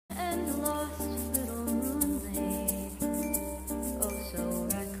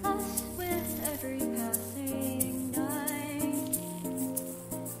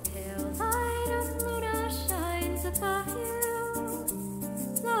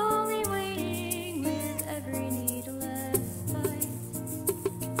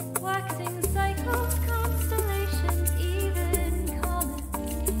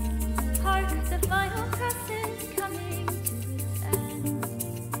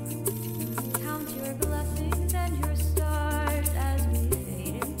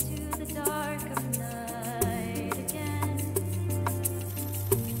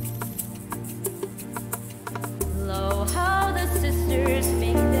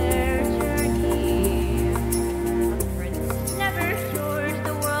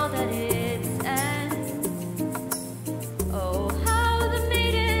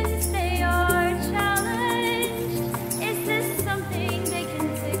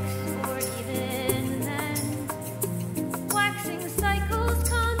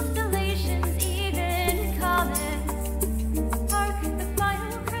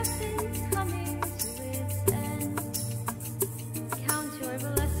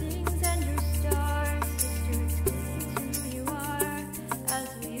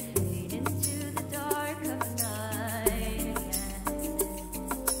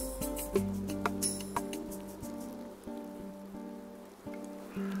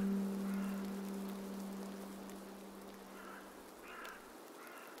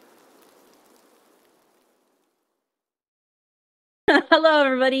Hello,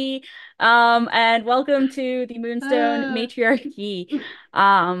 everybody, and welcome to the Moonstone Matriarchy.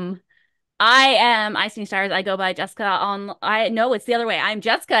 Um, I am I Sneeze Stars. I go by Jessica on. I know it's the other way. I'm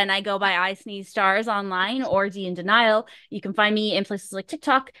Jessica, and I go by I Sneeze Stars online or D in Denial. You can find me in places like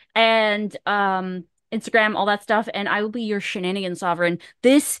TikTok and Instagram, all that stuff, and I will be your shenanigan sovereign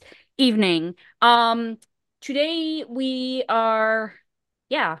this evening. Today we are,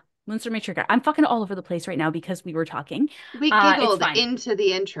 yeah. Moonstone Matriarchy. I'm fucking all over the place right now because we were talking. We It's giggled fine. into the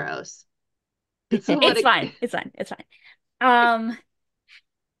intros. It's what It's it, fine. It's fine. It's fine. Um,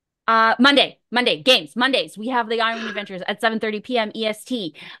 Monday games. Mondays we have the Island Adventures at 7:30 p.m.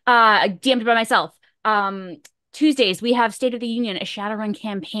 EST. DM'd by myself. Tuesdays we have State of the Union, a Shadowrun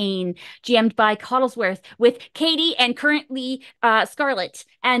campaign, GM'd by Coddlesworth with Katie and currently Scarlett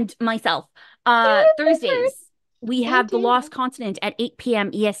and myself. Thursdays we have The Lost Continent at 8 p.m.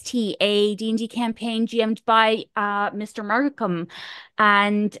 EST, a D&D campaign GM'd by Mr. Markham.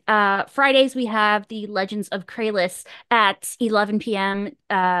 And Fridays we have The Legends of Kralis at 11 p.m.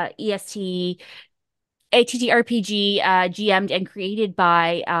 EST, a TTRPG GM'd and created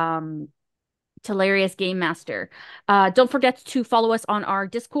by Hilarious Game Master. Don't forget to follow us on our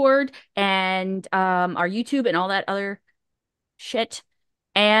Discord and our YouTube and all that other shit.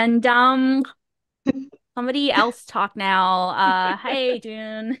 And somebody else talk now. Hey,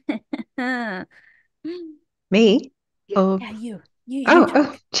 June. Me? yeah. Oh, Yeah, you. You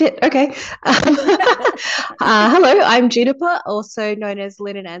oh, shit. Okay. Hello, I'm Juniper, also known as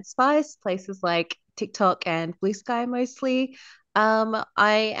Linen and Spice, places like TikTok and Blue Sky mostly.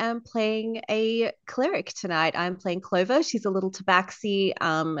 I am playing a cleric tonight. I'm playing Clover. She's a little tabaxi.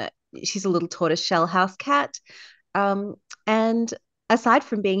 She's a little tortoise shell house cat. And aside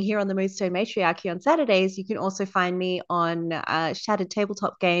from being here on the Moonstone Matriarchy on Saturdays, you can also find me on Shattered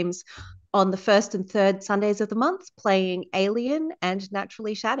Tabletop Games on the first and third Sundays of the month, playing Alien and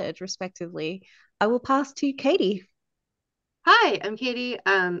Naturally Shattered, respectively. I will pass to Katie. Hi, I'm Katie.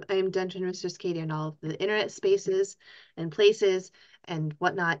 I'm Dungeon Mistress Katie on all of the internet spaces and places and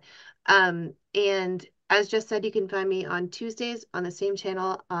whatnot. And as just said, you can find me on Tuesdays on the same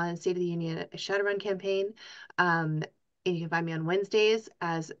channel on State of the Union, a Shadowrun campaign. And you can find me on Wednesdays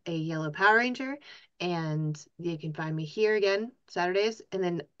as a Yellow Power Ranger. And you can find me here again Saturdays, and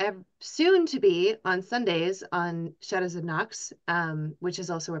then soon to be on Sundays on Shadows of Nox, which is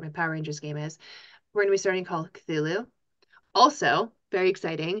also where my Power Rangers game is. We're going to be starting Call of Cthulhu. Also, very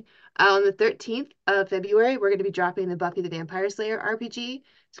exciting. On the 13th of February, we're going to be dropping the Buffy the Vampire Slayer RPG.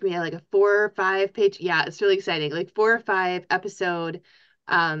 It's going to be like a 4 or 5 page. Yeah, it's really exciting. Like 4 or 5 episode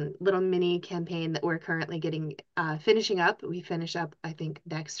little mini campaign that we're currently getting finishing up. We finish up, I think,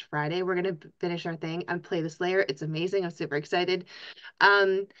 next Friday. We're going to finish our thing and play the Slayer. It's amazing. I'm super excited.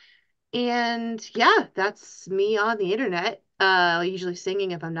 And yeah, that's me on the internet, usually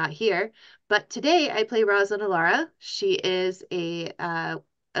singing if I'm not here. But today I play Rosalind Alara. She is she's an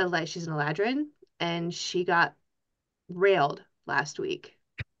Eladrin, and she got railed last week.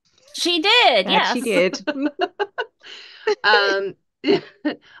 She did, That she yes. did. Um,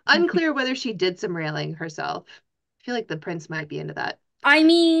 Unclear whether she did some railing herself. I feel like the prince might be into that. I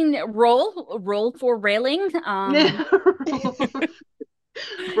mean, roll for railing.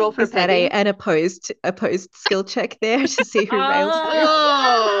 Roll for Is that a pegging. an opposed skill check there to see who rails more?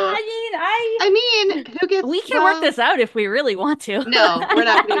 Oh, I mean, I I mean, who gets, we can work well, this out if we really want to. no, we're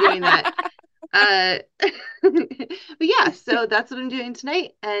not going to be doing that. But yeah, so that's what I'm doing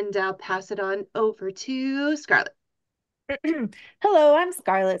tonight, and I'll pass it on over to Scarlett. Hello, I'm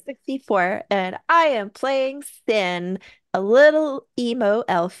Scarlet64, and I am playing Sin, a little emo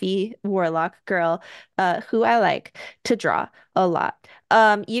elfie warlock girl, who I like to draw a lot.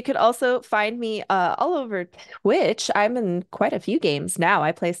 You could also find me all over Twitch. I'm in quite a few games now.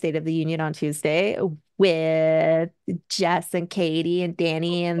 I play State of the Union on Tuesday with Jess and Katie and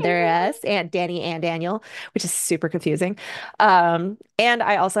Danny and their S and Danny and Daniel, which is super confusing. And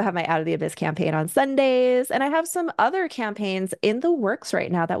I also have my Out of the Abyss campaign on Sundays, and I have some other campaigns in the works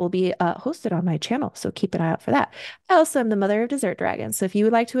right now that will be hosted on my channel. So keep an eye out for that. I also am the mother of dessert dragons. So if you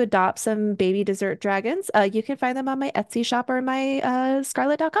would like to adopt some baby dessert dragons, you can find them on my Etsy shop or my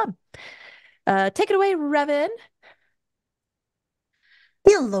scarlet.com. Take it away, Revan.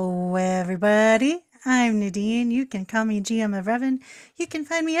 Hello, everybody. I'm Nadine. You can call me GM of Revan. You can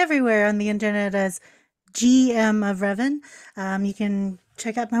find me everywhere on the internet as GM of Revan. You can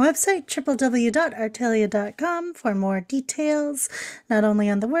check out my website, www.artelia.com, for more details, not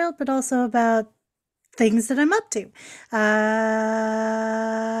only on the world, but also about things that I'm up to. I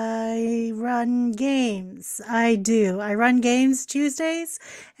run games. I do. I run games Tuesdays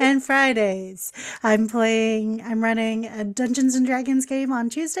and Fridays. I'm running a Dungeons and Dragons game on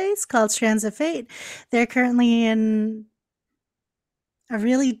Tuesdays called Strands of Fate. They're currently in a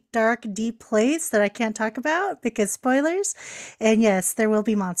really dark, deep place that I can't talk about because spoilers. And yes, there will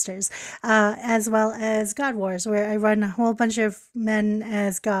be monsters, as well as God Wars, where I run a whole bunch of men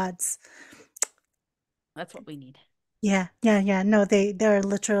as gods. That's what we need. Yeah. No, they're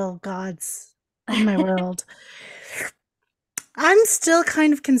literal gods in my world. I'm still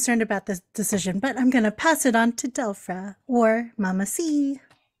kind of concerned about this decision, but I'm going to pass it on to Delphra or Mama C.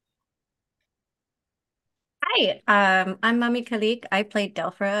 Hi, I'm Mami Khalik. I played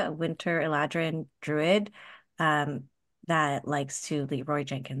Delphra, a Winter Eladrin druid that likes to Leroy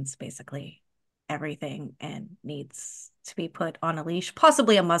Jenkins basically everything and needs to be put on a leash,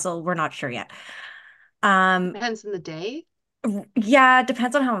 possibly a muzzle. We're not sure yet. Depends on the day. Yeah, it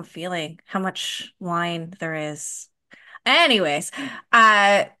depends on how I'm feeling, how much wine there is. Anyways,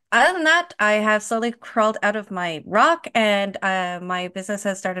 other than that, I have slowly crawled out of my rock, and my business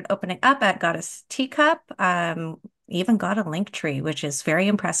has started opening up at Goddess Teacup. Even got a link tree, which is very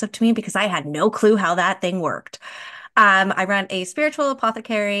impressive to me because I had no clue how that thing worked. I run a spiritual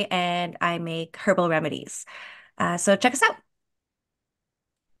apothecary and I make herbal remedies. So check us out.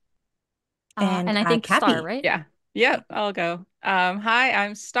 And I think Cappy. Star, right? Yeah. Yep, I'll go. Hi,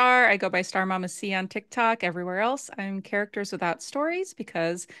 I'm Star. I go by Star Mama C on TikTok. Everywhere else, I'm Characters Without Stories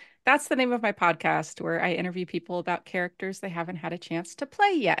because that's the name of my podcast where I interview people about characters they haven't had a chance to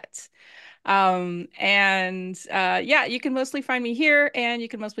play yet. Yeah, you can mostly find me here and you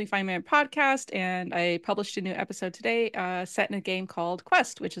can mostly find me on podcast. And I published a new episode today, set in a game called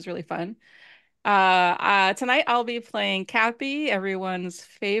Quest, which is really fun. Tonight I'll be playing Cappy, everyone's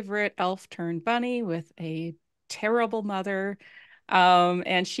favorite elf turned bunny with a terrible mother.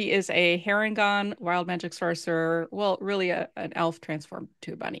 And she is a Harengon wild magic sorcerer. Well, really an elf transformed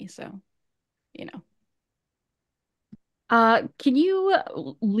to a bunny, so you know. Can you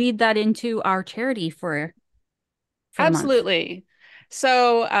lead that into our charity for the month? Absolutely.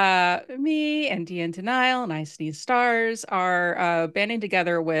 So me and Dean Denial and I Sneeze Stars are banding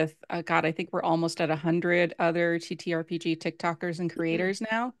together with God, I think we're almost at 100 other TTRPG TikTokers and creators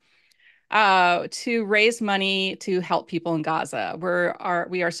now to raise money to help people in Gaza.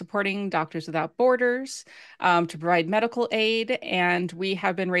 We are supporting Doctors Without Borders to provide medical aid, and we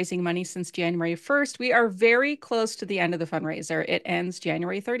have been raising money since January 1st. We are very close to the end of the fundraiser. It ends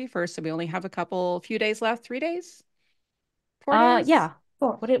January 31st, so we only have few days left, 3 days. 4 days? Yeah.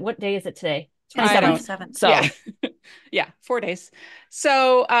 What day is it today? I don't. 27th. So Yeah. Yeah, 4 days.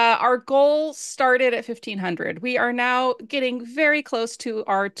 So our goal started at 1,500. We are now getting very close to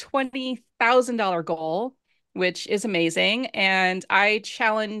our $20,000 goal, which is amazing. And I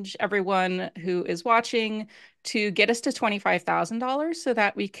challenge everyone who is watching to get us to $25,000 so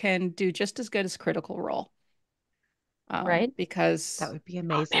that we can do just as good as Critical Role. Right. Because That would be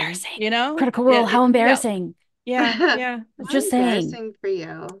amazing. embarrassing. you know, Critical Role, how embarrassing. yeah. Just saying. Embarrassing for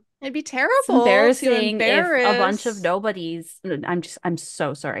you. It'd be It's terrible to embarrassing if a bunch of embarrass. nobodies. I'm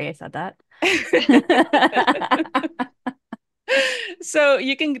so sorry I said that. So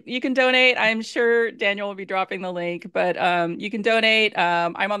you can donate. I'm sure Daniel will be dropping the link, but you can donate.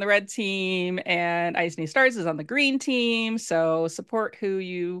 I'm on the red team and Ice New Stars is on the green team. So support who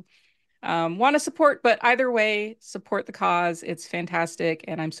you want to support, but either way, support the cause. It's fantastic,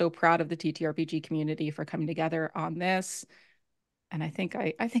 and I'm so proud of the TTRPG community for coming together on this. And I think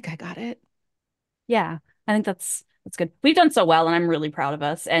I got it. Yeah, I think that's good. We've done so well, and I'm really proud of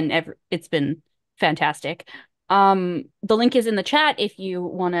us, and it's been fantastic. The link is in the chat if you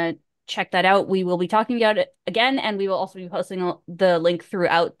want to check that out. We will be talking about it again, and we will also be posting the link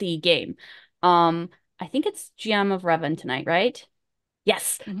throughout the game. I think it's GM of Revan tonight, right?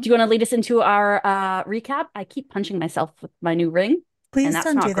 Yes. Do you want to lead us into our recap? I keep punching myself with my new ring, and Please that's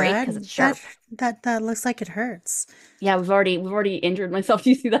don't not do great that. because it's sharp. That looks like it hurts. Yeah, we've already injured myself.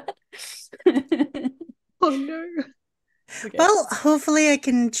 Do you see that? Oh no. Okay. Well, hopefully I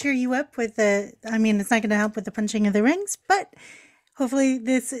can cheer you up with I mean, it's not going to help with the punching of the rings, but hopefully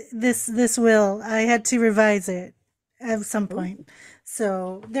this will. I had to revise it at some point.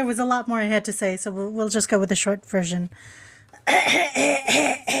 So there was a lot more I had to say, so we'll just go with the short version.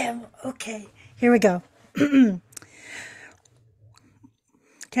 Okay, here we go.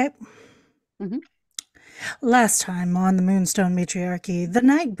 Okay. Last time on the Moonstone Matriarchy, the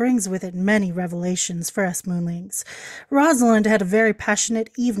night brings with it many revelations for us moonlings. Rosalind had a very passionate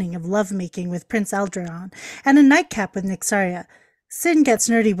evening of lovemaking with Prince Aldraon, and a nightcap with Nixaria. Sin gets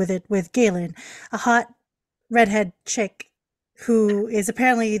nerdy with it with Gaelin, a hot redhead chick who is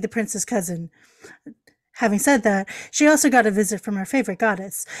apparently the prince's cousin. Having said that, she also got a visit from her favorite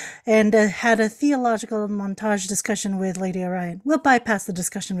goddess, and had a theological montage discussion with Lady Orion. We'll bypass the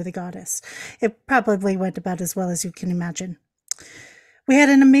discussion with the goddess. It probably went about as well as you can imagine. We had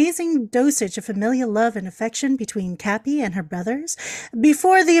an amazing dosage of familial love and affection between Cappy and her brothers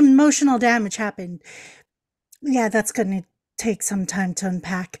before the emotional damage happened. Yeah, that's going to take some time to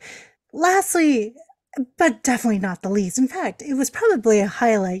unpack. Lastly, but definitely not the least. In fact, it was probably a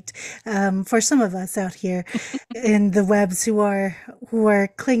highlight for some of us out here in the webs who are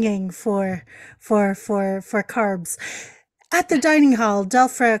clinging for carbs. At the dining hall,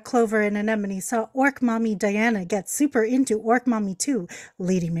 Delphra, Clover, and Anemone saw Orc Mommy Diana get super into Orc Mommy 2,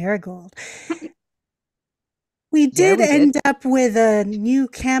 Lady Marigold. We did end up with a new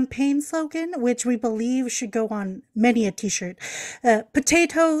campaign slogan, which we believe should go on many a t-shirt.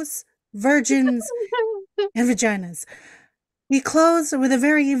 Potatoes, virgins, and vaginas. We close with a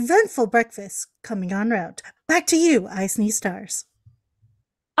very eventful breakfast coming en route. Back to you, Ice Knee Stars.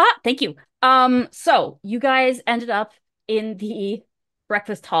 Thank you. So you guys ended up in the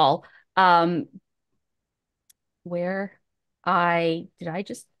breakfast hall, where did I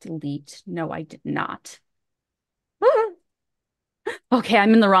just delete? No, I did not. Okay, I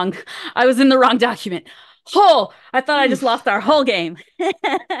was in the wrong document. Oh, I thought I just lost our whole game.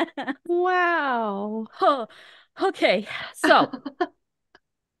 Wow. Oh, okay, so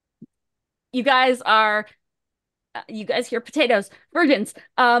you guys hear potatoes, virgins,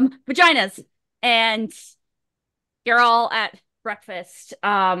 vaginas, and you're all at breakfast.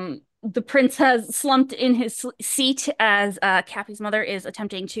 The prince has slumped in his seat as Cappy's mother is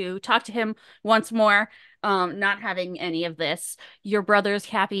attempting to talk to him once more, not having any of this. Your brothers,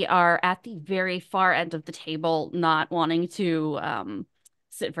 Cappy, are at the very far end of the table, not wanting to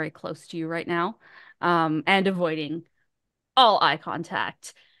sit very close to you right now, and avoiding all eye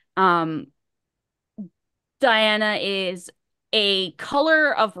contact. Diana is a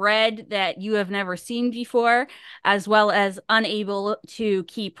color of red that you have never seen before, as well as unable to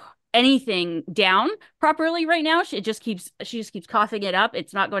keep anything down properly right now. She just keeps coughing it up.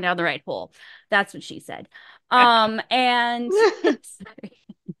 It's not going down the right hole. That's what she said. And sorry.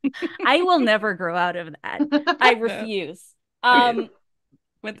 I will never grow out of that. I refuse. Went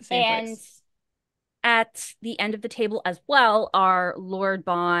the same And place. at the end of the table as well are Lord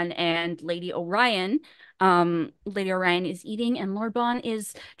Bon and Lady Orion. Lady Orion is eating, and Lord Bon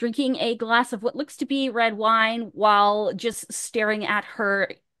is drinking a glass of what looks to be red wine while just staring at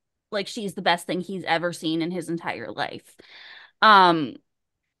her like she's the best thing he's ever seen in his entire life.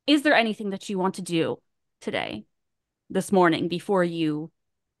 Is there anything that you want to do today, this morning, before you,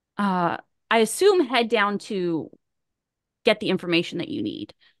 I assume, head down to get the information that you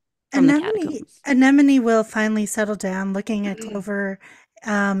need from the catacombs? Anemone will finally settle down, looking at Clover,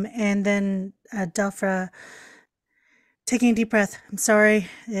 and then Delphra taking a deep breath. I'm sorry,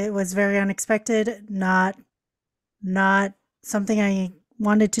 it was very unexpected. Not something I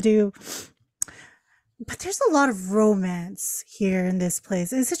wanted to do. But there's a lot of romance here in this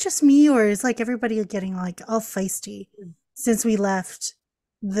place. Is it just me, or is like everybody getting like all feisty since we left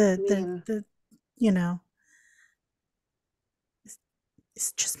the you know? Is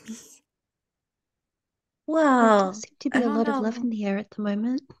it just me? There Well, does seem to I be a don't lot of love know. in the air at the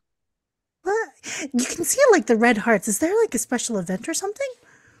moment. What? You can see like the red hearts. Is there like a special event or something?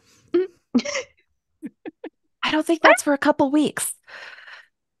 I don't think that's for a couple weeks.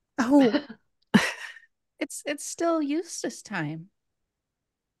 Oh, It's still Eustace time.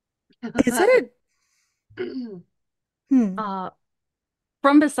 is it? Hmm.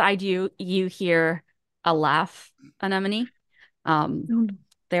 From beside you, you hear a laugh, Anemone.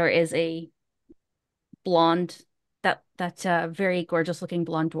 There is a blonde, that very gorgeous looking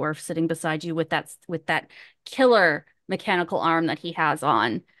blonde dwarf sitting beside you with that killer mechanical arm that he has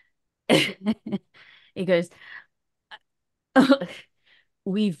on. He goes,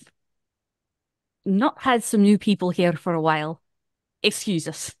 "We've not had some new people here for a while. Excuse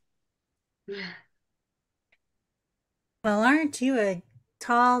us." Well, aren't you a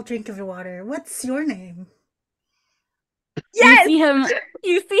tall drink of water? What's your name?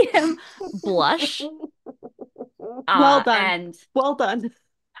 You see him blush, Well done. and Well done.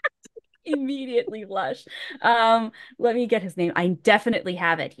 immediately blush. Let me get his name. I definitely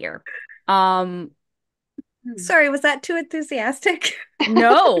have it here. Sorry, was that too enthusiastic?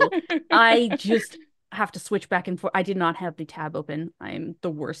 No, I just have to switch back and forth. I did not have the tab open. I'm the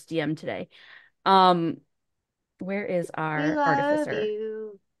worst DM today. Where is We our love artificer?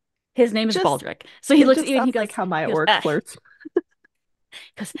 you. His name is Just- Baldric. So he It looks just at you and he sounds goes, like how my he goes, orc flirts.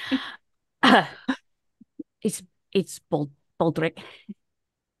 Because it's Baldric.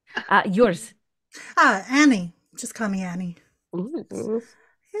 Yours. Annie. Just call me Annie. Ooh.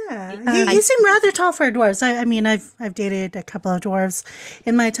 Yeah, I- you seem rather tall for a dwarf. I mean, I've dated a couple of dwarves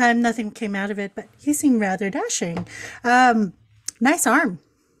in my time. Nothing came out of it, but you seem rather dashing. Nice arm.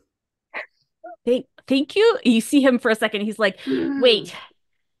 Thank you. You see him for a second. He's like, wait,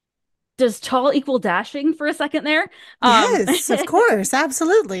 does tall equal dashing for a second there? Yes, of course,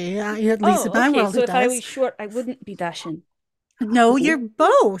 absolutely. At least in my world, so it if I does. was short, I wouldn't be dashing. No, you're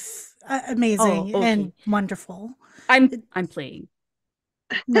both amazing Oh, okay. and wonderful. I'm playing.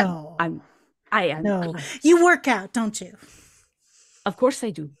 No, I am. no. You work out, don't you? Of course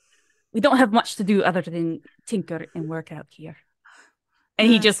I do. We don't have much to do other than tinker and work out here. And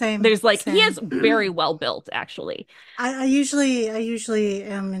he just Same, there's like he same. is very well built actually. I usually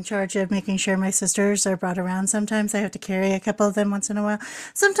am in charge of making sure my sisters are brought around. Sometimes I have to carry a couple of them once in a while.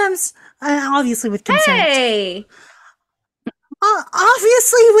 Sometimes, obviously with consent. Hey!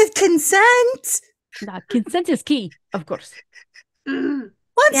 Obviously with consent. Consent is key, of course. Once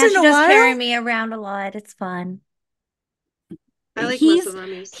Yeah, in she a does while. carry me around a lot. It's fun. I like he's muscle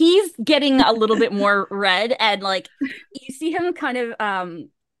mummies. he's getting a little bit more red, and like you see him kind of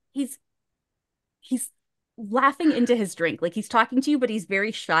he's laughing into his drink. Like he's talking to you, but he's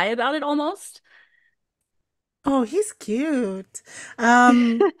very shy about it almost. Oh, he's cute.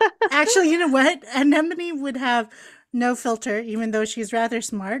 Actually, you know what? Anemone would have no filter, even though she's rather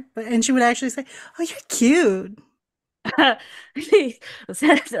smart. And she would actually say, "Oh, you're cute."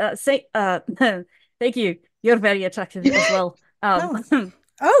 Thank you. You're very attractive as well. And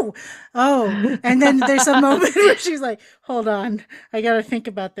then there's a moment where she's like, "Hold on, I gotta think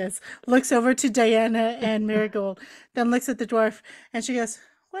about this." Looks over to Diana and Marigold, then looks at the dwarf, and she goes,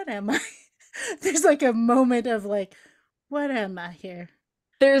 "What am I?" There's like a moment of like, "What am I here?"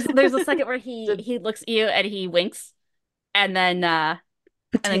 There's a second where he looks at you and he winks, and then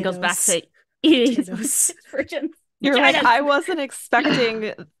goes back to eating his virgins. You're like, I wasn't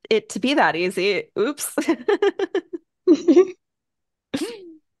expecting it to be that easy. Oops.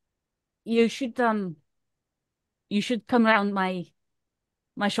 You should come around my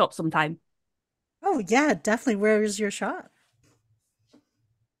shop sometime. Oh yeah, definitely. Where is your shop?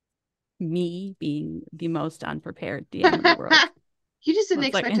 Me being the most unprepared DM in the world. You just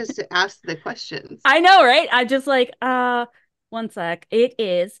didn't One expect second. us to ask the questions. I know, right? I'm just like, one sec. It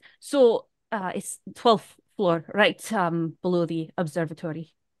is it's 12th floor, right below the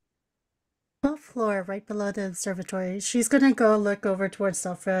observatory. 12th floor, right below the observatory. She's gonna go look over towards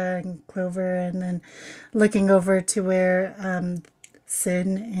Sulfra and Clover, and then looking over to where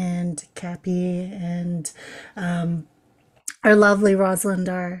Sin and Cappy and our lovely Rosalind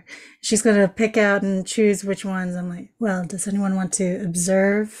are. She's gonna pick out and choose which ones. I'm like, well, does anyone want to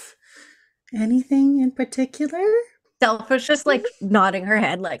observe anything in particular? Delpha's just like nodding her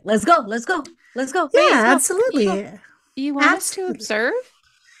head, like, let's go. Yeah, absolutely. You want us to observe?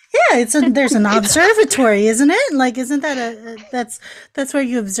 Yeah, there's an observatory, isn't it? Like, isn't that that's where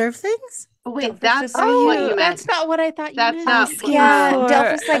you observe things? Oh wait, Delpha's that's just- what you meant. That's not what I thought you That's meant. not Asking Yeah, for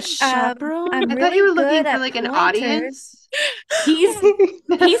Delpha's a like, chaperone? I'm I really thought you were looking good for at like an pointers. audience.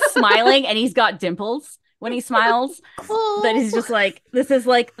 He's smiling and he's got dimples, when he smiles. That is just like, this is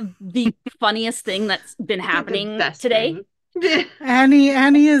like the funniest thing that's been It's like the happening best today. thing.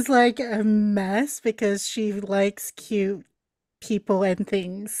 Annie is like a mess because she likes cute people and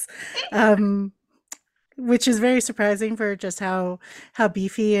things. Which is very surprising for just how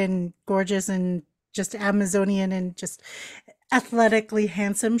beefy and gorgeous and just Amazonian and just athletically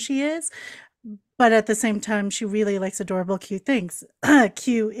handsome she is. But at the same time, she really likes adorable, cute things.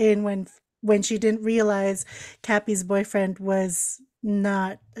 Cute in when she didn't realize Cappy's boyfriend was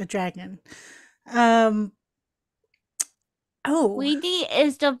not a dragon. Tweety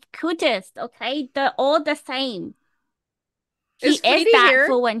is the cutest, okay? They're all the same. He Is is Tweety that here?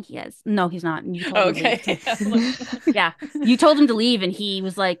 for when he is. No, he's not. You told him to Okay. leave. Yeah, you told him to leave, and he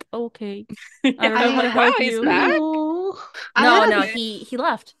was like, "Okay, I don't know how to Wow, help he's you." back? I No, had no, a- he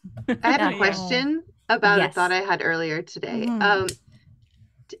left. I have Yeah. a question about a Yes. thought I had earlier today. Mhm.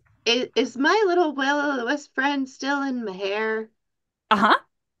 Is my little Will-o'-the-Wisp friend still in my hair? Uh-huh.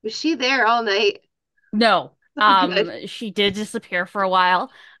 Was she there all night? No. Oh, good. She did disappear for a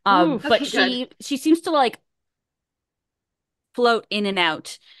while. Oof. But Okay, good. she seems to like float in and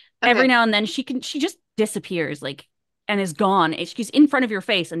out. Every Okay. now and then she just disappears, like, and is gone. She's in front of your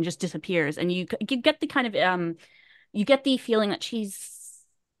face and just disappears. And you get the kind of you get the feeling that she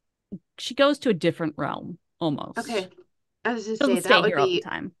goes to a different realm almost. Okay. I was just Doesn't say stay that would here all the be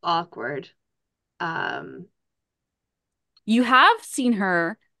time. awkward. Um, You have seen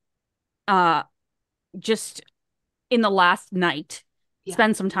her just in the last night Yeah.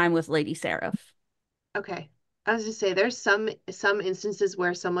 spend some time with Lady Seraph. okay. I was just say there's some instances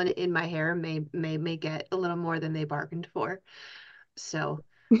where someone in my hair may get a little more than they bargained for. So,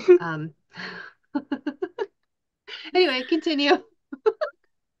 um, anyway, continue.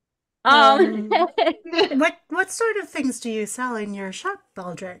 What sort of things do you sell in your shop,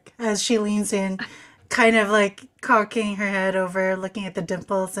 Baldric? As she leans in, kind of like cocking her head over, looking at the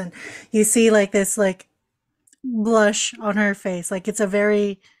dimples, and you see like this like blush on her face. Like it's a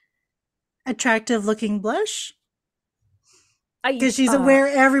very attractive looking blush. Because she's aware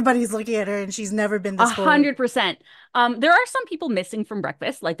everybody's looking at her and she's never been this forward. 100%. There are some people missing from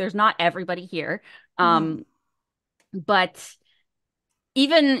breakfast. Like there's not everybody here. But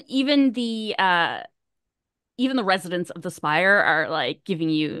even the residents of the Spire are like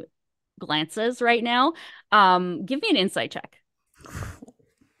giving you glances right now. Give me an insight check.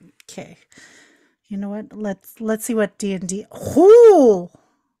 Okay. You know what? Let's see what D&D. Oh!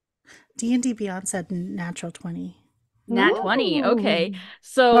 D&D Beyond said natural 20. Nat 20. Okay.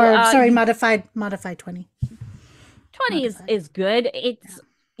 So Or sorry, modified 20. 20 is good. It's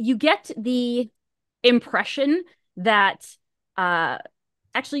you get the impression that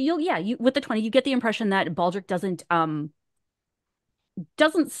actually you with the 20 you get the impression that Baldric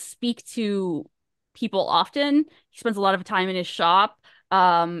doesn't speak to people often. He spends a lot of time in his shop,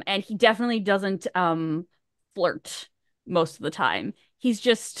 and he definitely doesn't flirt most of the time. He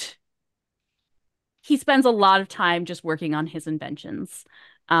spends a lot of time just working on his inventions.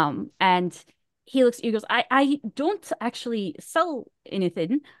 And he looks at you and goes, I don't actually sell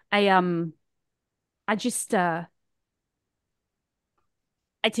anything. I just I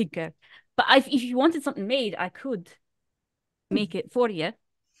tinker. But if you wanted something made, I could make it for you.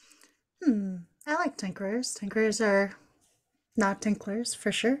 I like tinkerers. Tinkerers are not tinklers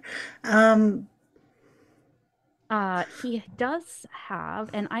for sure. He does have,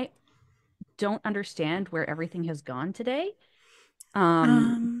 and I don't understand where everything has gone today.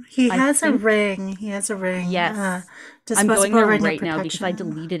 He has a ring. He has a ring. Yes. I'm going there right now because I protection.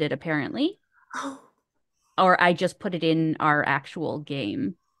 deleted it apparently. Oh, Or I just put it in our actual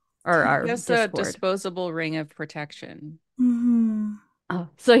game or our Just a Discord. disposable ring of protection. Oh,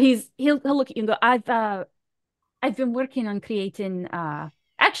 so he'll look at you and go, I've been working on creating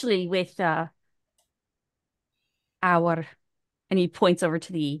actually with our, and he points over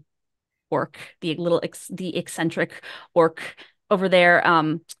to the orc, the little the eccentric orc over there,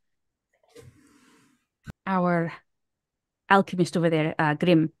 our alchemist over there,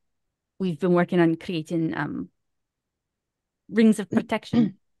 Grimm. We've been working on creating rings of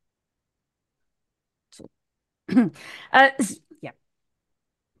protection. So, yeah.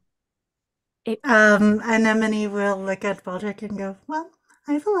 Anemone will look at Baldric and go, well,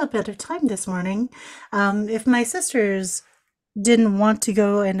 I have a little bit of time this morning. If my sisters didn't want to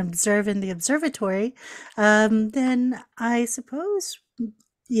go and observe in the observatory, then I suppose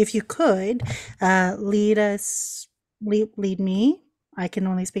if you could lead me. I can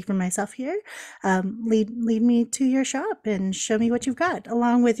only speak for myself here. Lead me to your shop and show me what you've got,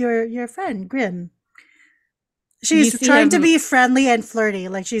 along with your friend Grimm. She's see trying to him. be friendly and flirty.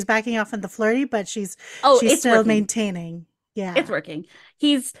 Like she's backing off on the flirty, but she's It's still working. maintaining. Yeah. It's working.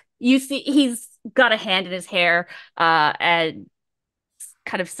 He's got a hand in his hair, and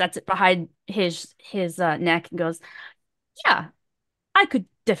kind of sets it behind his neck and goes, "Yeah, I could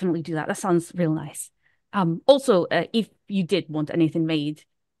definitely do that. That sounds real nice. Also, if you did want anything made,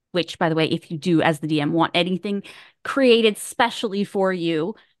 which, by the way, if you do, as the DM, want anything created specially for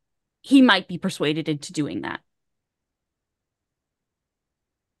you, he might be persuaded into doing that."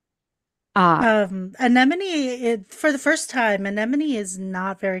 Anemone, for the first time, Anemone is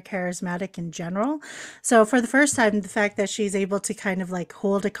not very charismatic in general. So for the first time, the fact that she's able to kind of like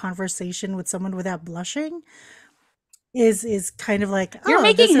hold a conversation with someone without blushing is kind of like, You're oh,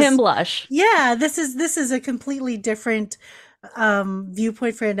 this making him is blush. yeah, this is a completely different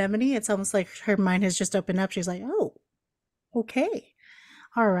viewpoint for Anemone. It's almost like her mind has just opened up. She's like, oh, okay,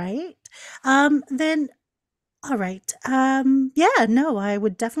 all right. Then all right. Yeah, no, I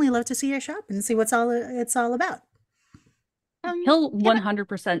would definitely love to see your shop and see what's all it's all about. He'll Can I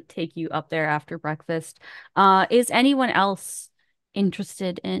 100% take you up there after breakfast. Is anyone else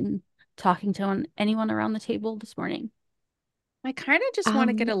interested in talking to anyone around the table this morning? I kind of just want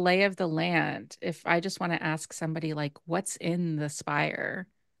to get Um, a lay of the land. If I just want to ask somebody like, what's in the spire?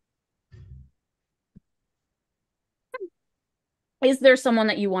 Is there someone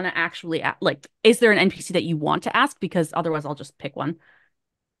that you want to actually like? Is there an NPC that you want to ask? Because otherwise, I'll just pick one.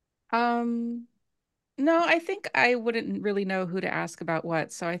 Um, no, I think I wouldn't really know who to ask about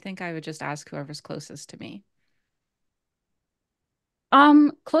what, so I think I would just ask whoever's closest to me.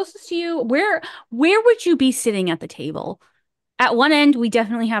 Closest to you, where would you be sitting at the table? At one end, we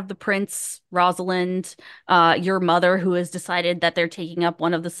definitely have the prince, Rosalind, your mother, who has decided that they're taking up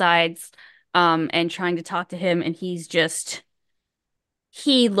one of the sides, and trying to talk to him, and he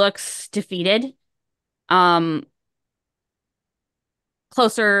looks defeated. Um,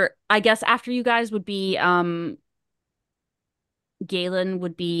 Closer, I guess, after you guys would be, Gaelin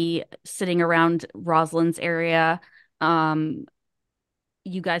would be sitting around Rosalind's area. Um,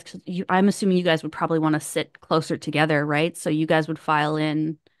 I'm assuming you guys would probably want to sit closer together, right? So you guys would file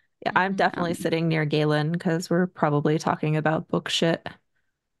in. yeah, I'm definitely Um, sitting near Galen because we're probably talking about book shit.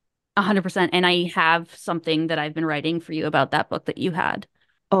 100%. And I have something that I've been writing for you about that book that you had.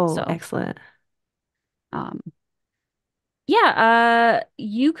 Oh, So, excellent. um, yeah,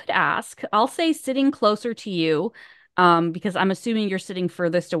 you could ask. I'll say sitting closer to you, because I'm assuming you're sitting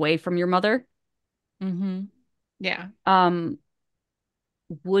furthest away from your mother, Mm-hmm. Yeah. um,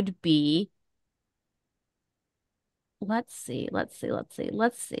 would be, let's see.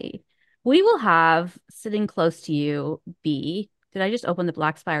 We will have sitting close to you be, did I just open the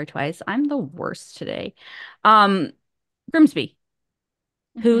Black Spire twice? I'm the worst today. Um, Grimsby,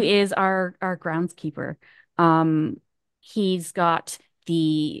 who Mm-hmm. is our groundskeeper. Um, he's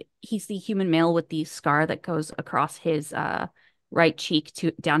the human male with the scar that goes across his right cheek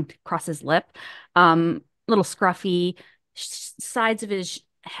to down across his lip. Little scruffy, sides of his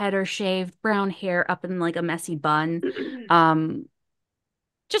head are shaved, brown hair up in like a messy bun. Um,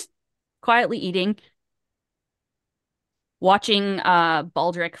 just quietly eating, watching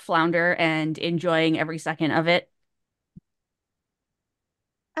Baldric flounder and enjoying every second of it.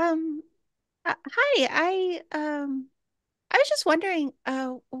 Um, Hi, I was just wondering,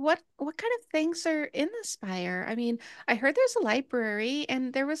 what kind of things are in the spire? I mean, I heard there's a library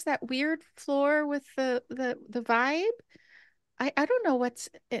and there was that weird floor with the vibe. I don't know what's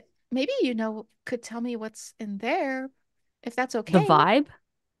it. Maybe could tell me what's in there, if that's The okay. vibe.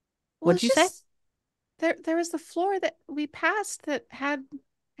 Well, What'd it's you say? just there was the floor that we passed that had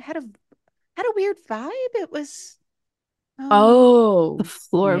a had a weird vibe. It was The Oh,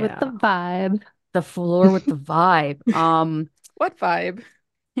 floor with the yeah. vibe. The floor with the vibe. What vibe?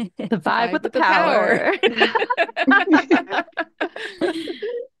 The The vibe vibe with the with the power. power.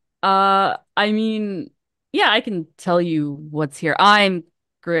 I mean, yeah, I can tell you what's here. I'm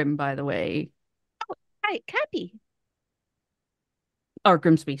Grim, by the way. Hi, Cappy. Or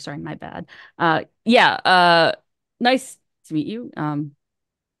Grimsby, sorry, my bad. Yeah, nice to meet you.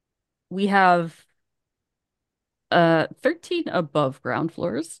 We have 13 above ground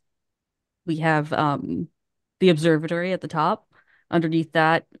floors. We have the observatory at the top. Underneath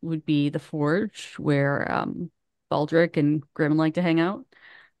that would be the forge where Baldric and Grimm like to hang out.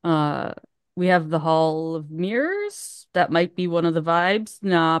 Uh we have the Hall of Mirrors. That might be one of the vibes.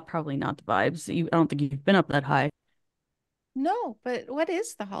 Nah, probably not the vibes. I don't think you've been up that high. No, but what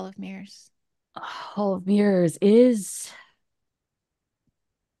is the Hall of Mirrors? Hall of Mirrors is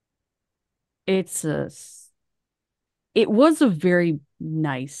it's a it was a very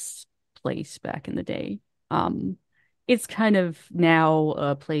nice place back in the day. It's kind of now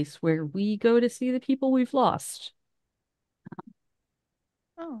a place where we go to see the people we've lost.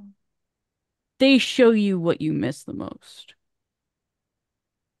 Oh, They show you what you miss the most.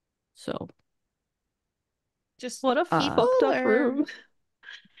 So, just What a people fucked up or room.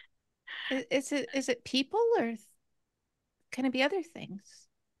 is it people or can it be other things?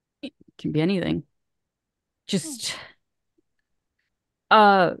 it can be anything. Hmm. Just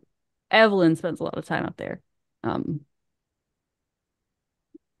uh Evelyn spends a lot of time up there. Um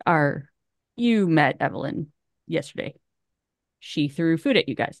our you met Evelyn yesterday. She threw food at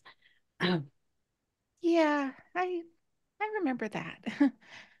you guys. Yeah, I remember that.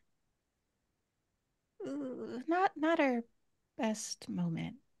 Ooh, not our best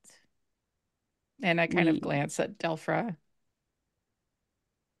moment. And I kind of We glance at Delphra.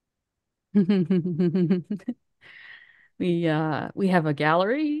 we have a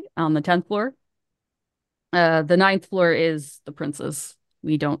gallery on the 10th floor. The ninth floor is the prince's.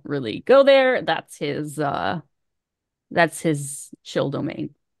 We don't really go there. That's his chill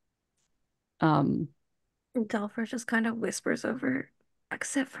domain. Um Delphra just kind of whispers over,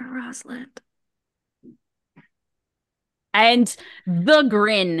 except for Rosalind. and the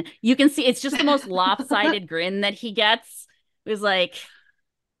grin. You can see it's just the most lopsided grin that he gets. It was like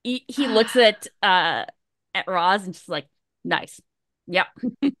he looks at Roz and just like, nice. Yep.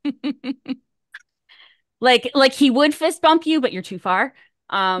 Like he would fist bump you, but you're too far.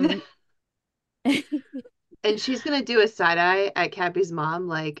 Um And she's gonna do a side eye at Cappy's mom,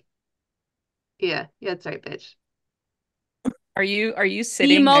 like, yeah, that's right, bitch. Are you the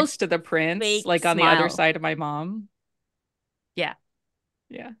sitting next most to the prince, fake like on the other smile. side of my mom? Yeah.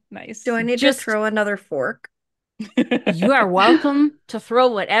 Yeah, nice. Do I need to Just throw another fork? you are welcome to throw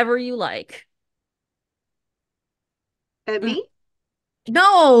whatever you like. At Mm. me?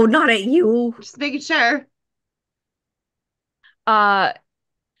 No, not at you. Just making sure. Uh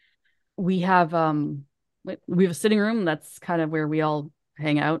we have we have a sitting room that's kind of where we all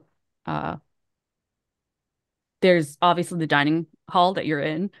hang out. Uh there's obviously the dining hall that you're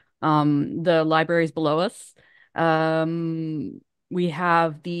in. The library's below us. We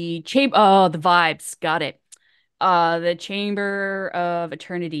have the chamber. Oh, the vibes. Got it. The Chamber of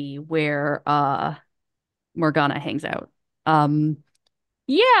Eternity where Morgana hangs out. Um,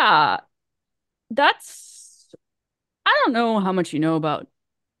 yeah, that's. I don't know how much you know about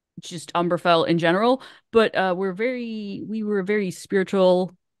just Umberfell in general, but we were very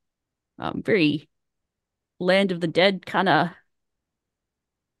spiritual, very land of the dead kind of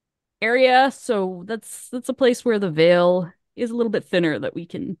area. So that's a place where the veil is a little bit thinner that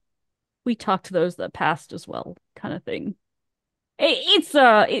we talk to those that passed as well, kind of thing.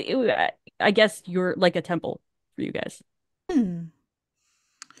 I guess you're like a temple for you guys. Hmm.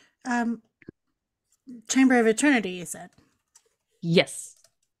 Um, Chamber of Eternity, you said. Yes,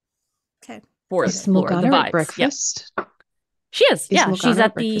 Okay. fourth Is Noted. floor, the Morgana at vibes. Yep, breakfast? she is. Is Yeah, Morgana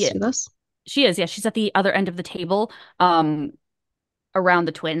at breakfast with us? she is. Yeah, she's at the other end of the table, around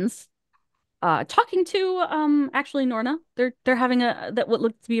the twins. Talking to actually Norna. They're having a that what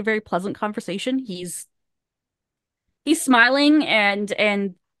looks to be a very pleasant conversation. He's smiling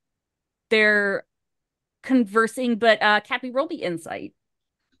and they're conversing, but Cappy, roll the insight.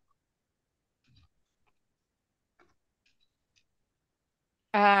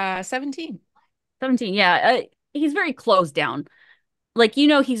 17. 17, yeah. He's very closed down. Like,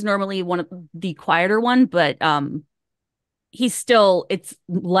 he's normally one of the quieter one, but he's still it's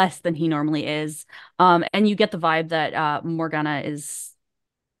less than he normally is. And you get the vibe that Morgana is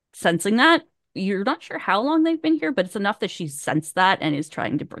sensing that. You're not sure how long they've been here, but it's enough that she's sensed that and is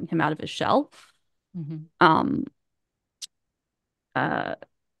trying to bring him out of his shell. Mhm. Um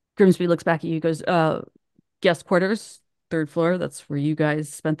Grimsby looks back at you, goes, guest quarters, third floor, that's where you guys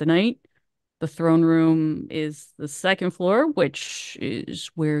spent the night. The throne room is the second floor, which is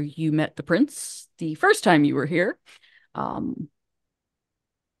where you met the prince the first time you were here. Um,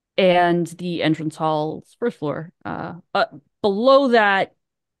 and the entrance hall is first floor. Below that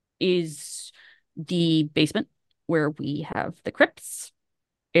is the basement where we have the crypts.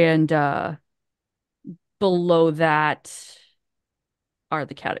 And below that are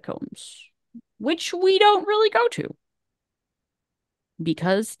the catacombs, which we don't really go to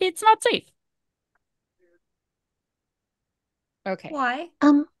because it's not safe. Okay. Why?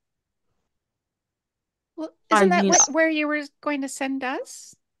 Well, I isn't that mean, where you were going to send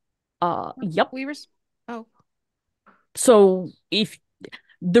us? yep. We were. Oh, So if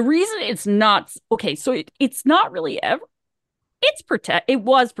the reason it's not okay, so it's not really ever it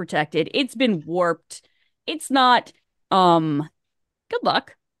was protected. It's been warped. It's not good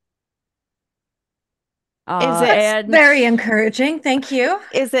luck. Is it And Very encouraging. Thank you.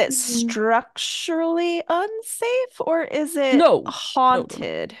 is it structurally unsafe or is it No.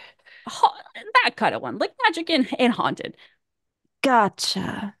 haunted? That kind of one, like magic and haunted.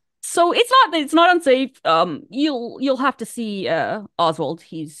 Gotcha. So it's not unsafe. You'll have to see Oswald.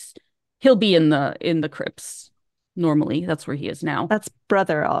 He'll be in the crypts normally. That's where he is now. That's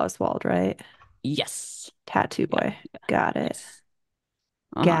Brother Oswald, right? Yes. Tattoo boy. Got it. Yes.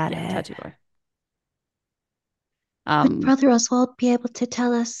 Got yeah, it. tattoo boy. Would Brother Oswald be able to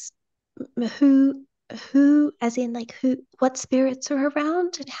tell us who, as in like what spirits are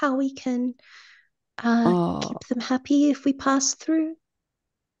around and how we can keep them happy if we pass through?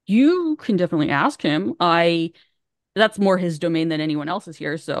 You can definitely ask him. That's more his domain than anyone else's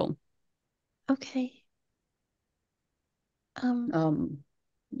here, so. Okay.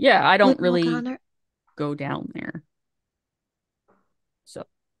 Yeah, I don't really Morgana... go down there. So,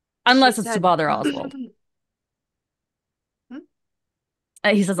 unless it's to bother Oswald.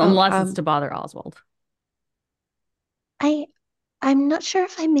 He says, unless it's to bother Oswald. I'm not sure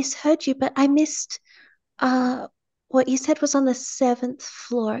if I misheard you, but I missed what you said was on the 7th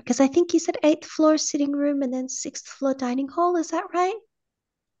floor, because I think you said 8th floor sitting room and then 6th floor dining hall. Is that right?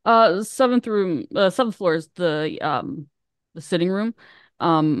 7th floor is the sitting room.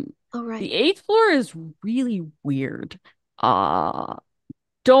 Oh, right. The 8th floor is really weird.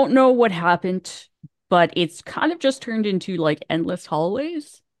 Don't know what happened, but it's kind of just turned into like endless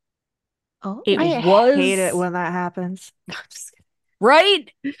hallways. Oh, I hate it when that happens.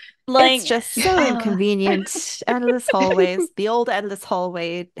 Right? Like it's just so inconvenient. Endless hallways. The old endless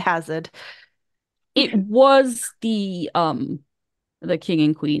hallway hazard. It was the king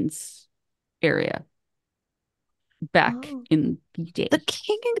and queen's area back in the day. The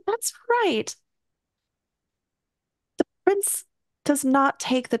king, that's right. The prince does not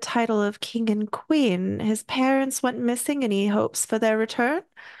take the title of king and queen. His parents went missing and he hopes for their return.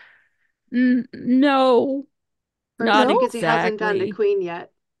 No. Not because exactly. he hasn't found a queen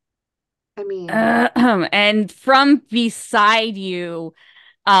yet. I mean, and from beside you,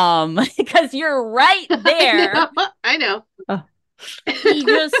 because you're right there. I know. He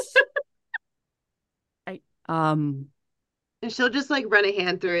just, and she'll just like run a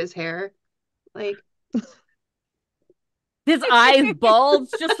hand through his hair, like his eyes bulge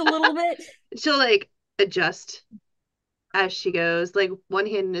just a little bit. She'll like adjust as she goes, like one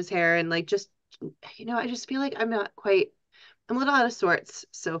hand in his hair, and like just I just feel like I'm a little out of sorts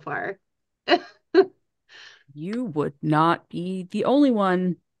so far. You would not be the only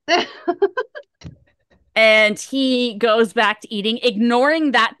one. And he goes back to eating,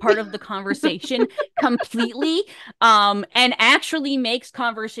 ignoring that part of the conversation completely, and actually makes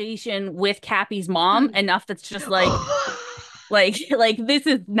conversation with Cappy's mom enough that's just like this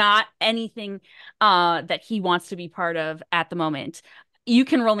is not anything that he wants to be part of at the moment. You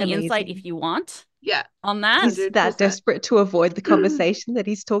can roll me insight if you want. Yeah. On that. He's that desperate to avoid the conversation that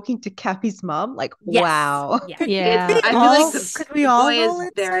he's talking to Cappy's mom. Like, yes. wow. Yeah. I feel like could we all boy roll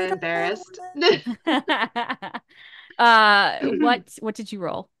is very embarrassed. What did you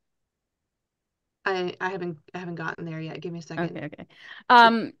roll? I haven't gotten there yet. Give me a second. Okay.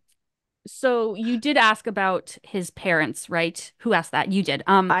 So you did ask about his parents, right? Who asked that? You did.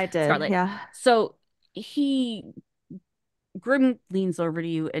 I did. Scarlett. Yeah. So Grimm leans over to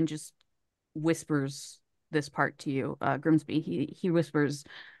you and just whispers this part to you, Grimsby. He whispers,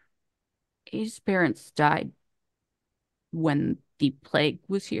 his parents died when the plague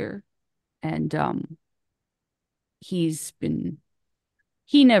was here, and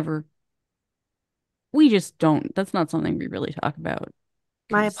we just don't. That's not something we really talk about.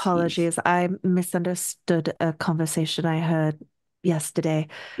 My apologies. I misunderstood a conversation I heard yesterday.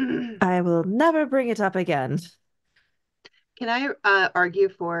 I will never bring it up again. Can I argue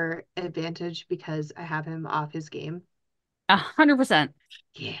for advantage because I have him off his game? 100%.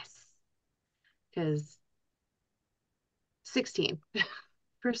 Yes. Because 16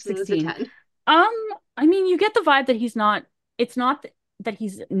 versus 16. a 10. I mean, you get the vibe that it's not that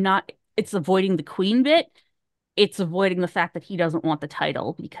he's not, it's avoiding the queen bit. It's avoiding the fact that he doesn't want the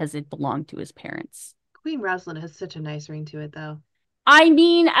title because it belonged to his parents. Queen Rosalind has such a nice ring to it, though. I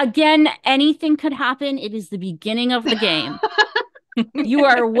mean, again, anything could happen. It is the beginning of the game. You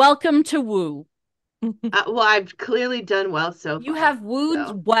are welcome to woo. Well, I've clearly done well so far. You have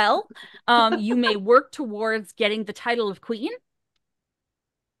wooed well. You may work towards getting the title of queen.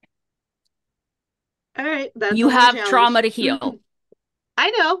 All right. That's you have trauma to heal. I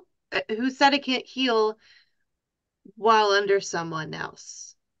know. Who said I can't heal while under someone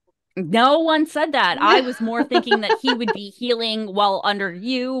else? No one said that. I was more thinking that he would be healing while under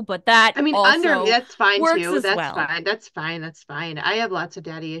you, but that I mean, also that's fine works too. as That's well. fine. That's fine. That's fine. I have lots of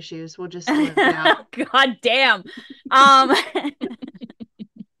daddy issues. We'll just sort it out. God damn. Um,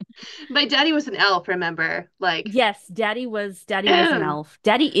 My daddy was an elf, remember? Like, yes, Daddy was an elf.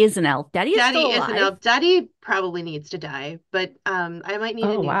 Daddy is an elf. Daddy is still daddy is an alive. elf. Daddy probably needs to die, but I might need a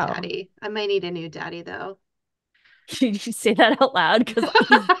Oh, new wow. daddy. I might need a new daddy though. Did you say that out loud? Because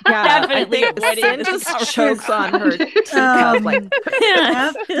he's Yeah, definitely I think avoiding Sin this just conversation. chokes on her teacup. Like,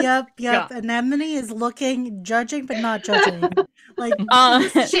 Yep. Yeah. Anemone is looking, judging, but not judging. Like,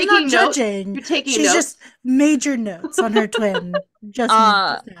 she's Taking not notes. judging. You're taking She's notes. just major notes on her twin just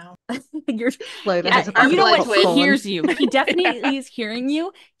now. You're Clover Yeah, has a our you know blood what? twin. He hears you. He definitely is hearing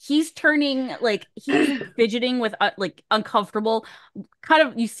you. He's turning like he's fidgeting with like uncomfortable. Kind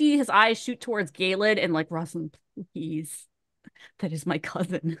of, you see his eyes shoot towards Gaelin and like Rosalind, please. That is my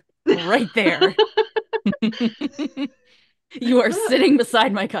cousin right there. You are sitting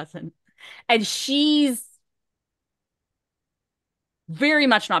beside my cousin, and she's very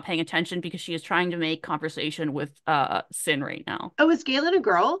much not paying attention because she is trying to make conversation with Sin right now. Oh, is Galen a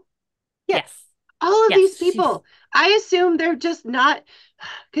girl? Yes. All of Yes, these people. I assume they're just not,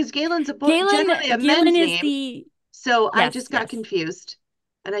 because Galen's a boy, generally a men's is name. the So I Yes, just got yes. confused.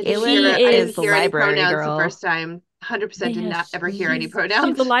 And I Gaelin didn't is hear the any library pronouns girl. the first time. 100% did not ever hear any She's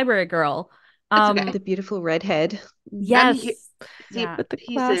pronouns. the library girl. That's okay. The beautiful redhead. Yes. See, Yeah. With the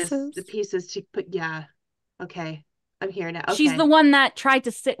the pieces to put, yeah. Okay. I'm here now. Okay. She's the one that tried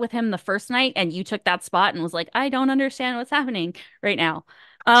to sit with him the first night, and you took that spot and was like, I don't understand what's happening right now.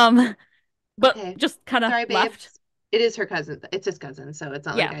 But Okay. just kind of Sorry, babe. left. It is her cousin. It's his cousin, so it's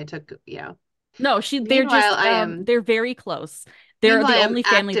not like I took, yeah. No, they're Meanwhile, just they're very close. They're the Meanwhile, only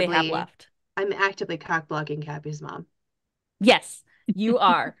family they have left. I'm actively cock blocking Cappy's mom. Yes, you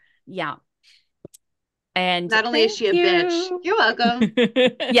are. Yeah. And Not only is she a bitch, you're welcome.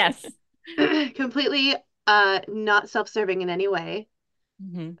 yes. Completely not self-serving in any way.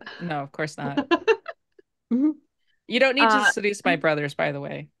 No, of course not. You don't need to seduce my brothers, by the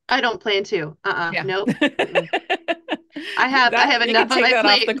way. I don't plan to. Yeah. Nope. I have enough on my that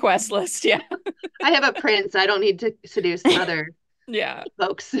plate. off the quest list. Yeah. I have a prince. I don't need to seduce other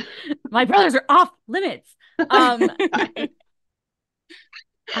folks. My brothers are off limits. Am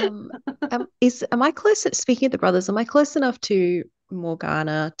I close, speaking of the brothers, am I close enough to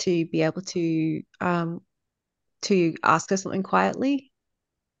Morgana to be able to ask her something quietly?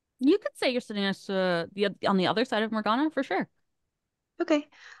 You could say you're sitting next to on the other side of Morgana for sure. Okay.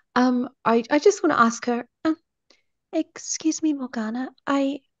 I just want to ask her, excuse me, Morgana,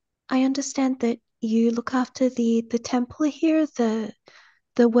 I understand that you look after the temple here, the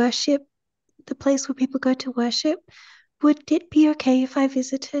worship, the place where people go to worship. Would it be okay if I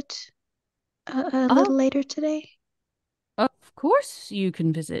visited a little later today? Of course you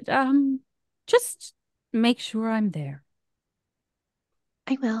can visit. Just make sure I'm there.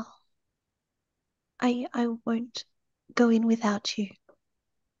 I will. I won't go in without you.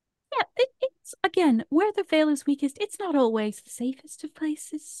 Yeah, it's again where the veil is weakest. It's not always the safest of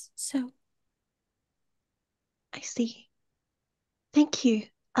places. So I see. Thank you.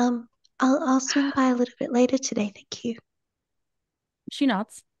 I'll swing by a little bit later today. Thank you. She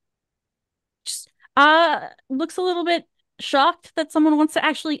nods. Just looks a little bit shocked that someone wants to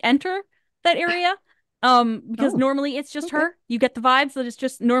actually enter that area. Because normally it's just her. You get the vibes that it's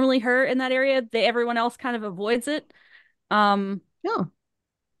just normally her in that area. Everyone else kind of avoids it. Okay.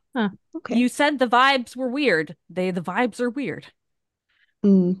 You said the vibes were weird. The vibes are weird.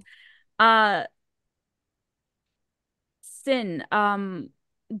 Sin,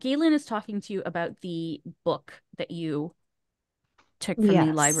 Gaelin is talking to you about the book that you took from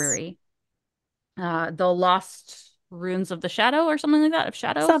the library. The Lost Runes of the Shadow or something like that, of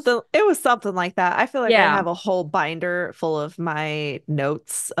shadows. It was something like that. I feel like I have a whole binder full of my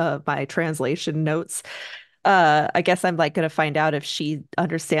notes, my translation notes. I guess I'm like going to find out if she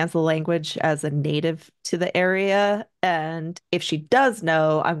understands the language as a native to the area. And if she does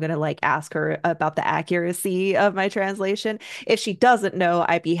know, I'm going to like ask her about the accuracy of my translation. If she doesn't know,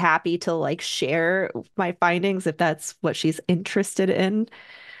 I'd be happy to like share my findings if that's what she's interested in.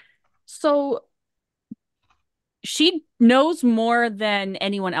 So she knows more than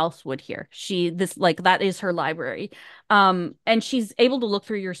anyone else would here. That is her library. And she's able to look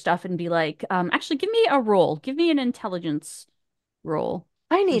through your stuff and be like, actually give me a roll. Give me an intelligence roll.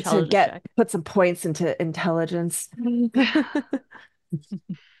 I need to put some points into intelligence. I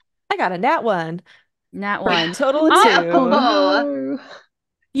got a nat 1. Nat 1. Total of 2. Oh, no.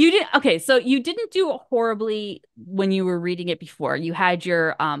 You did okay, so you didn't do horribly when you were reading it before. You had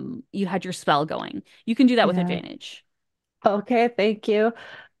your spell going. You can do that with Yeah. advantage. Okay, thank you.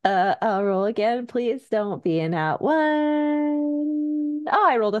 I'll roll again. Please don't be in that one. Oh,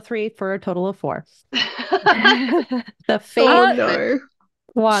 I rolled a 3 for a total of 4. The Oh fate no.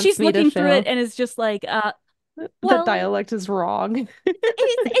 wants She's me to looking through it fail. and is just like, The well, dialect is wrong.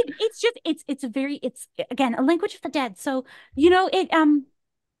 it's a very it's again a language of the dead. So,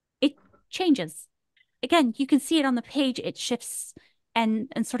 it changes. Again, you can see it on the page. It shifts and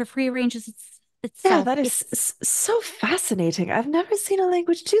sort of rearranges Yeah, itself. that is so fascinating. I've never seen a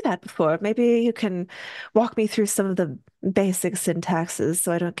language do that before. Maybe you can walk me through some of the basic syntaxes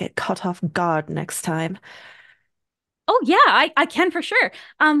so I don't get caught off guard next time. Oh yeah, I can for sure.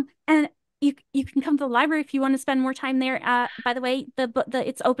 And you can come to the library if you want to spend more time there. By the way, the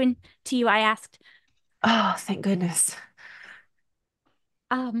it's open to you. I asked. Oh, thank goodness.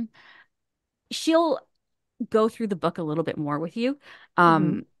 Um, she'll go through the book a little bit more with you,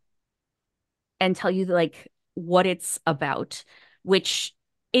 Mhm. um, and tell you like what it's about, which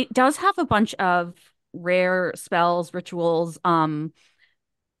it does have a bunch of rare spells, rituals,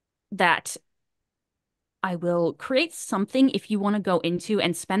 that I will create something if you want to go into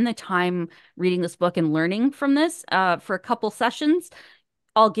and spend the time reading this book and learning from this, for a couple sessions.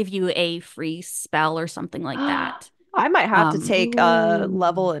 I'll give you a free spell or something like that. I might have to take a Ooh.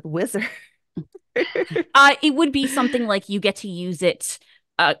 level in wizard. It would be something like you get to use it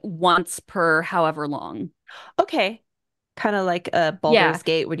once per however long. Okay. Kind of like a Yeah, Baldur's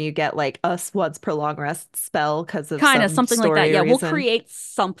Gate when you get like a once per long rest spell because of kind of some something like that. story Yeah, we'll reason. create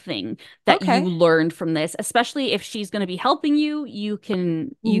something that you Okay. learned from this, especially if she's going to be helping you, you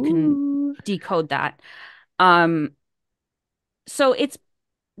can Ooh. decode that. Um, so it's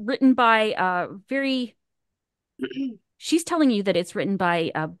written by very she's telling you that it's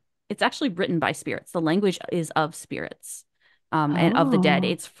actually written by spirits. The language is of spirits, and of the dead.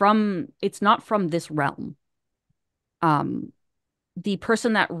 Oh. It's not from this realm. Um, the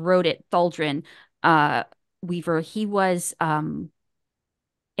person that wrote it, Thaldrin, uh, Weaver, he was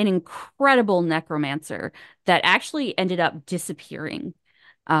an incredible necromancer that actually ended up disappearing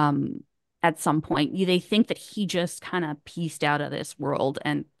um at some point. They think that he just kind of pieced out of this world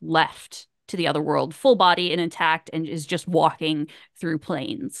and left to the other world, full body and intact, and is just walking through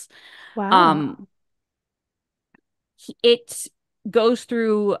planes. Wow. Um, it goes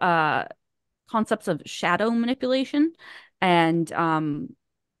through concepts of shadow manipulation and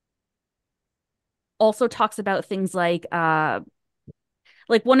also talks about things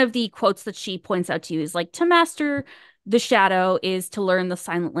like one of the quotes that she points out to you is like to master the shadow is to learn the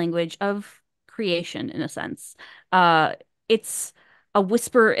silent language of creation in a sense. Uh it's a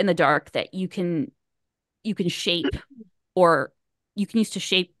whisper in the dark that you can shape or you can use to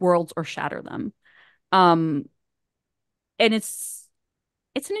shape worlds or shatter them. Um and it's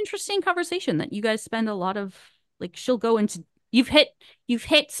an interesting conversation that you guys spend a lot of like she'll go into you've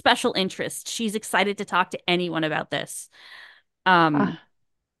hit special interest. She's excited to talk to anyone about this. Uh, Um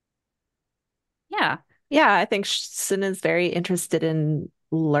yeah. yeah, I think Sin is very interested in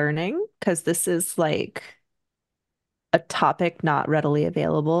learning because this is like a topic not readily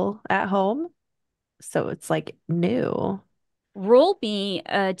available at home. So it's like new. Roll me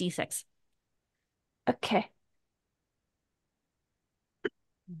a d6. Okay.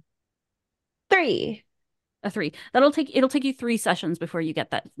 3. A 3. It'll take you 3 sessions before you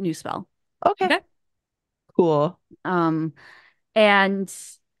get that new spell. Okay. Okay. Cool. Um, and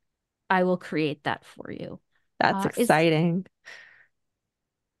I will create that for you. That's Is exciting.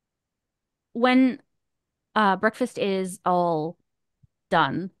 when breakfast is all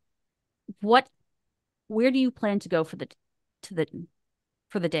done, what where do you plan to go to the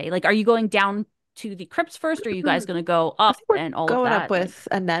for the day? Like, are you going down to the crypts first, or are you guys going to go I up think we're and all of going up that? Like, with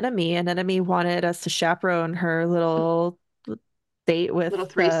Anemone. Anemone wanted us to chaperone her little date with Little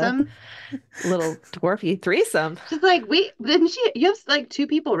the threesome. little dwarfy threesome. She's like, wait, didn't she? You have like 2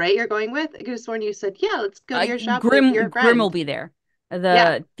 people, right? You're going with? I could have sworn you said, yeah, let's go to your shop with your Grim will friend. be there,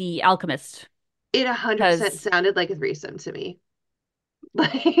 Yeah, the alchemist, it 100% because sounded like a threesome to me.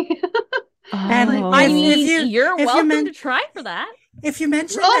 Like, And Oh. I if mean, you you're if you welcome meant to try for that. if you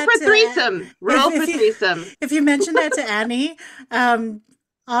mention roll that for to threesome. Roll if for you threesome. if you mention that to Annie,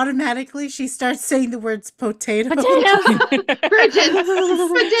 automatically she starts saying the words potato. Potatoes, Virgins,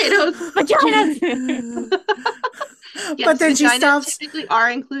 potatoes. vaginas. Yes, But then she vaginas stops. typically are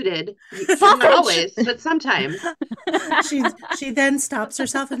included. Not Sausage. always, but sometimes. She then stops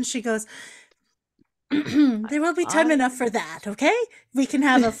herself and she goes, There will be time enough for that, okay? We can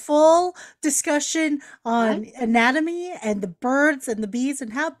have a full discussion on anatomy and the birds and the bees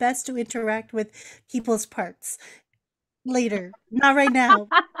and how best to interact with people's parts later. Not right now.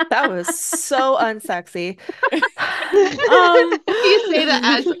 That was so unsexy. You say that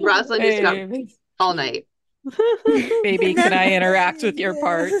as Rosalind just got all night. Baby, can I interact with your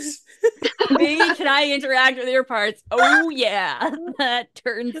parts? Baby, can I interact with your parts? Oh yeah, that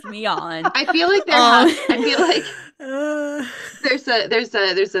turns me on. I feel like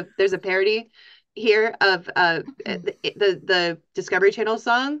there's a parody here of the Discovery Channel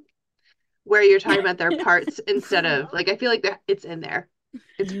song where you're talking about their parts instead of like I feel like it's in there.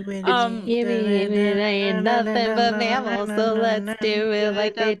 You ain't nothing but mammals, so let's do it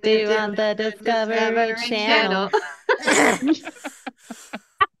like they do on the Discovery Channel.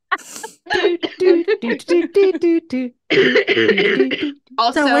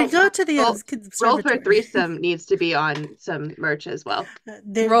 Also, so we go to the roll for threesome needs to be on some merch as well.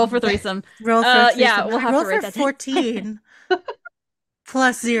 Roll for threesome. Roll for threesome. Yeah, we'll have roll to write for that 14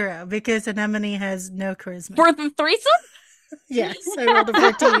 plus 0 because Anemone has no charisma. For the threesome? Yes, I rolled a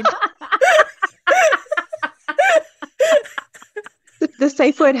 14. The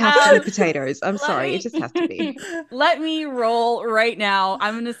safe word has to be potatoes. I'm sorry, it just has to be. Let me roll right now.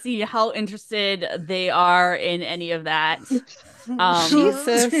 I'm going to see how interested they are in any of that.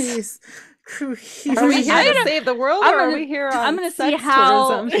 Jesus. Are we here to save the world, or are we here on I'm gonna see sex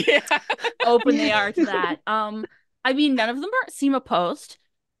how tourism? open they are to that. I mean, none of them seem opposed.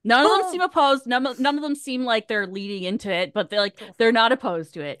 None of them seem opposed. None of them seem like they're leading into it, but they're not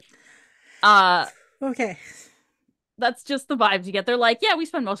opposed to it. Okay. That's just the vibes you get. They're like, yeah, we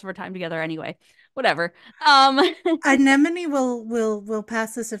spend most of our time together anyway. Whatever. Anemone will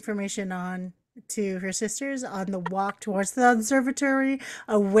pass this information on to her sisters on the walk towards the observatory,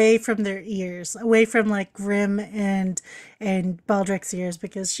 away from their ears, away from like Grimm and Baldric's ears,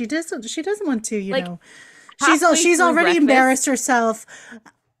 because she doesn't want to, you know. She's already embarrassed herself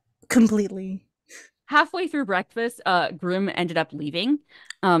completely. Halfway through breakfast, Grimm ended up leaving.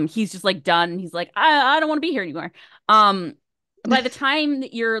 He's just like done. He's like, I don't want to be here anymore. By the time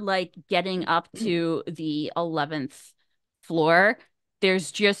that you're like getting up to the 11th floor,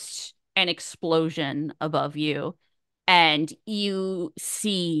 there's just an explosion above you, and you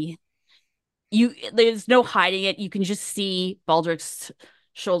see there's no hiding it. You can just see Baldric's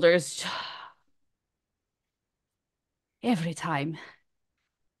shoulders. Every time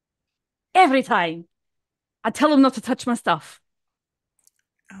I tell him not to touch my stuff.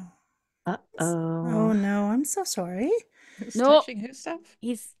 Oh no, I'm so sorry. Who's touching whose stuff?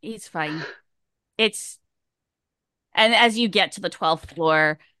 He's fine. And as you get to the 12th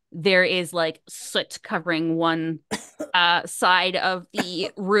floor, there is like soot covering one side of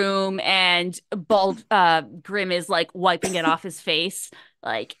the room, and Grimm is like wiping it off his face.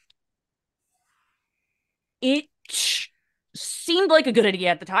 Like, it seemed like a good idea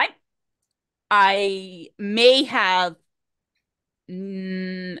at the time. I may have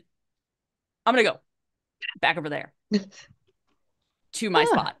I'm gonna go back over there to my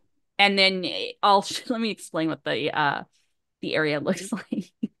spot, and then let me explain what the area looks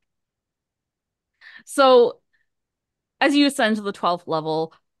like. So as you ascend to the 12th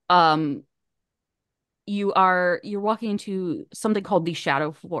level, you're walking into something called the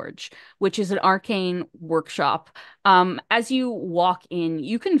Shadow Forge, which is an arcane workshop. As you walk in,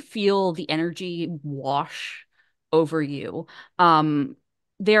 you can feel the energy wash over you.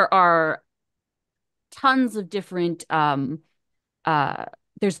 There are tons of different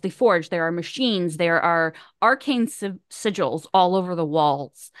there's the forge, there are machines, there are arcane sigils all over the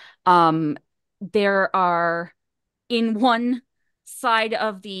walls. There are on one side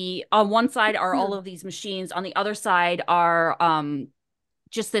are all of these machines, on the other side are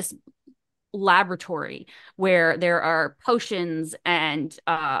just this laboratory where there are potions and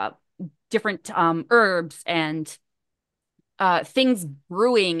different herbs and things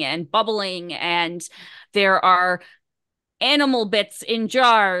brewing and bubbling, and there are animal bits in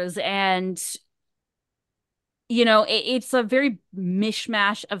jars, and it's a very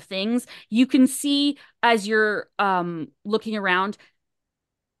mishmash of things. You can see as you're looking around,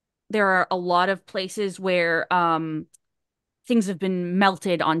 there are a lot of places where things have been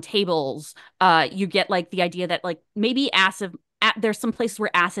melted on tables. You get like the idea that like maybe acid. There's some places where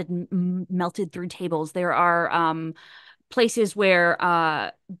acid melted through tables. There are places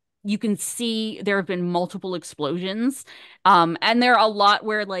where you can see there have been multiple explosions, and there are a lot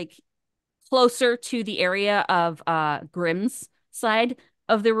where like closer to the area of Grimm's side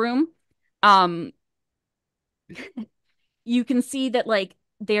of the room, you can see that like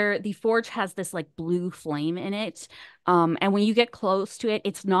the forge has this like blue flame in it. And when you get close to it,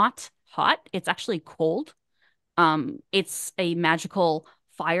 it's not hot, it's actually cold. It's a magical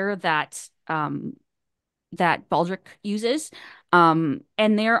fire that Baldric uses. And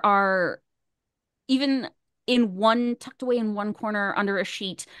there are even in one tucked away in one corner under a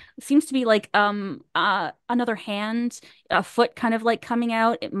sheet seems to be like another hand, a foot kind of like coming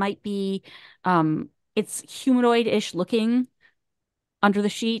out. It might be it's humanoid-ish looking under the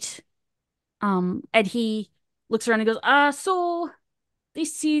sheet. And he looks around and goes, so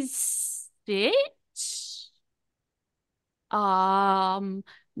this is it?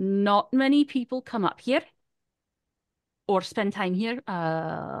 Not many people come up here or spend time here,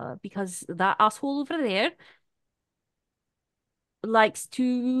 because that asshole over there likes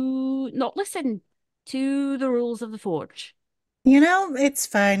to not listen to the rules of the forge. It's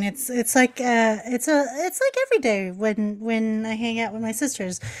fine. It's like it's like every day when I hang out with my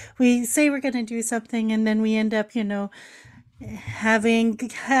sisters. We say we're gonna do something and then we end up, having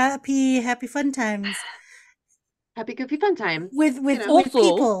happy fun times Happy goofy fun time. with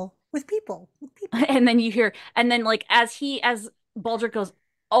Also, people. and then you hear, and then like as Baldric goes,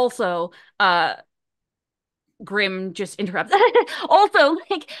 also, Grimm just interrupts. Also,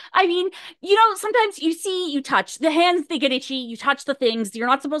 like, I mean, sometimes you touch the hands, they get itchy, you touch the things, you're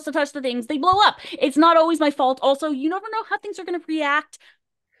not supposed to touch the things, they blow up. It's not always my fault. Also, you never know how things are going to react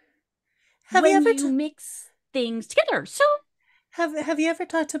Have you when ever you mix things together. So, have you ever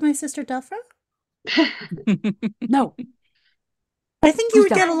talked to my sister Delphra? no. I think you Who's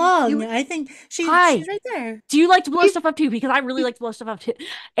would get Delphra? along. I think she's Hi. right there. Do you like to blow stuff up too? Because I really like to blow stuff up too.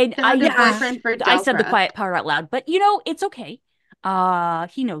 And Found a boyfriend for I said the Delphra. quiet part out loud, but it's okay.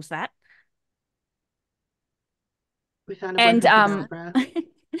 He knows that. We found a And boyfriend for Delphra.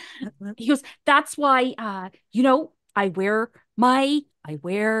 he goes, that's why I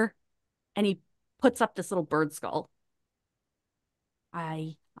wear, and he puts up this little bird skull.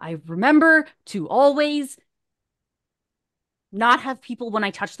 I remember to always not have people when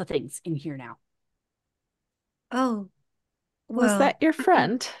I touch the things in here now. Oh, Was well, that your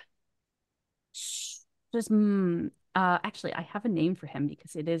friend? Just actually, I have a name for him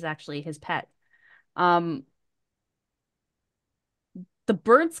because it is actually his pet. The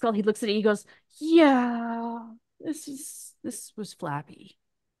bird skull, he looks at it, he goes, yeah, this was Flappy.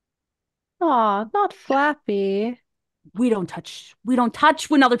 Aw, not Flappy. We don't touch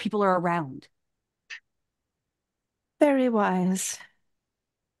when other people are around. Very wise.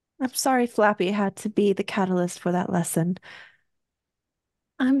 I'm sorry Flappy had to be the catalyst for that lesson.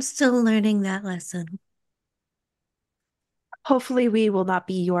 I'm still learning that lesson. Hopefully we will not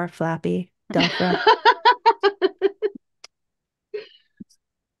be your Flappy, Delphra.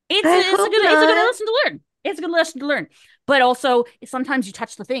 It's I a hope good not. lesson to learn. It's a good lesson to learn. But also sometimes you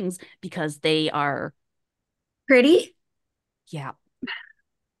touch the things because they are Pretty? yeah.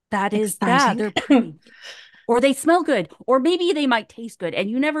 That is Exciting. they're pretty. Or they smell good, or maybe they might taste good, and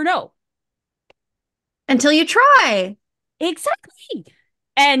you never know. Until you try. Exactly.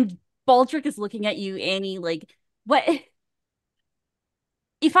 And Baldric is looking at you, Annie, like, what?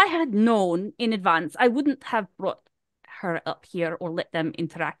 If I had known in advance, I wouldn't have brought her up here or let them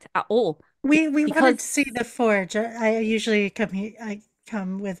interact at all. We wanted Because to see the forge. I usually come here. I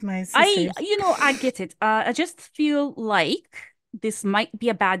come with my I sisters. I get it. I just feel like this might be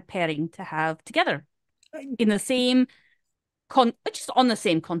a bad pairing to have together in the same just on the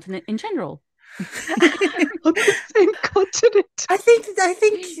same continent in general. On the same continent. I think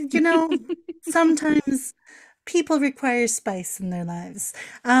sometimes people require spice in their lives.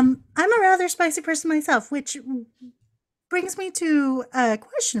 I'm a rather spicy person myself, which brings me to a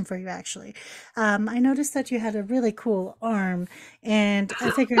question for you, actually. I noticed that you had a really cool arm, and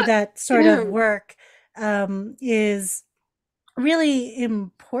I figured that sort of work is really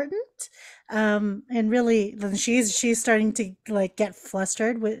important. And really, then she's starting to like get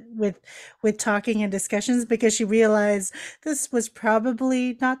flustered with talking and discussions because she realized this was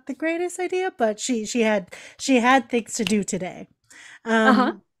probably not the greatest idea, but she had things to do today.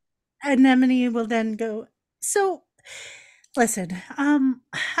 Anemone will then go, so listen, I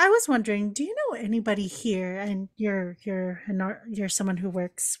was wondering, do you know anybody here, and you're someone who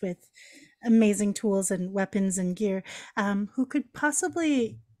works with amazing tools and weapons and gear, who could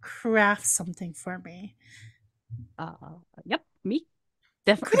possibly craft something for me? Yep, me.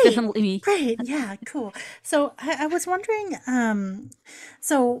 Great, Definitely me. great, yeah, cool. So I was wondering,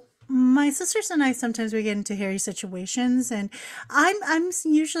 so my sisters and I sometimes we get into hairy situations, and I'm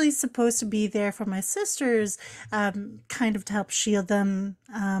usually supposed to be there for my sisters, kind of to help shield them,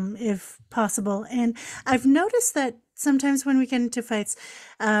 if possible. And I've noticed that sometimes when we get into fights,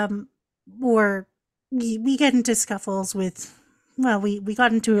 or we get into scuffles with, well, we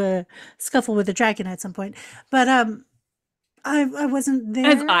got into a scuffle with a dragon at some point, but I wasn't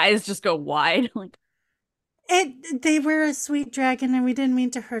His there. eyes just go wide. Like, They were a sweet dragon, and we didn't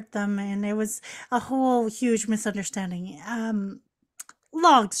mean to hurt them, and it was a whole huge misunderstanding.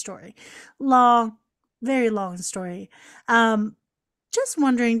 Long story, very long story. Just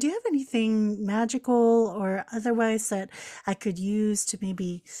wondering, do you have anything magical or otherwise that I could use to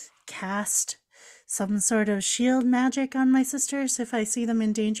maybe cast some sort of shield magic on my sisters if I see them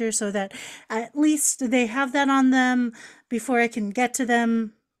in danger, so that at least they have that on them before I can get to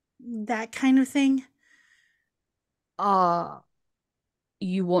them, that kind of thing? uh,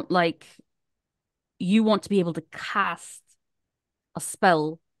 you want to be able to cast a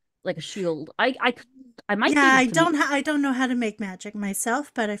spell like a shield. I might be Yeah, able to make. I don't know how to make magic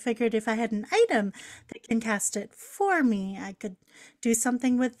myself, but I figured if I had an item that can cast it for me, I could do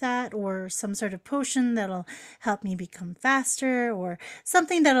something with that, or some sort of potion that'll help me become faster, or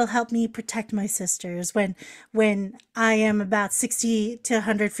something that'll help me protect my sisters when I am about 60 to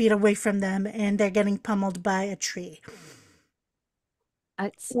 100 feet away from them and they're getting pummeled by a tree.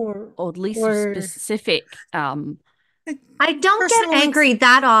 It's Or oddly or specific. I don't get personal angry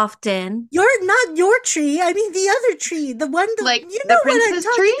that often. You're not your tree. I mean the other tree, the one that Like you the know what I'm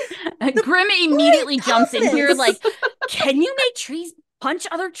princess talking. tree? Grim immediately jumps in here Goddess. like, can you make trees punch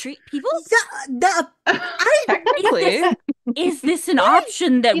other people? Yeah, Technically. Is this an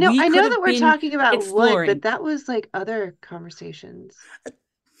option that You know, we I could know have that we're been talking about wood, exploring? but that was like other conversations.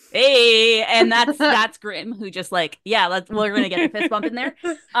 Hey, and that's Grim, who just like, yeah, we're gonna get the fist bump in there.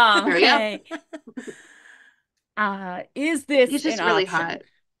 Hurry up. Hey, is this He's just an really option? hot.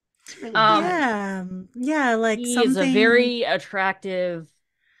 It's really hot. Yeah, like He something. is a very attractive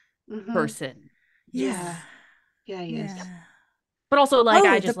Mhm. person. Yeah. Yeah, he is. Yeah. But also, like, Oh,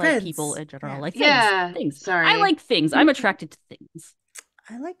 I the just like prince. people in general. Yeah. Like Yeah, things. sorry. I like things. I'm attracted to things,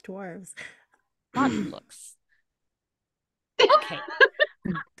 I like dwarves. not looks. Okay.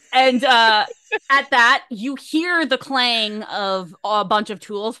 And at that, you hear the clang of a bunch of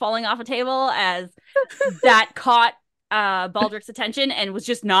tools falling off a table as that caught Baldric's attention and was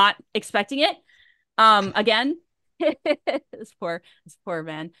just not expecting it. Again, this poor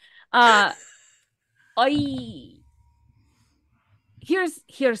man. I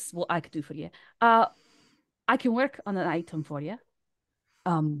here's what I could do for you. I can work on an item for you.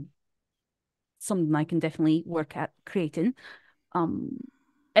 Something I can definitely work at creating.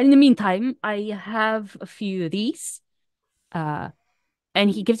 And in the meantime, I have a few of these. And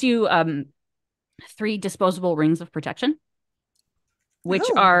he gives you 3 disposable rings of protection, which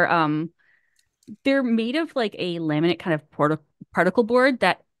Oh. are they're made of like a laminate kind of particle board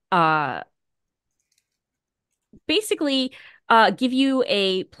that basically give you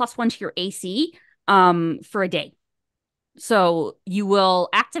a +1 to your AC for a day. So you will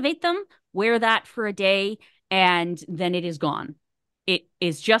activate them, wear that for a day, and then it is gone. It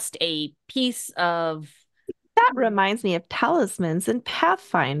is just a piece of. That reminds me of talismans in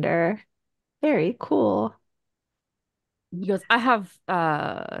Pathfinder. Very cool. He goes, I have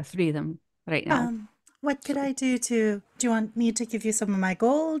 3 of them right now. What could I do to? Do you want me to give you some of my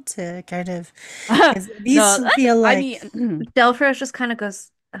gold to kind of? 'Cause these No, feel like. I mean, Delphros just kind of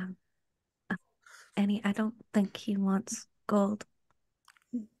goes, Annie, I don't think he wants gold.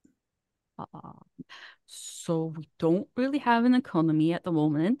 so we don't really have an economy at the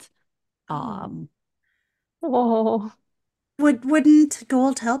moment. Oh. Oh, Wouldn't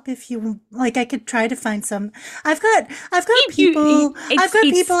gold help if you like? I could try to find some. I've got If you- people. it's- I've got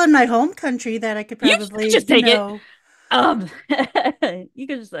it's- people in my home country that I could You probably just take it. know. You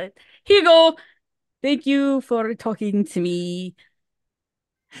can just like, here you go. Thank you for talking to me.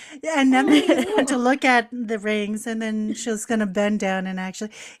 And Emily's going to look at the rings, and then she's going to bend down and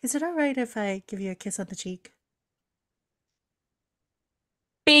actually. Is it all right if I give you a kiss on the cheek?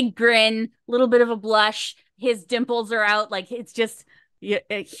 Big grin, little bit of a blush. His dimples are out. Like it's just, yeah.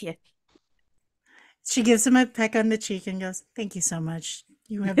 She gives him a peck on the cheek and goes, "Thank you so much.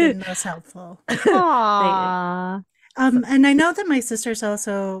 You have been most helpful." aw. And I know that my sisters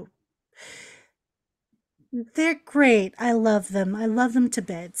also. They're great. I love them. I love them to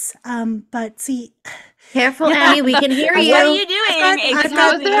bits. But see, Careful, Annie, we can hear What you. are you doing? I've Because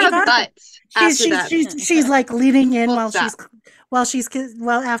how got- is there a I've got- butt after that? she's like leaning in Full while stop.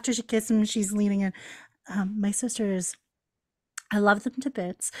 after she kisses him, she's leaning in. My sisters, I love them to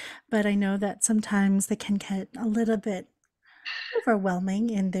bits, but I know that sometimes they can get a little bit overwhelming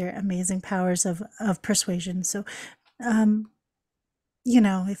in their amazing powers of persuasion. So, you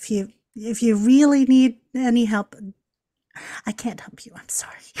know, if you really need any help, I can't help you. I'm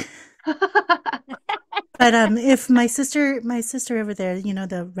sorry. But if my sister over there,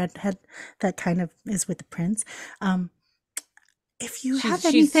 the redhead that kind of is with the prince, if you have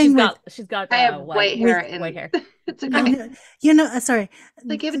anything she's got I have white hair with and white hair. it's okay. Sorry.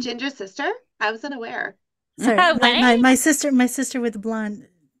 Like you have a ginger sister? I was unaware. Sorry, my sister with the blonde,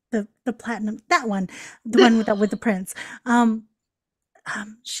 the platinum, that one, the one with the prince.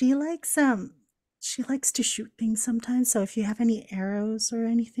 She likes to shoot things sometimes. So if you have any arrows or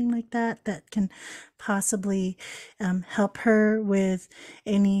anything like that can possibly help her with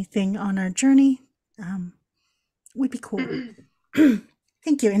anything on our journey, would be cool.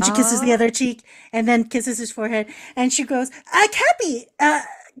 Thank you. And she kisses the other cheek and then kisses his forehead and she goes, Cappy,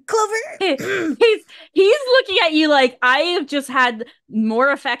 Clover. He's looking at you like I have just had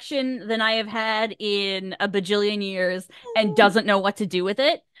more affection than I have had in a bajillion years and doesn't know what to do with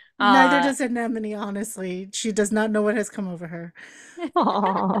it. Neither does Anemone, honestly. She does not know what has come over her.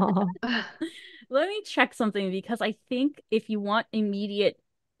 Let me check something because I think if you want immediate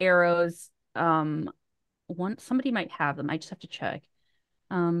arrows, somebody might have them. I just have to check.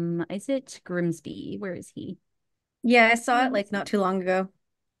 Is it Grimsby? Where is he? Yeah, I saw it like not too long ago.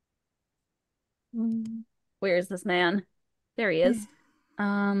 Where is this man? There he is.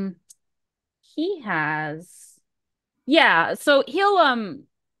 He has, yeah, so he'll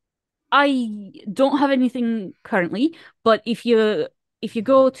I don't have anything currently, but if you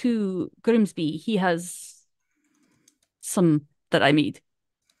go to Grimsby, he has some that I made.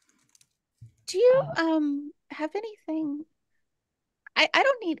 Do you have anything? I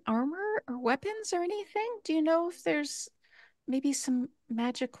don't need armor or weapons or anything. Do you know if there's maybe some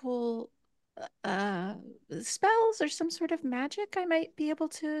magical spells or some sort of magic I might be able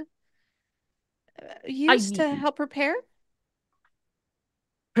to use to help prepare?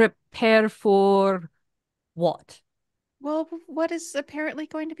 Prepare for what? Well, what is apparently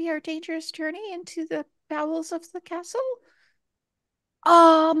going to be our dangerous journey into the bowels of the castle?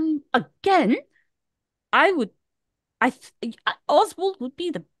 Again, Oswald would be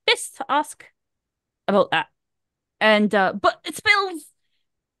the best to ask about that. And but it spells.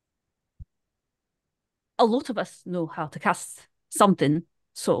 A lot of us know how to cast something,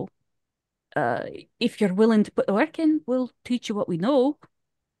 so if you're willing to put the work in, we'll teach you what we know.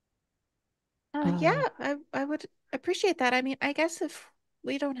 Yeah, I would appreciate that. I mean, I guess if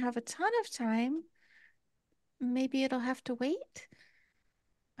we don't have a ton of time, maybe it'll have to wait.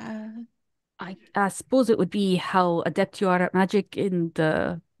 I suppose it would be how adept you are at magic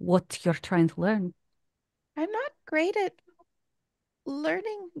and what you're trying to learn. I'm not great at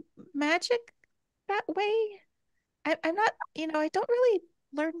learning magic that way. I'm not, I don't really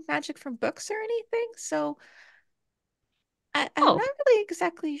learn magic from books or anything, so I'm not really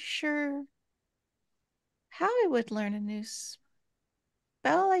exactly sure how I would learn a new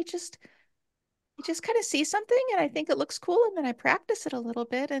spell. I just kind of see something and I think it looks cool, and then I practice it a little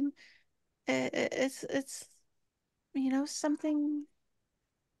bit, and it's something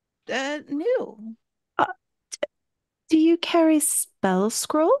new. Do you carry spell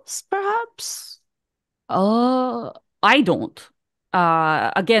scrolls, perhaps? I don't.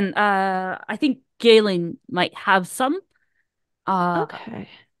 Again, I think Gaelin might have some. Okay.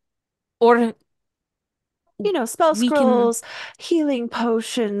 Or spell scrolls, healing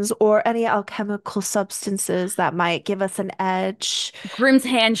potions, or any alchemical substances that might give us an edge. Grimm's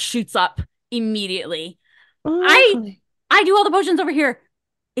hand shoots up immediately. Lovely. I do all the potions over here.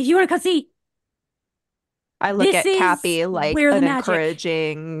 If you want to come see. I look at Cappy like an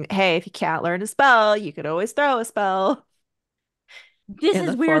encouraging, hey, if you can't learn a spell, you could always throw a spell. This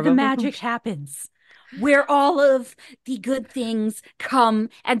is where the magic happens. Where all of the good things come,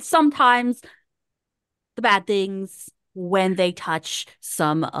 and sometimes the bad things when they touch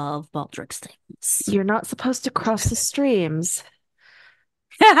some of Baldric's things. You're not supposed to cross the streams.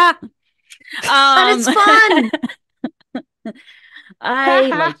 But it's fun. I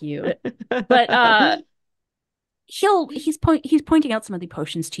like you. But he's pointing out some of the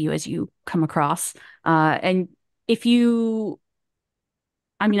potions to you as you come across. And if you,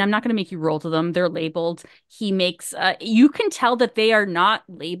 I mean, I'm not going to make you roll to them. They're labeled. He makes, you can tell that they are not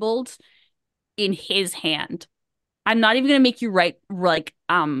labeled in his hand. I'm not even going to make you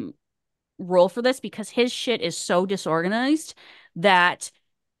roll for this because his shit is so disorganized that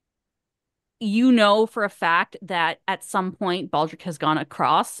you know for a fact that at some point Baldric has gone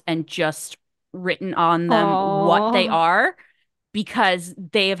across and just written on them what they are, because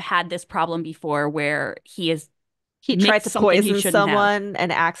they have had this problem before where he tried to poison someone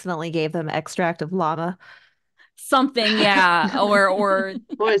and accidentally gave them extract of llama. Something, yeah. or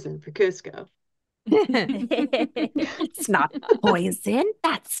poison for Cusco. It's not poison.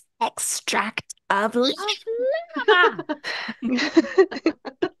 That's extract of lava.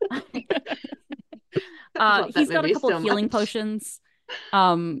 Love that He's got a movie couple so of healing much. potions.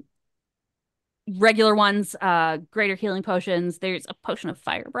 Regular ones, greater healing potions. There's a potion of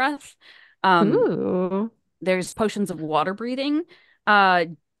fire breath. Ooh. There's potions of water breathing, uh,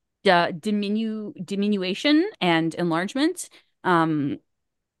 diminution and enlargement.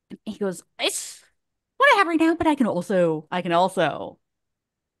 He goes, it's what I have right now, but I can also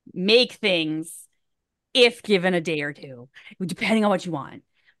make things if given a day or two, depending on what you want.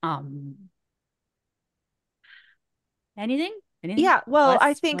 Um, anything? Anything? Yeah, well, I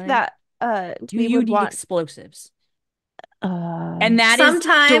Less? think What? that Do we you would need want explosives? uh And that is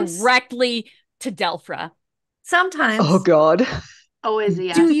Sometimes. directly to Delphra. Oh Sometimes. God. Always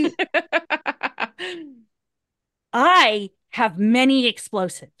a Do yes. you? I have many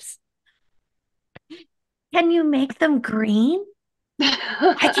explosives. Can you make them green?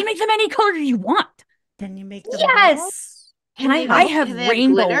 I can make them any color you want. Can you make them Yes. Can I they- I help? have Can they have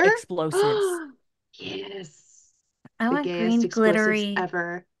rainbow glitter? explosives. Yes. I The want gayest green explosives glittery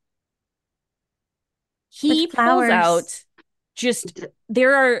ever. He with pulls flowers. out just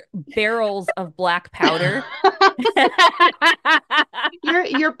there are barrels of black powder.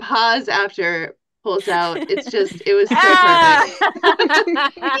 Your pause after pulls out. It was so Ah!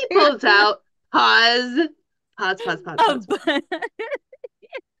 perfect. He pulls out. Pause. Pause.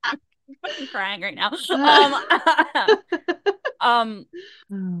 I'm fucking crying right now. oh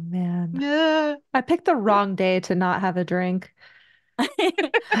man. Yeah. I picked the wrong day to not have a drink.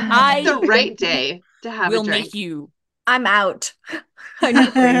 The I right day to have will a drink. make you. I'm out. I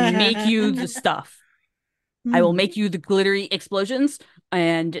will make you the stuff. I will Hmm. make you the glittery explosions,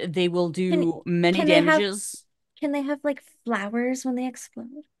 and they will do many can they have- damages. Can they have like flowers when they explode?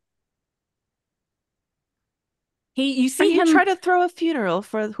 You Are see you him. trying to throw a funeral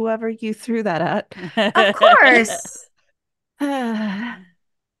for whoever you threw that at? Of course.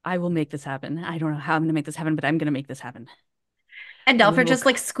 I will make this happen. I don't know how I'm going to make this happen, but I'm going to make this happen. And Delphra just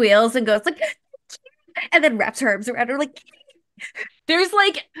like squeals and goes like, and then wraps her arms around her like.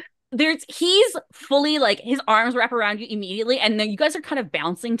 He's fully like his arms wrap around you immediately, and then you guys are kind of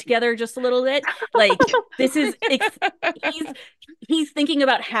bouncing together just a little bit. Like this is he's thinking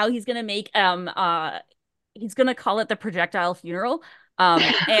about how he's going to make he's going to call it the projectile funeral.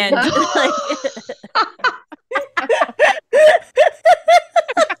 And like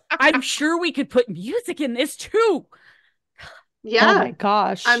I'm sure we could put music in this too. Yeah. Oh my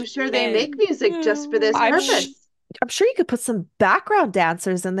gosh. I'm sure they make music just for this I'm purpose. I'm sure you could put some background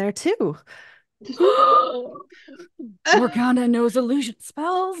dancers in there too. Morgana knows illusion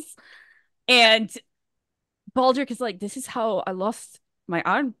spells. And Baldric is like, this is how I lost my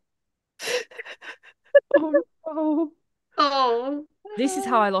arm. Oh no. Oh. This is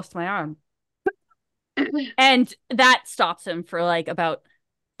how I lost my arm. And that stops him for like about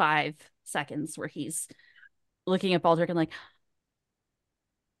 5 seconds where he's looking at Baldric and like,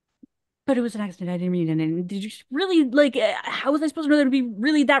 but it was an accident. I didn't mean it. Did you really like? How was I supposed to know that it'd be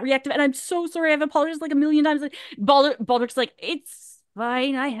really that reactive? And I'm so sorry. I've apologized like a million times. Like Baldric's like, it's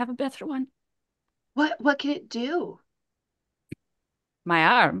fine. I have a better one. What can it do? My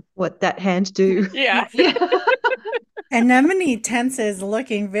arm. What that hand do? Yeah. Anemone tenses,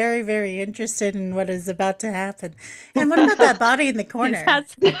 looking very, very interested in what is about to happen. And what about that body in the corner?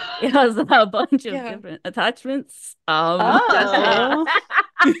 It has a bunch of Yeah. different attachments. Oh.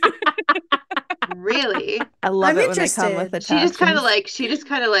 Really? I love I'm it when they come with interested. attachments. She just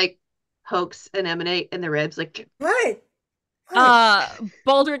kind of like pokes Anemone in the ribs, like What?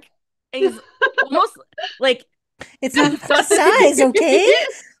 Baldric is almost like It's not the size, okay?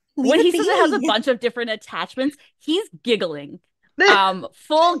 when Leave he it says it has a be. bunch of different attachments, he's giggling.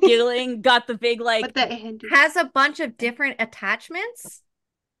 Full giggling, got the big like what that hand do? Has a bunch of different attachments.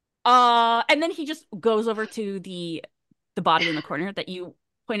 and then he just goes over to the body in the corner that you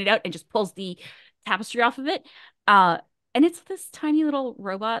pointed out and just pulls the tapestry off of it. And it's this tiny little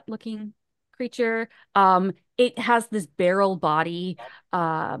robot looking creature. It has this barrel body,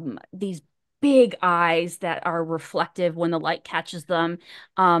 these big eyes that are reflective when the light catches them.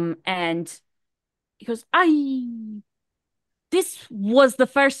 And he goes, this was the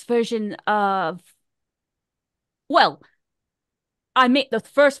first version of, well, the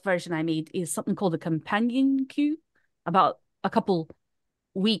first version I made is something called a companion cube about a couple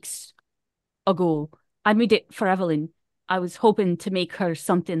weeks ago. I made it for Evelyn. I was hoping to make her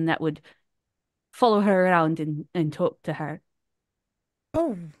something that would follow her around and talk to her.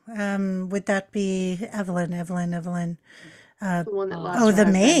 Oh, would that be Evelyn? The one that Uh, lost Oh, her the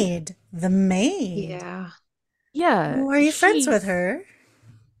husband. maid. The maid. Yeah. yeah, Oh, are you friends with she's her?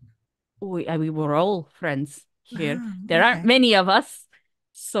 we were all friends here. Oh, There aren't okay. many of us,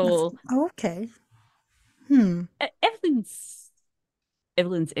 so Okay. Hmm.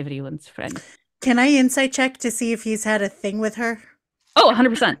 Evelyn's everyone's friend. Can I insight check to see if he's had a thing with her? Oh,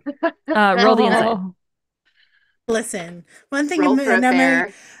 100%. Roll the insight. Oh, Listen, one thing Roll for Anemone,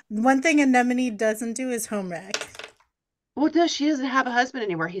 affair. one thing Anemone doesn't do is home wreck. Well, no, she doesn't have a husband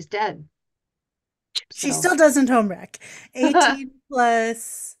anymore. He's dead. She So still doesn't home wreck. 18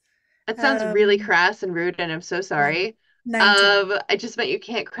 plus that sounds really um crass and rude, and I'm so sorry. 19. I just meant you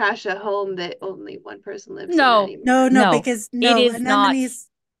can't crash a home that only one person lives in No, anymore. No, no, because it no, is not.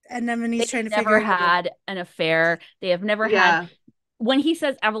 Anemone's They've trying to never figure out. had an affair. They have never had. Yeah. When he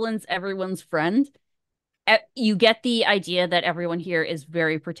says Evelyn's everyone's friend, you get the idea that everyone here is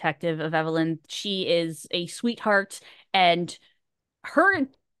very protective of Evelyn. She is a sweetheart, and her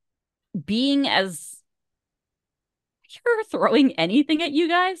being as her throwing anything at you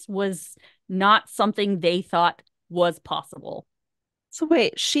guys was not something they thought was possible. So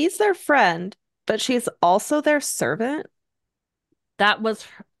wait, she's their friend, but she's also their servant? That was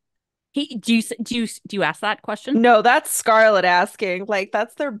he. Do you ask that question? No, that's Scarlet asking. Like,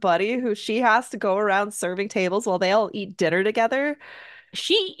 that's their buddy who she has to go around serving tables while they all eat dinner together.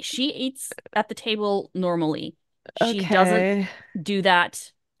 She eats at the table normally. She doesn't Okay. do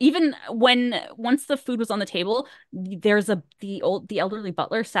that. Even once the food was on the table, the elderly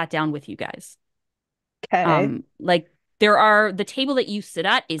butler sat down with you guys. Okay. Like the table that you sit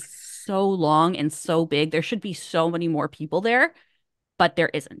at is so long and so big. There should be so many more people there, but there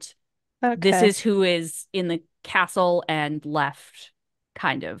isn't. This Okay. is who is in the castle and left,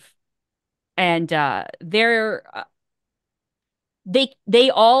 kind of. And they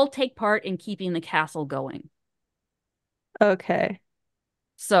all take part in keeping the castle going. Okay.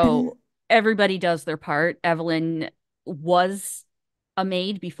 So everybody does their part. Evelyn was a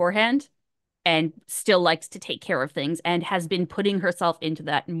maid beforehand and still likes to take care of things and has been putting herself into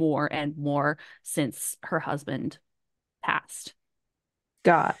that more and more since her husband passed.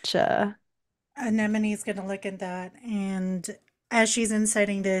 Gotcha. Anemone's going to look at that, and as she's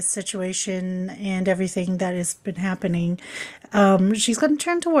inciting this situation and everything that has been happening, she's going to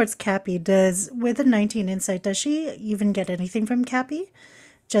turn towards Cappy. With a 19 insight, does she even get anything from Cappy?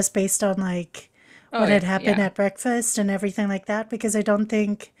 Just based on like oh what had yeah, happened yeah. at breakfast and everything like that? Because I don't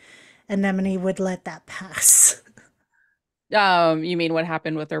think Anemone would let that pass. You mean what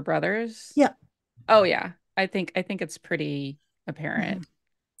happened with their brothers? Yeah. Oh yeah. I think it's pretty apparent.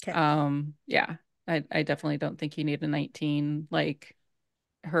 Okay. Yeah. I definitely don't think you need a 19. Like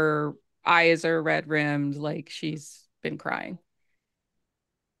her eyes are red rimmed, like she's been crying.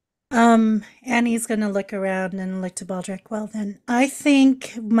 Annie's gonna look around and look to Baldric. Well, then, I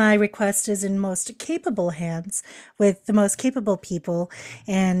think my request is in most capable hands with the most capable people,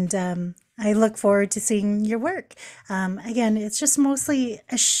 and I look forward to seeing your work. Again, it's just mostly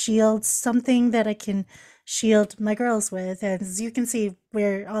a shield, something that I can shield my girls with. As you can see,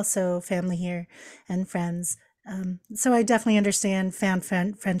 we're also family here and friends. So I definitely understand found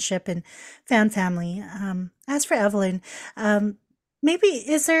friendship and found family. As for Evelyn, maybe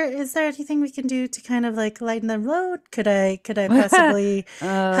is there anything we can do to kind of like lighten the load? Could I possibly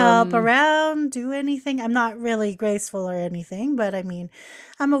help Um, around, do anything? I'm not really graceful or anything, but I mean,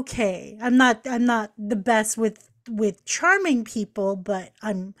 I'm okay. I'm not the best with charming people, but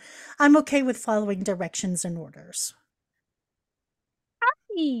I'm okay with following directions and orders.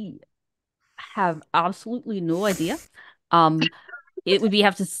 I have absolutely no idea. Um, it would be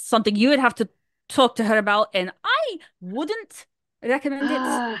have to something you would have to talk to her about, and I wouldn't recommend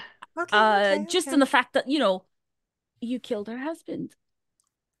it. Okay, okay, Just in okay. the fact that, you killed her husband.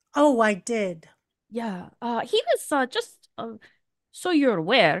 Oh, I did. Yeah. He was just so you're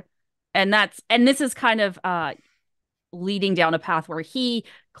aware, and this is kind of leading down a path where he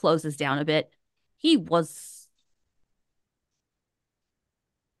closes down a bit. He was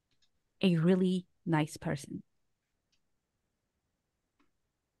a really nice person.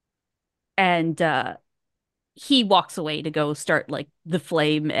 And he walks away to go start like the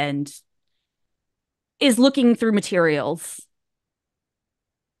flame and is looking through materials.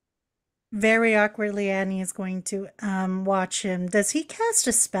 Very awkwardly, Annie is going to watch him. Does he cast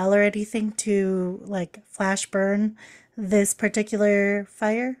a spell or anything to like flash burn this particular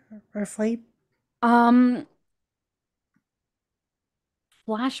fire or flame? Um,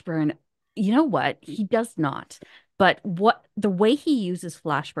 Flashburn, you know what? He does not. But what the way he uses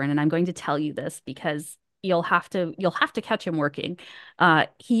Flashburn, and I'm going to tell you this because you'll have to catch him working.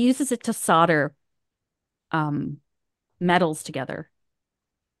 He uses it to solder um metals together.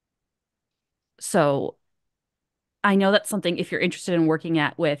 So I know that's something, if you're interested in working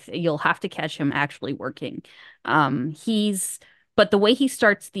at with, you'll have to catch him actually working. He's but the way he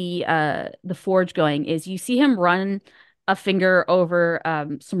starts the forge going is you see him run a finger over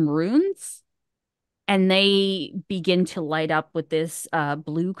some runes, and they begin to light up with this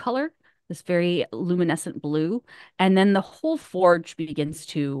blue color, this very luminescent blue. And then the whole forge begins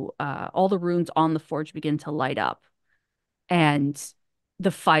to all the runes on the forge begin to light up, and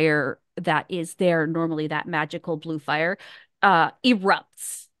the fire that is there, normally that magical blue fire,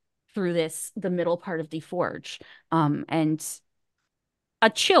 erupts through the middle part of the forge. And a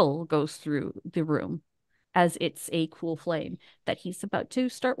chill goes through the room as it's a cool flame that he's about to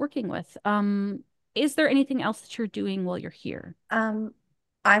start working with. Is there anything else that you're doing while you're here? I'm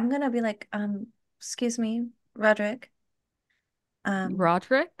gonna be like, excuse me, Roderick.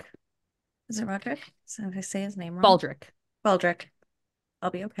 Roderick? Is it Roderick? So if I say his name wrong. Baldric. Baldrick.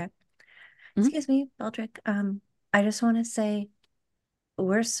 I'll be okay. Excuse me, Baldrick. I just want to say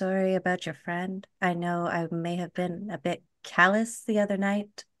we're sorry about your friend. I know I may have been a bit callous the other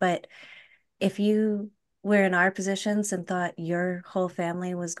night, but if you were in our positions and thought your whole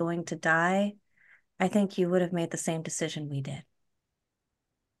family was going to die, I think you would have made the same decision we did.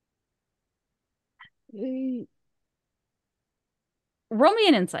 Roll me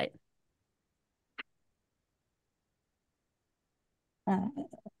an insight.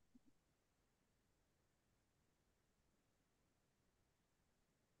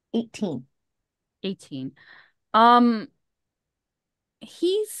 18. 18.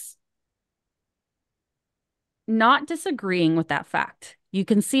 He's not disagreeing with that fact. You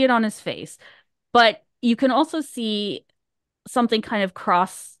can see it on his face, but you can also see something kind of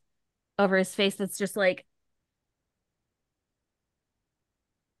cross over his face that's just like,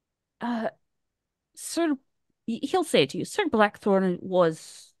 Sir, he'll say it to you. Sir Blackthorn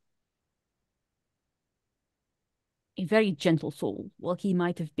was a very gentle soul. Well, he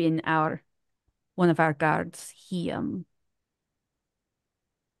might have been one of our guards. He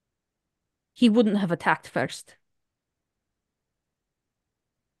wouldn't have attacked first.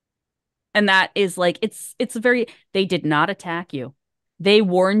 And that is like, it's very, they did not attack you. They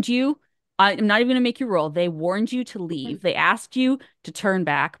warned you. I'm not even going to make you roll. They warned you to leave. They asked you to turn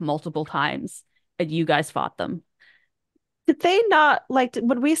back multiple times, and you guys fought them. Did they not like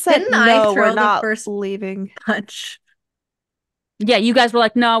when we said Didn't I no, throw we're the not first leaving? punch? Yeah, you guys were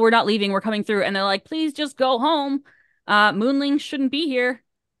like, no, we're not leaving. We're coming through. And they're like, please just go home. Moonlings shouldn't be here.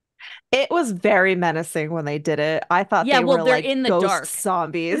 It was very menacing when they did it. I thought Yeah, they well, were they're like in the ghost dark.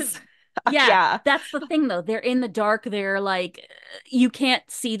 zombies. Yeah, Yeah. that's the thing, though. They're in the dark. They're like, you can't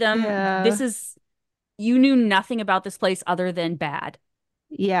see them. Yeah. You knew nothing about this place other than bad.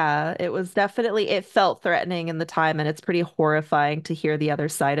 Yeah, it was definitely, it felt threatening in the time, and it's pretty horrifying to hear the other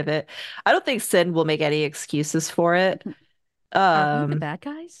side of it. I don't think Sin will make any excuses for it. Are we the bad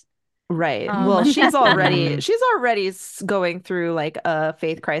guys? Right. Um, Well, she's already Mhm. she's already going through like a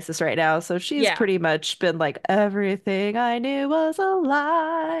faith crisis right now, so she's Yeah. pretty much been like everything I knew was a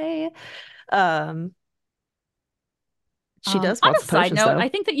lie. Um, she does On want a some side potions note, I though.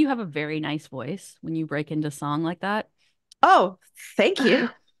 think that you have a very nice voice when you break into song like that. Oh, thank you.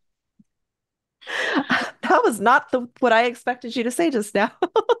 That was not the what I expected you to say just now.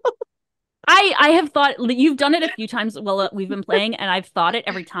 I have thought you've done it a few times while we've been playing, and I've thought it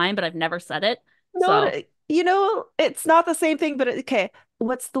every time, but I've never said it. So It's not the same thing, but okay.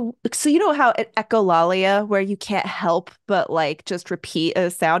 So you know how at echolalia, where you can't help but like just repeat a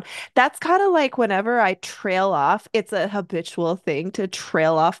sound? That's kind of like whenever I trail off, it's a habitual thing to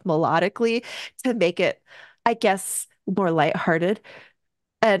trail off melodically to make it, I guess, more lighthearted.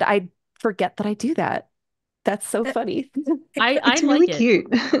 And I forget that I do that. That's so funny. I It's like really it. cute.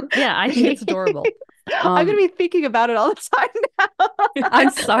 Yeah, I think it's adorable. I'm gonna be thinking about it all the time now.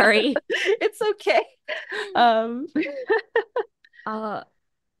 I'm sorry. It's okay. Um,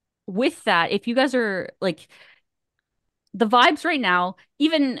 With that, if you guys are like the vibes right now,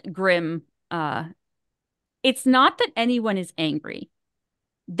 even Grimm, it's not that anyone is angry.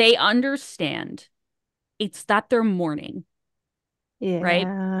 They understand. It's that they're mourning, right?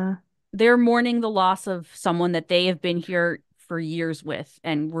 yeah. They're mourning the loss of someone that they have been here for years with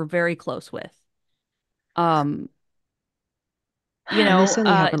and were very close with. Um, you And know, this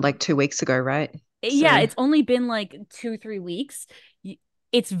only happened like 2 weeks ago, right? yeah, So it's only been like 2, 3 weeks.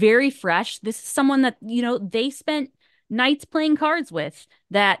 It's very fresh. This is someone that, they spent nights playing cards with,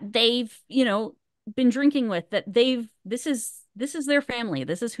 that they've, been drinking with, this is their family.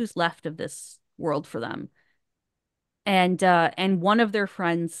 This is who's left of this world for them. And one of their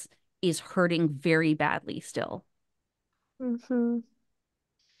friends is hurting very badly still. Mm-hmm.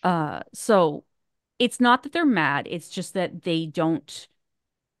 So it's not that they're mad, it's just that They're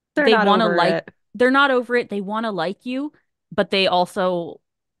they not want to over like, it. they're not over it. They want to like you, but they also,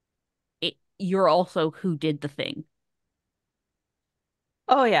 you're also who did the thing.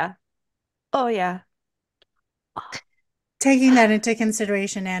 Oh yeah. Oh yeah. Taking that into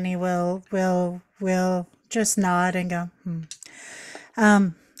consideration, Annie will just nod and go, hmm.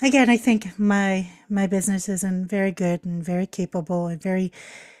 Again, I think my business is in very good and very capable and very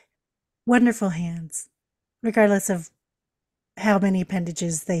wonderful hands, regardless of how many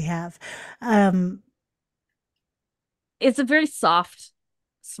appendages they have. It's a very soft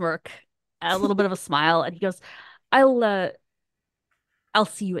smirk, a little bit of a smile, and he goes, "I'll I'll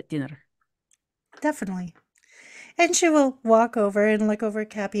see you at dinner." Definitely. And she will walk over and look over at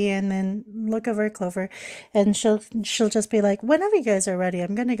Cappy and then look over at Clover, and she'll just be like, "Whenever you guys are ready,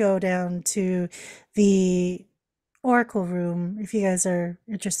 I'm gonna go down to the Oracle room if you guys are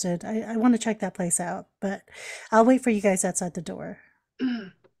interested. I want to check that place out, but I'll wait for you guys outside the door."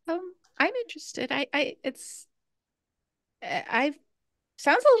 I'm interested. I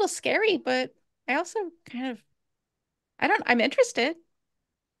sounds a little scary, but I also kind of, I'm interested.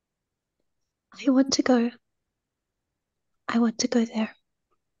 I want to go. I want to go there.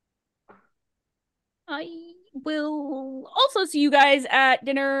 I will also see you guys at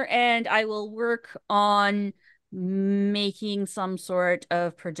dinner, and I will work on making some sort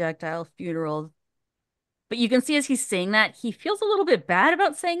of projectile funeral. But you can see as he's saying that, he feels a little bit bad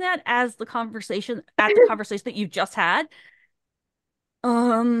about saying that as the conversation that you just had.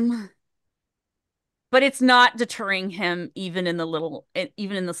 But it's not deterring him even in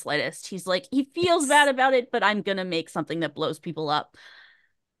the slightest. He's like, he feels bad about it, but I'm gonna make something that blows people up.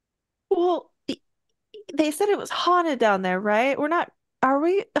 Well, they said it was haunted down there, right? Are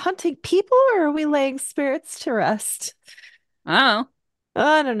we hunting people or are we laying spirits to rest? Oh.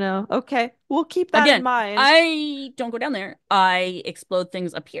 I don't know. Okay. We'll keep that in Again, mind. I don't go down there. I explode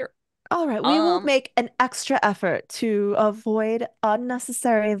things up here. All right. We will make an extra effort to avoid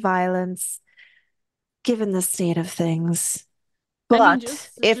unnecessary violence given the state of things. I mean, But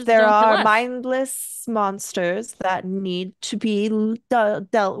if there don't kill are us. mindless monsters that need to be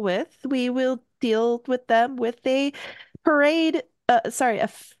dealt with, we will deal with them with a a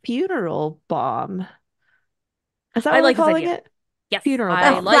funeral bomb. Is that I what we're like this calling idea. it? Yes, Funeral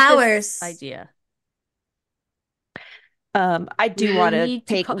I bomb. like this Flowers. idea. I do want to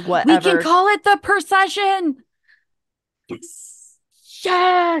take we can whatever. call it the procession. Yes.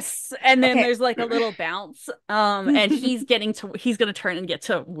 Yes. And then Okay. there's like a little bounce. And he's gonna turn and get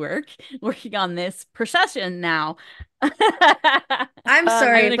to working on this procession now. I'm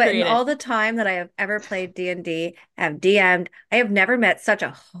sorry, gonna but in create all it. the time that I have ever played D&D, have DM'd, I have never met such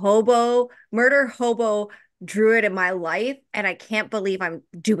a murder hobo druid in my life, and I can't believe I'm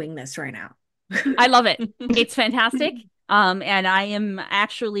doing this right now. I love it. It's fantastic. And I am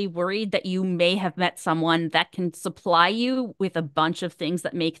actually worried that you may have met someone that can supply you with a bunch of things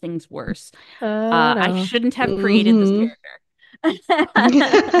that make things worse. I No. shouldn't have created this character.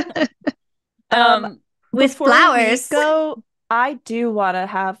 With Before we flowers. go, I do want to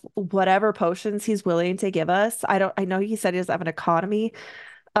have whatever potions he's willing to give us. I know he said he doesn't have an economy.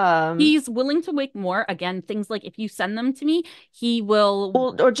 He's willing to make more. Again, things like if you send them to me, he will.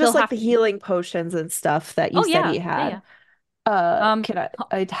 Well, or just he'll like have the to. healing potions and stuff that you Oh said yeah, he had. Can he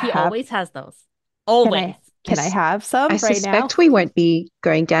have always has those. can Always. I have some I right now? suspect we won't be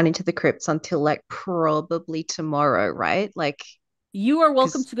going down into the crypts until like probably tomorrow, right? Like You are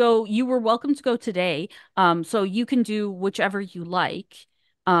welcome 'cause to go. You were welcome to go today. So you can do whichever you like.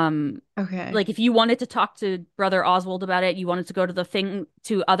 okay. Like if you wanted to talk to Brother Oswald about it, you wanted to go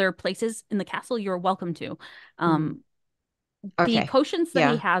to other places in the castle, you're welcome to. The Okay. potions that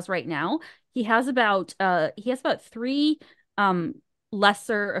he Yeah. has right now, he has about three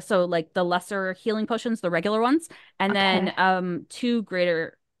lesser, so like the lesser healing potions, the regular ones, and Okay. then two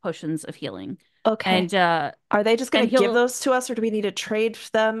greater potions of healing. Okay. And Are they just going and to give he'll those to us, or do we need to trade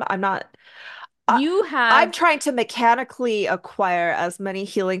them? you I'm have trying to mechanically acquire as many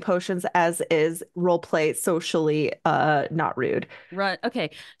healing potions as is roleplay socially not rude. run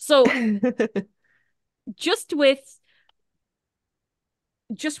okay. So just with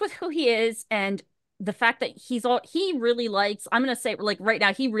who he is and the fact that he really likes, I'm gonna say like right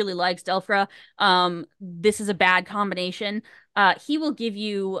now he really likes Delphra. This is a bad combination. He will give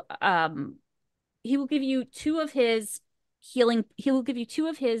you two of his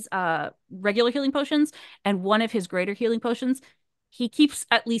regular healing potions and one of his greater healing potions. He keeps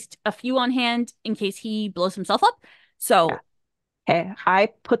at least a few on hand in case he blows himself up. So Okay, I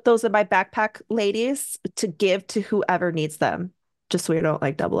put those in my backpack, ladies, to give to whoever needs them, just so we don't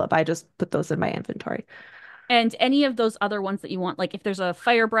like double up. I just put those in my inventory. And any of those other ones that you want, like if there's a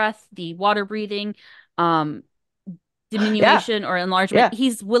fire breath, the water breathing, um, Yeah, diminution or enlargement, yeah.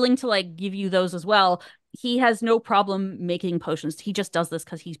 he's willing to like give you those as well. He has no problem making potions. He just does this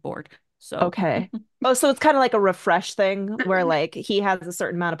because he's bored. So Okay. Oh, so it's kind of like a refresh thing where like he has a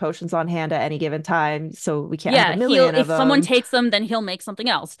certain amount of potions on hand at any given time, so we can't have a yeah, he'll million of if someone them. takes them, then he'll make something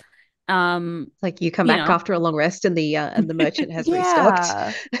else. Like you come You back know, after a long rest and the merchant has restocked.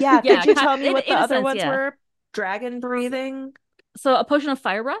 Yeah. Yeah. yeah, Could you tell me what the in a other sense, ones yeah. were? Dragon breathing? So a potion of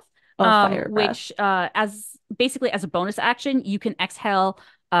fire breath, Oh, fire breath. which as basically as a bonus action, you can exhale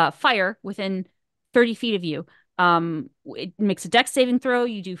fire within 30 feet of you. It makes a dex saving throw.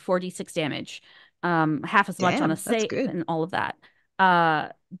 You do 4d6 damage, half as much on a Damn, that's save good. and all of that. Uh,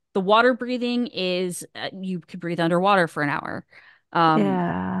 the water breathing is you could breathe underwater for an hour.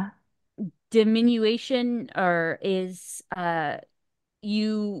 Yeah. Diminution or is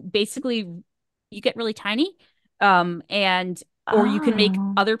you basically you get really tiny, and or you can make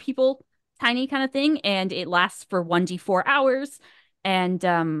Oh. other people tiny kind of thing, and it lasts for 1d4 hours.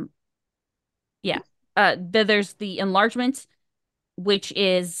 And yeah, there's the enlargement, which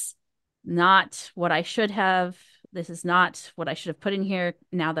is not what I should have. This is not what I should have put in here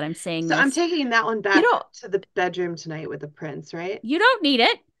now that I'm saying So I'm this. taking that one You back know, to the bedroom tonight with the prince, right? You don't need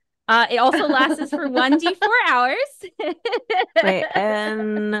it. It also lasts for 1d4 hours. wait,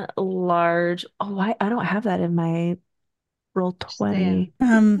 and large. Oh, I don't have that in my roll Just saying.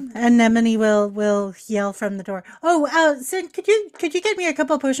 20. Anemone will yell from the door. Oh, Sin, could you get me a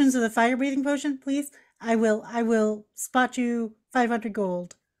couple potions of the fire breathing potion, please? I will spot you 500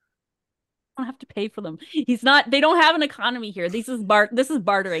 gold. Don't have to pay for them. They don't have an economy here. This is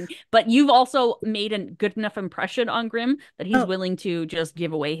bartering. But you've also made a good enough impression on Grimm that he's willing to just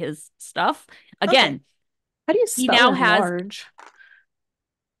give away his stuff. Again, Okay. How do you he spell now has enlarge?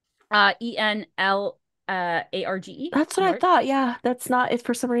 ENLARGE. That's what I thought. Yeah, that's not if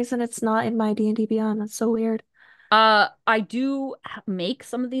for some reason it's not in my D&D Beyond. That's so weird. I do make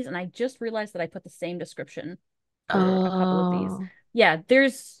some of these, and I just realized that I put the same description for a couple of these. Oh, Yeah,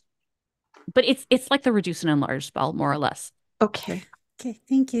 but it's like the reduce and enlarge spell, more or less. okay. Okay,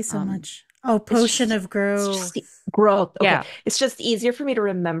 thank you so Um, much. Oh, potion just- of growth. It's just growth. Okay. Yeah. It's just easier for me to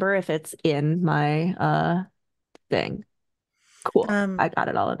remember if it's in my thing. Cool. I got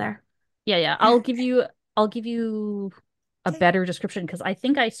it all in there. Yeah. I'll give you a Okay. better description because I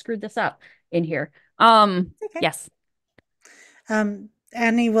think I screwed this up in here. Okay. Yes.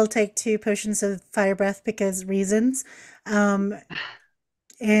 Annie will take 2 potions of fire breath because reasons.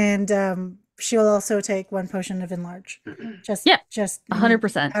 And she'll also take 1 potion of enlarge. Just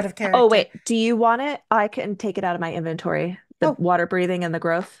 100%. out of character. Oh, wait. Do you want it? I can take it out of my inventory. The water breathing and the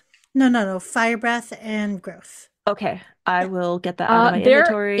growth. No. Fire breath and growth. Okay. I will get that out of my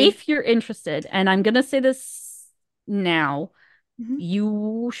inventory. If you're interested, and I'm gonna say this now,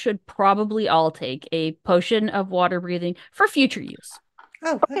 you should probably all take a potion of water breathing for future use.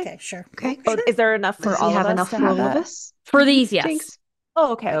 Oh, okay, sure. Okay. Oh, is there enough for all of us enough to for have all of that? us? For these, yes. Jinx.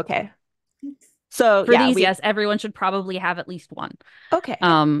 Oh, okay. So For yeah, these, yes, everyone should probably have at least one. Okay.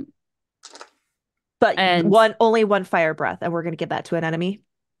 But and only one fire breath, and we're gonna give that to an enemy.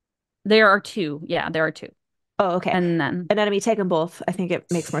 There are 2. Yeah, there are 2. Oh, okay. And then an enemy, take them both. I think it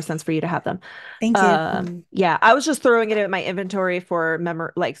makes more sense for you to have them. Thank you. Yeah, I was just throwing it in my inventory for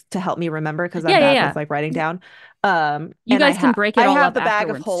like to help me remember because I'm bad with like writing down. You guys can break it all up. I have the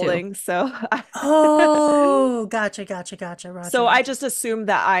bag of holding, too. so oh, gotcha. Roger. So I just assumed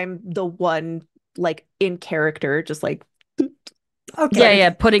that I'm the one like in character, just like okay.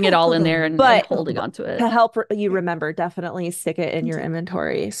 Yeah, putting it all in there and holding onto it to help you remember. Definitely stick it in your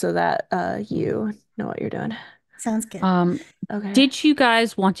inventory so that you know what you're doing. Sounds good. Okay. Did you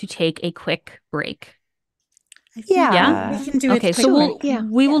guys want to take a quick break? Yeah. We can do it. Okay, so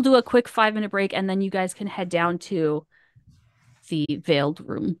we will do a quick 5-minute break, and then you guys can head down to the veiled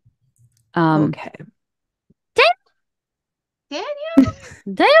room. Okay.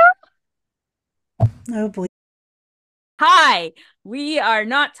 Daniel? Oh boy. Hi. We are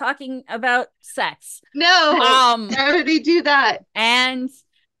not talking about sex. No. I already do that. And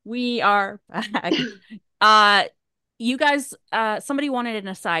we are back. You guys, somebody wanted an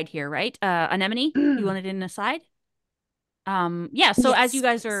aside here, right? Anemone, you wanted an aside? Yeah, so as you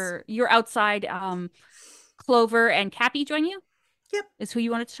guys you're outside, Clover and Cappy join you? Yep. Is who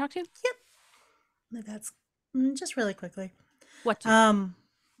you wanted to talk to? Yep. That's just really quickly. What?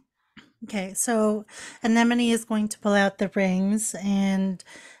 Okay, so Anemone is going to pull out the rings and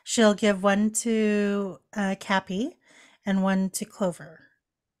she'll give one to Cappy and one to Clover.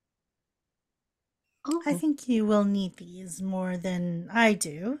 I think you will need these more than I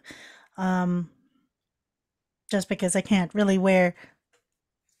do. Just because I can't really wear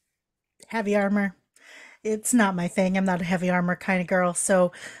heavy armor. It's not my thing. I'm not a heavy armor kind of girl.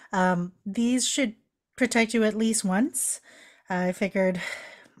 So these should protect you at least once. I figured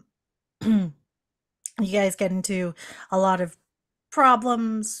you guys get into a lot of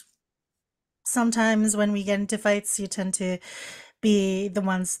problems. Sometimes when we get into fights, you tend to be the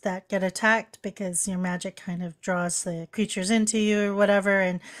ones that get attacked because your magic kind of draws the creatures into you or whatever.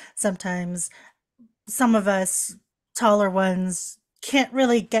 And sometimes some of us taller ones can't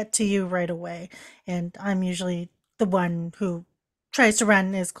really get to you right away. And I'm usually the one who tries to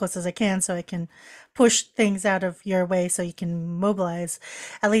run as close as I can so I can push things out of your way so you can mobilize.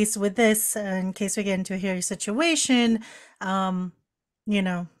 At least with this, in case we get into a hairy situation,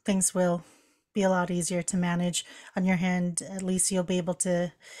 things will be a lot easier to manage on your hand. At least you'll be able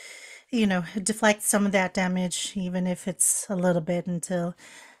to, deflect some of that damage, even if it's a little bit, until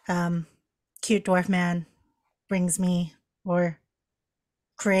cute dwarf man brings me or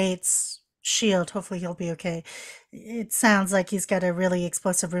creates shield. Hopefully he'll be okay. It sounds like he's got a really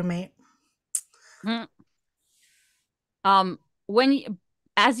explosive roommate.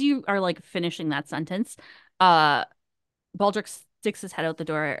 As you are like finishing that sentence, Baldric sticks his head out the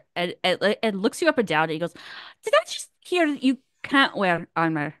door and looks you up and down, and he goes, "Did I just hear that you can't wear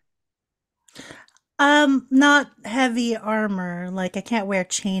armor?" Not heavy armor. Like I can't wear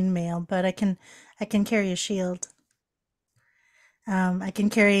chainmail, but I can carry a shield. I can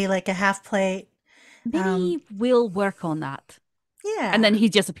carry like a half plate. Maybe we'll work on that. Yeah. And then he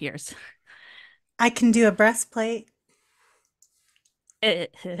disappears. I can do a breastplate. And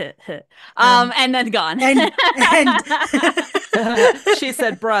then gone. And she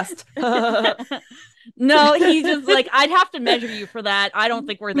said breast. No, he just like, I'd have to measure you for that. I don't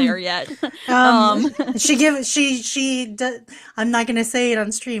think we're there yet. I'm not gonna say it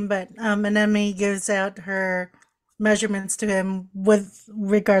on stream, but Anemone gives out her measurements to him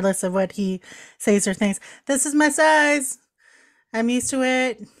regardless of what he says or thinks. This is my size. I'm used to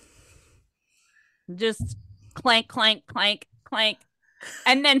it. Just clank, clank, clank, clank.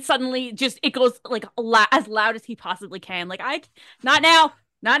 And then suddenly just it goes like as loud as he possibly can. Like, not now.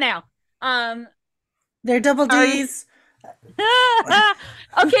 They're double D's.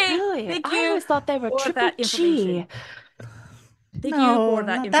 Okay. Really? Thank you. I always thought they were triple G. Thank you for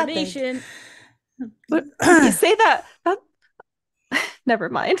that information. But you say that never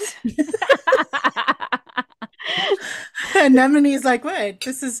mind. Anemone's like, what?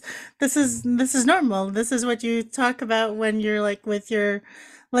 This is normal. This is what you talk about when you're like with your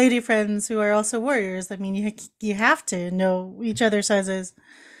lady friends who are also warriors. I mean, you have to know each other's sizes,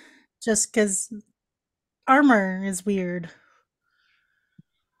 just because armor is weird.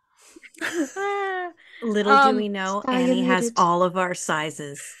 Little do we know, Annie has all of our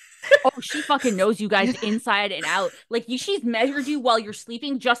sizes. Oh, she fucking knows you guys inside and out. Like, she's measured you while you're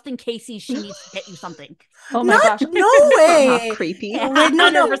sleeping just in case she needs to get you something. Oh my gosh. No way. Not creepy. Yeah, wait,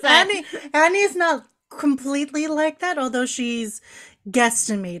 no. 100%. Annie's not completely like that, although she's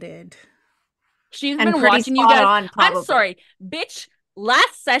guesstimated. She's And been pretty watching you spot guys. on, probably. I'm sorry, bitch.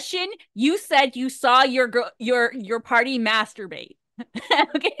 Last session, you said you saw your party masturbate.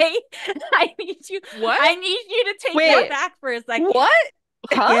 Okay, I need you. What? I need you to take Wait. that back for a second. What?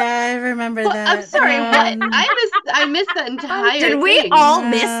 Huh? Yeah, I remember that. I'm sorry, what? I missed that entire Did we thing. all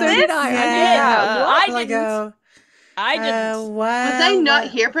miss So this? did I. I didn't. I didn't. Was I not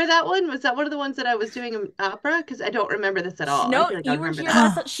here for that one? Was that one of the ones that I was doing in opera? Because I don't remember this at all. No, I feel like I you were remember here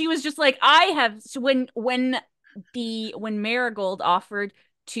that. last. She was just like, I have. So when Marigold offered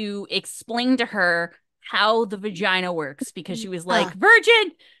to explain to her how the vagina works, because she was like,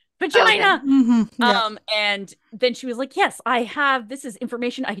 virgin vagina. Mhm, yeah. And then she was like, yes, I have, this is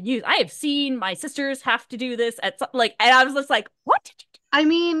information I can use. I have seen my sisters have to do this and I was just like, what did you do? I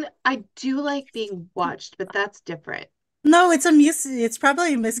mean, I do like being watched, but that's different. No, it's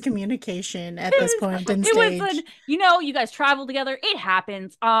probably a miscommunication at this point in stage. It was you guys travel together. It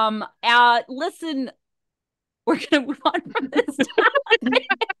happens. Listen, we're gonna move on from this.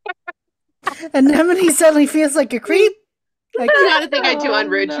 Anemone suddenly feels like a creep. Like, That's not a thing I do on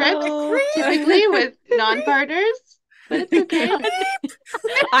road trips, typically with non-partners, but it's okay.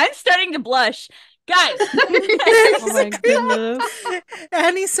 I'm starting to blush. Guys. Oh my goodness.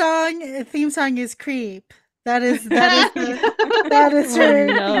 Annie's theme song is Creep. That is her theme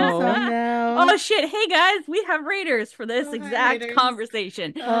song now. Oh shit. Hey guys, we have raiders for this exact raiders.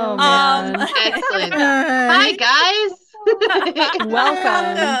 conversation. Oh man. Excellent. Hi guys.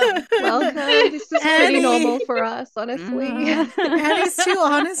 Welcome. Welcome. This is pretty Annie. normal for us, honestly. Annie's too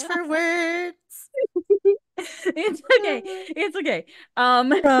honest for words. It's okay. It's okay. Oh,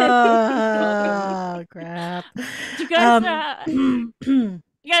 crap. Do you guys Um,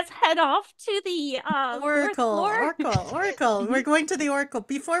 you guys head off to the fourth floor? Oracle. We're going to the Oracle.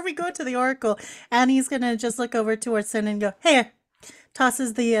 Before we go to the Oracle, Annie's gonna just look over towards Sin and go, "Here,"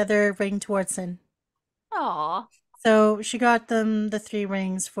 tosses the other ring towards Sin. Aw. So she got them the 3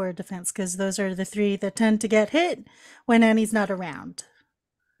 rings for defense because those are the 3 that tend to get hit when Annie's not around.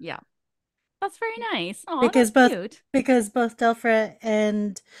 Yeah. That's very nice. Aw, Because that's both cute. because both Delphra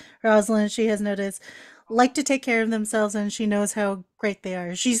and Rosalind, she has noticed, like to take care of themselves, and she knows how great they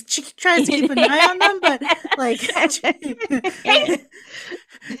are. She tries to keep an eye on them, but like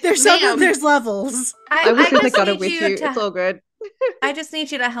there's levels. I was in the just gutter need with you. to- It's all good. I just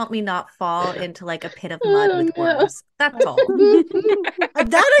need you to help me not fall into like a pit of mud with Oh, no. worms. That's all.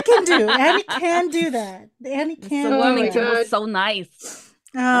 That I can do. Annie can do that. Annie can The do warming that. table is so nice.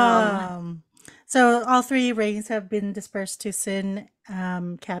 So all 3 rings have been dispersed to Sin,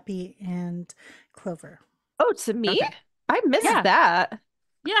 Cappy, and Clover. Oh, to me? Okay. I missed Yeah. that.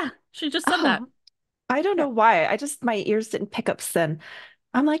 Yeah, she just said that. Oh, I don't know why. My ears didn't pick up Sin.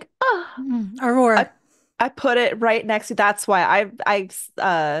 I'm like, oh. Aurora. I put it right next to. That's why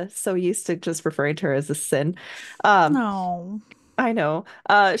I'm so used to just referring to her as a Sin. No. I know.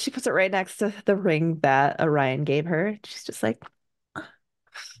 She puts it right next to the ring that Orion gave her. She's just like,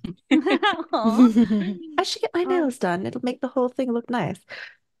 I should get my nails done. It'll make the whole thing look nice.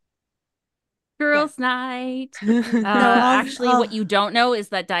 Girls' night. I'll- What you don't know is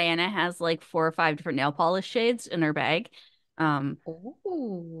that Diana has like 4 or 5 different nail polish shades in her bag.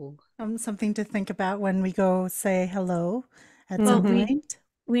 Ooh. Something to think about when we go say hello at Well, some point.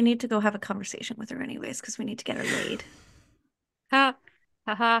 we need to go have a conversation with her anyways because we need to get her laid. Ha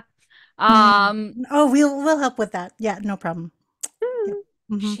ha ha. Oh, we'll help with that. Yeah, no problem. Yeah.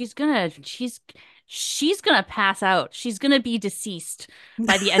 Mhm. She's gonna pass out. She's gonna be deceased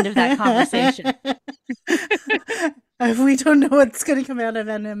by the end of that conversation. We don't know what's going to come out of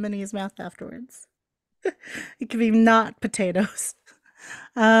Anemone's mouth afterwards. It could be not potatoes.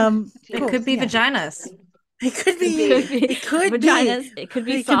 It could be yeah. vaginas. It could be. It could vaginas. be. It could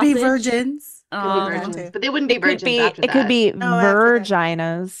be It could be sausage. virgins. Could be virgins, but they wouldn't be virgins after It could that. be Oh, after that.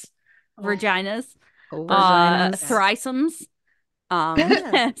 virginas. Vaginas. Oh, Threesomes.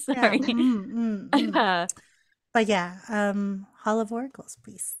 Yeah, Sorry. But yeah, Hall of Oracles,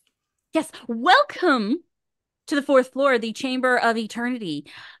 please. Yes, welcome to the 4th floor, the Chamber of Eternity,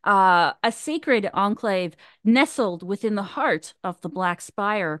 a sacred enclave nestled within the heart of the Black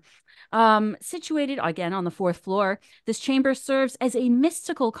Spire. Situated again on the 4th floor, this chamber serves as a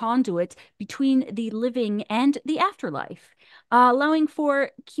mystical conduit between the living and the afterlife, allowing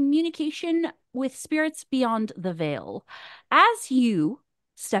for communication with spirits beyond the veil. As you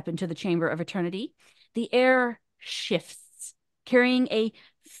step into the Chamber of Eternity, the air shifts, carrying a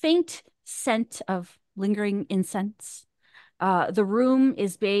faint scent of lingering incense. The room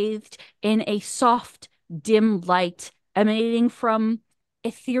is bathed in a soft, dim light emanating from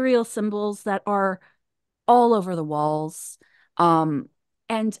ethereal symbols that are all over the walls. And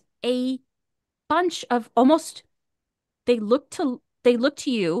a bunch of almost they look to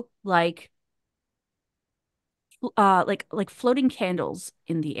you like floating candles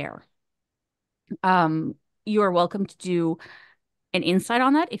in the air. You are welcome to do an insight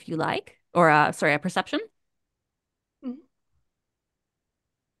on that if you like, or a perception.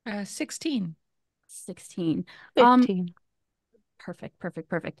 16. 16. 15.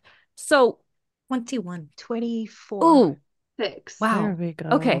 Perfect. So 21. 24. ooh, 6. wow. There we go.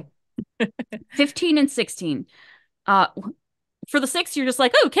 Okay. 15 and 16. For the 6, you're just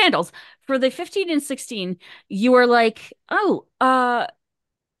like, oh, candles. For the 15 and 16, you are like, oh,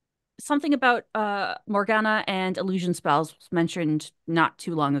 something about Morgana and illusion spells was mentioned not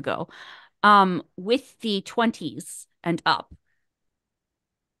too long ago. With the 20s and up,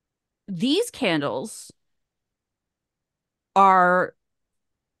 these candles are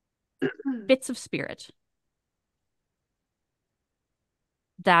bits of spirit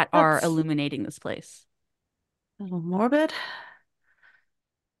that are illuminating this place. A little morbid.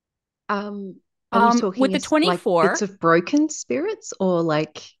 Are we talking with the as, 24 like, bits of broken spirits, or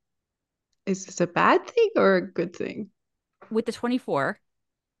like, is this a bad thing or a good thing? With the 24,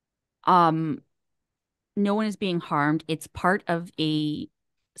 no one is being harmed. It's part of a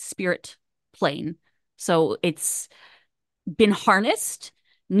spirit plane. So it's been harnessed.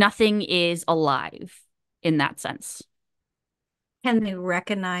 Nothing is alive in that sense. Can they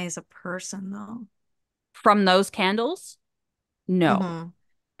recognize a person though? From those candles? No. Mhm.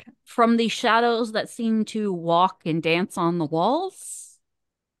 From the shadows that seem to walk and dance on the walls?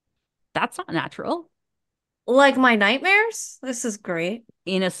 That's not natural. Like my nightmares? This is great.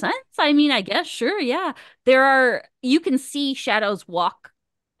 In a sense, I mean, I guess, sure, yeah. There are, you can see shadows walk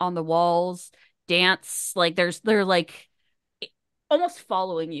on the walls, dance, like they're like almost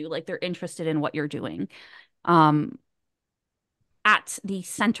following you, like they're interested in what you're doing. Um, at the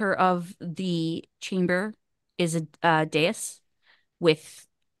center of the chamber is a dais with,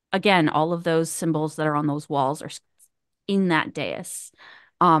 again, all of those symbols that are on those walls are in that dais.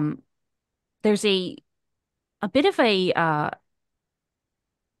 Um, there's a bit of a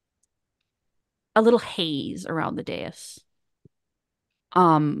little haze around the dais.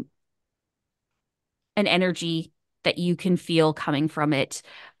 Um, an energy that you can feel coming from it.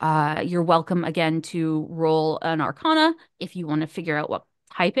 You're welcome again to roll an Arcana if you want to figure out what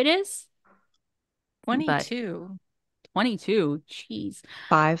type it is. But 22. 22, jeez.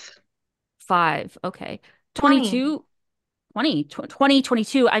 5. 5, okay. 20. 22, 20,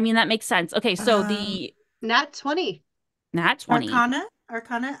 22. I mean, that makes sense. Okay, so the Nat 20. nat 20.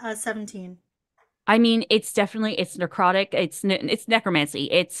 Arcana, 17. I mean, it's definitely it's necrotic. It's necromancy.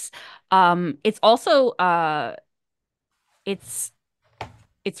 It's also it's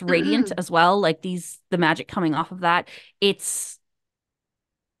it's radiant as well. Like the magic coming off of that. It's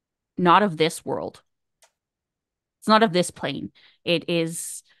not of this world. It's not of this plane. It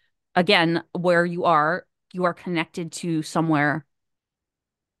is again where you are connected to somewhere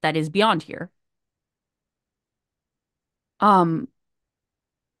that is beyond here. Um,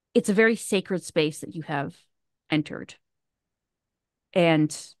 it's a very sacred space that you have entered.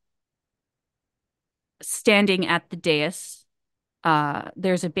 And standing at the dais,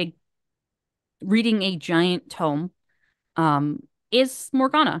 there's a big reading a giant tome, is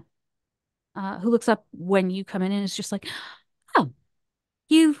Morgana, who looks up when you come in and is just like, "Oh,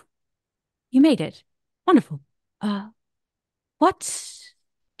 you you made it. Wonderful. Uh, what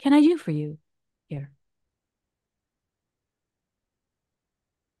can I do for you here?"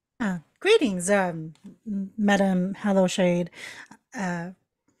 Greetings, Madam Hallowshade. Uh,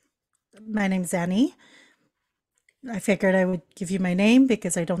 my name's Annie. I figured I would give you my name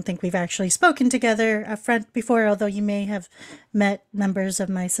because I don't think we've actually spoken together up front before, although you may have met members of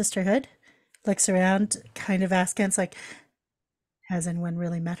my sisterhood. Looks around, kind of askance, like, has anyone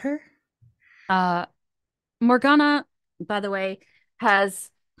really met her? Morgana, by the way, has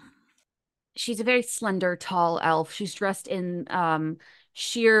she's a very slender, tall elf. She's dressed in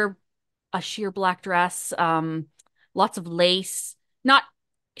sheer a sheer black dress, lots of lace, not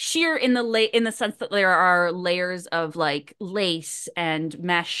sheer in the sense that there are layers of like lace and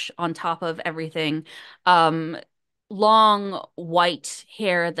mesh on top of everything. Um, long white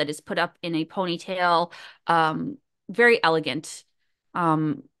hair that is put up in a ponytail, very elegant.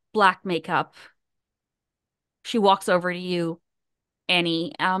 Black makeup. She walks over to you,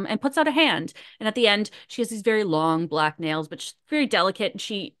 Annie, and puts out a hand. And at the end, she has these very long black nails, but she's very delicate. And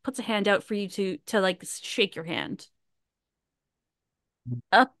she puts a hand out for you to like shake your hand.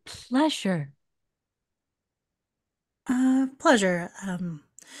 A pleasure. Pleasure.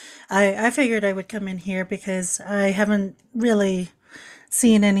 I figured I would come in here because I haven't really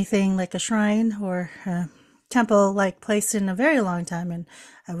seen anything like a shrine or a temple-like place in a very long time, and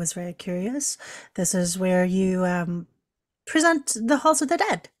I was very curious. This is where you present the halls of the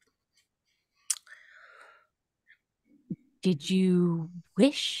dead. Did you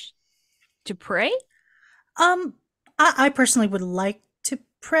wish to pray? Um, I personally would like to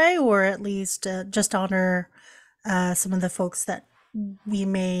pray, or at least just honor some of the folks that we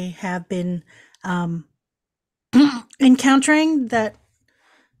may have been um, encountering that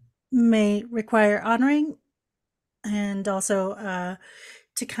may require honoring, and also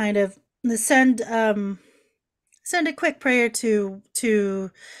to kind of send a quick prayer to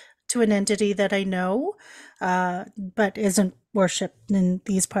an entity that I know, but isn't worshipped in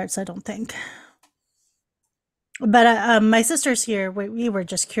these parts, I don't think. But my sister's here. We were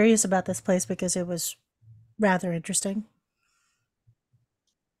just curious about this place because it was rather interesting.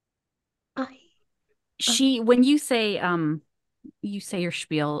 I When you say your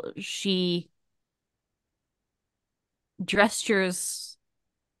spiel, she gestures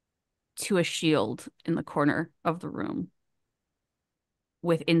to a shield in the corner of the room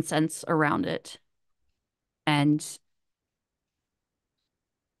with incense around it. And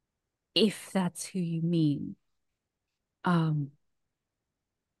if that's who you mean, um,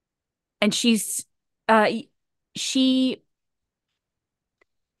 and uh, she,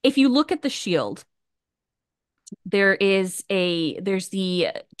 if you look at the shield, there's the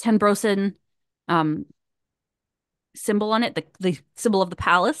Tenbrosen symbol on it, the symbol of the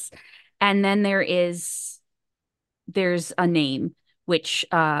palace. And then there's a name, which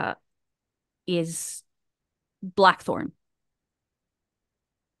is Blackthorn.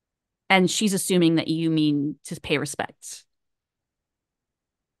 And she's assuming that you mean to pay respects.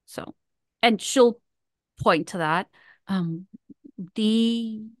 So, and she'll point to that. Um,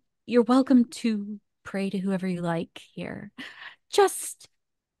 you're welcome to pray to whoever you like here. Just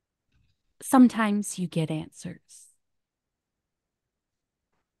sometimes you get answers.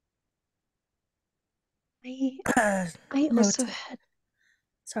 I also Noted. had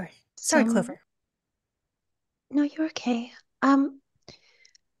Sorry, some. Clover. No, you're okay.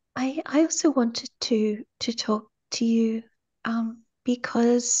 I also wanted to talk to you,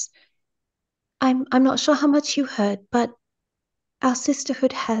 because I'm not sure how much you heard, but our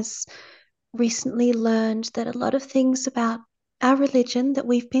sisterhood has recently learned that a lot of things about our religion that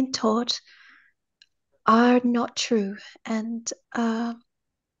we've been taught are not true. And I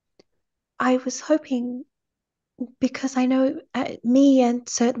was hoping, because I know me and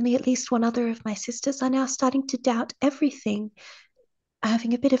certainly at least one other of my sisters are now starting to doubt everything,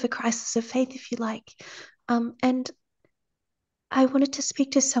 having a bit of a crisis of faith, if you like. And I wanted to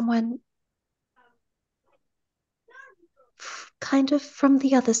speak to someone kind of from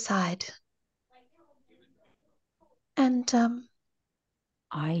the other side. And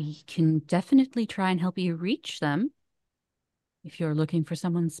I can definitely try and help you reach them if you're looking for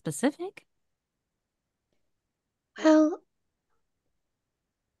someone specific. well,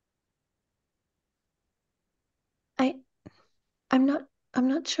 I I'm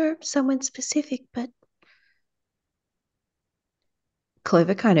not sure someone specific, but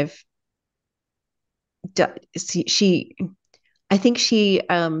Clover kind of she I think she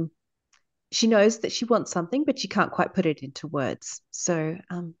knows that she wants something, but she can't quite put it into words. So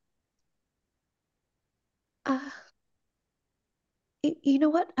uh you know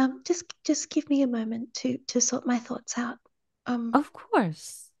what? Just give me a moment to sort my thoughts out. Of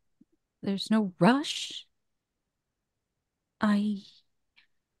course. There's no rush. I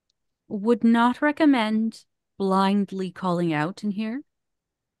would not recommend blindly calling out in here.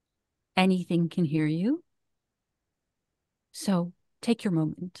 Anything can hear you. So take your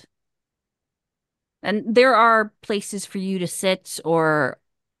moment. And there are places for you to sit or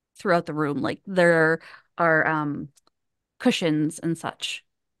throughout the room. Like there are cushions and such.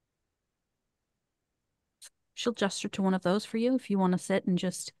 She'll gesture to one of those for you if you want to sit and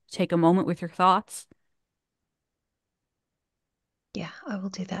just take a moment with your thoughts. Yeah, I will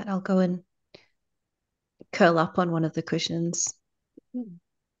do that. I'll go and curl up on one of the cushions,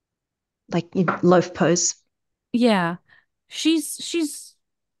 like loaf pose. Yeah. She's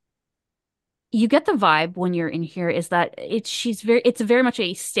you get the vibe when you're in here is that it's very much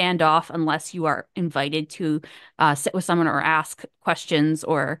a standoff unless you are invited to sit with someone or ask questions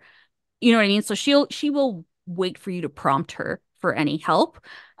or you know what I mean? So she will wait for you to prompt her for any help.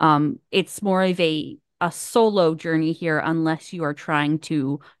 It's more of a solo journey here unless you are trying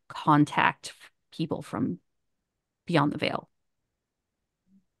to contact people from beyond the veil.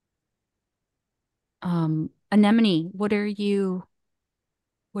 Anemone, what are you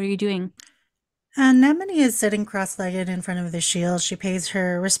doing? Anemone is sitting cross-legged in front of the shield. She pays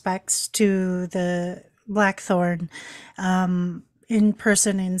her respects to the Blackthorn in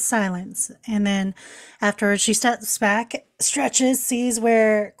person in silence. And then afterwards, she steps back, stretches, sees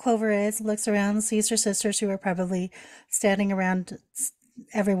where Clover is, looks around, sees her sisters who are probably standing around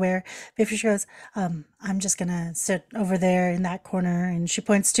everywhere. Before she goes, I'm just gonna sit over there in that corner. And she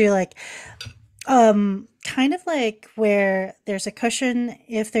points to like kind of like where there's a cushion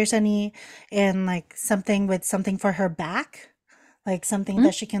if there's any, and like something with something for her back, like something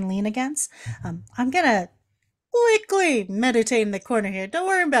that she can lean against. I'm gonna quickly meditate in the corner here. Don't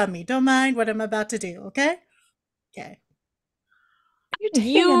worry about me. Don't mind what I'm about to do, okay? Okay. You're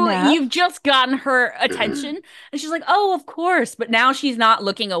taking a nap. You've just gotten her attention and she's like, "Oh, of course." But now she's not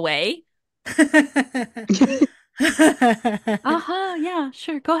looking away. Yeah,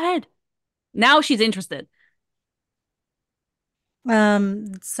 sure. Go ahead. Now she's interested.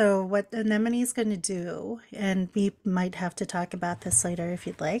 So what Anemone's going to do, and we might have to talk about this later if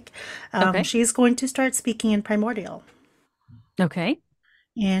you'd like, Okay. she's going to start speaking in primordial. Okay.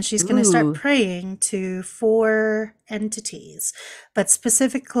 And she's going to start praying to 4 entities. But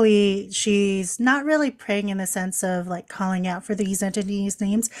specifically, she's not really praying in the sense of like calling out for these entities'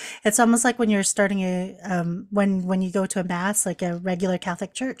 names. It's almost like when you're starting when you go to a mass, like a regular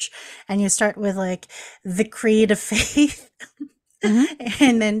Catholic church, and you start with like the creed of faith.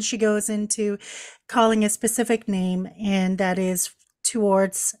 And then she goes into calling a specific name, and that is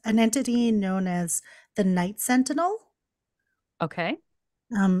towards an entity known as the Night Sentinel. Okay.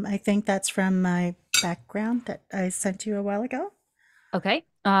 I think that's from my background that I sent you a while ago. Okay.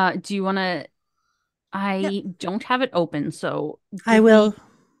 Do you want to? I don't have it open, so I give will. me.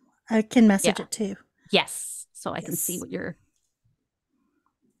 I can message Yeah. it too. Yes. So I can see Yes. what you're.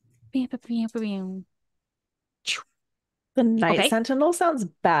 The Night Okay. Sentinel sounds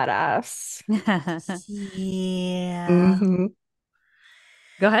badass. Yeah.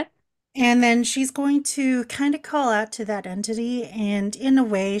 Go ahead. And then she's going to kind of call out to that entity, and in a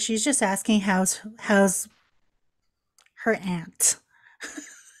way, she's just asking how's her aunt.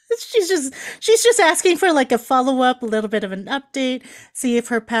 she's just asking for like a follow-up, a little bit of an update, see if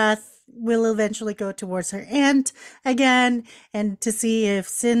her path will eventually go towards her aunt again, and to see if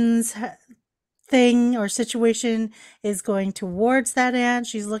Sin's thing or situation is going towards that aunt.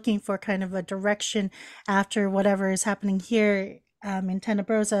 She's looking for kind of a direction after whatever is happening here in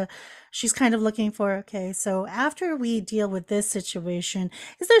Tenebrosa. She's kind of looking for, okay, so after we deal with this situation,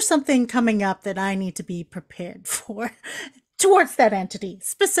 is there something coming up that I need to be prepared for towards that entity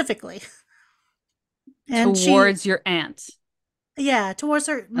specifically? And Towards your aunt. Yeah, towards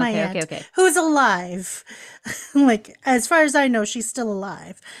my aunt, Okay. who's alive. Like, as far as I know, she's still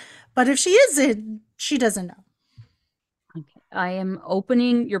alive. But if she isn't, she doesn't know. Okay. I am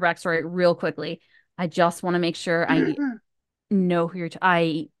opening your backstory real quickly. I just want to make sure I know who you're.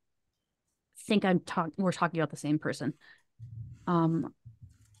 I think we're talking about the same person. Um,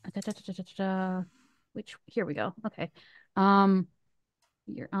 which here we go. Okay.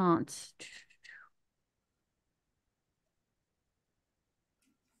 Your aunt.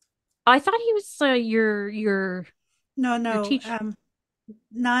 I thought he was your No, teacher.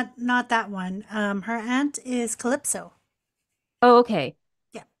 not that one. Her aunt is Calypso. Oh, okay.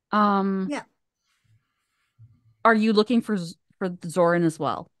 Yeah. Yeah. Are you looking for Zoran as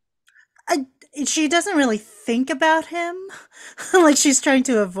well? She doesn't really think about him. Like, she's trying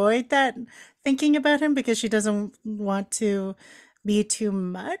to avoid that thinking about him because she doesn't want to be too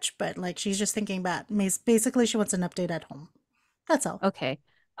much, but like she's just thinking about basically she wants an update at home. That's all. Okay.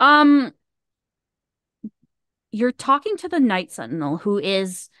 You're talking to the Night Sentinel, who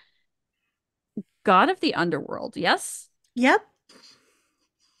is god of the underworld, yes? Yep.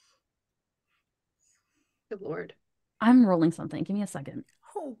 Good Lord. I'm rolling something. Give me a second.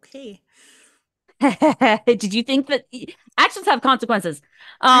 Okay. Did you think that actions have consequences?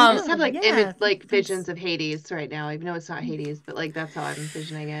 I just have like yeah, visions of Hades right now. I know it's not Hades, but like that's how I'm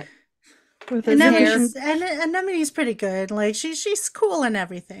envisioning it. With his hair. Anemone's pretty good. Like she's cool and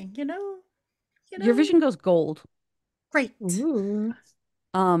everything, you know? Your vision goes gold. Great. Ooh.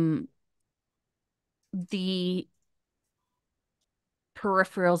 The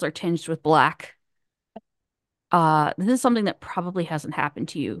peripherals are tinged with black. This is something that probably hasn't happened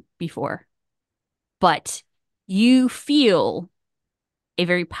to you before, but you feel a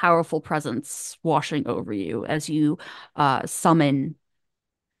very powerful presence washing over you as you summon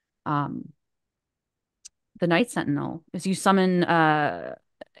the Night Sentinel. As you summon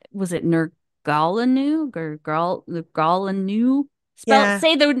was it Nergalanu? Nergalanu? Yeah.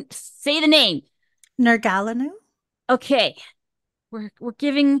 Say the name. Nergalanu? Okay. We're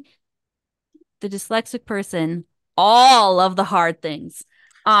giving the dyslexic person all of the hard things.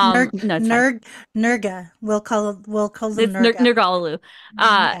 No, it's fine. Nurga. We'll call them It's Nurga. Nergalalu.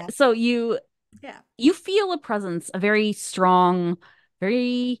 Yeah. So you feel a presence, a very strong,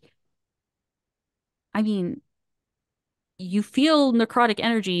 very, I mean, you feel necrotic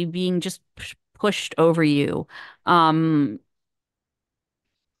energy being just pushed over you.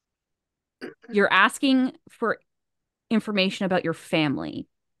 You're asking for information about your family.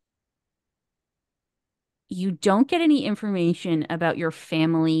 You don't get any information about your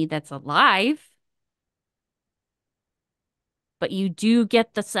family that's alive, but you do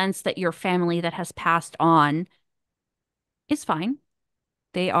get the sense that your family that has passed on is fine.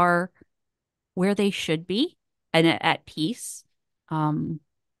 They are where they should be and at peace.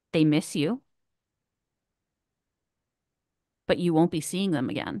 They miss you, but you won't be seeing them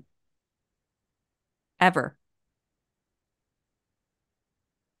again. Ever.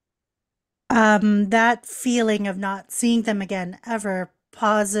 That feeling of not seeing them again ever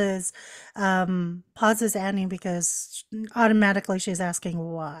pauses Annie because automatically she's asking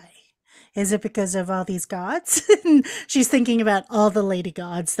why. Is it because of all these gods? She's thinking about all the lady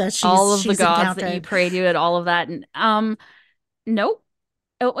gods that all of the gods encountered. that you pray to and all of that. And nope.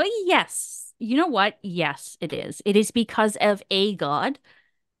 Oh, yes. You know what? Yes, it is. It is because of a god.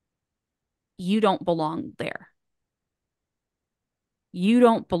 You don't belong there. You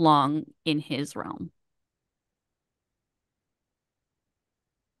don't belong in his realm.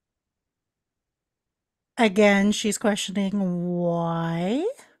 Again, she's questioning why.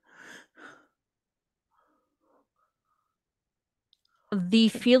 The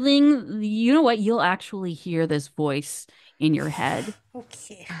feeling, you know what? You'll actually hear this voice in your head,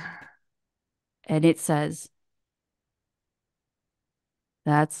 Okay. and it says,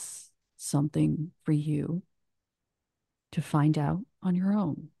 "That's something for you to find out on your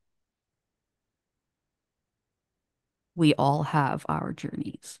own. We all have our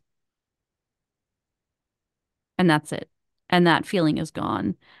journeys." And that's it. And that feeling is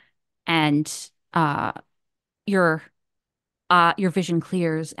gone. And uh your your vision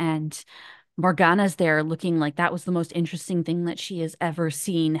clears, and Morgana's there looking like that was the most interesting thing that she has ever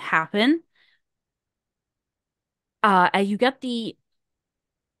seen happen. And you get the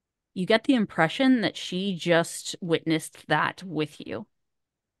impression that she just witnessed that with you.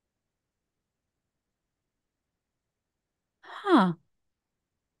 Huh.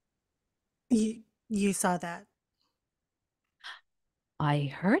 You saw that.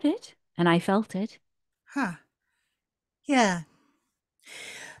 I heard it and I felt it. Huh. Yeah.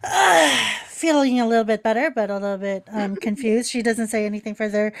 Feeling a little bit better, but a little bit confused. She doesn't say anything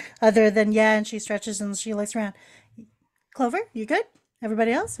further other than yeah, and she stretches and she looks around. Clover, you good?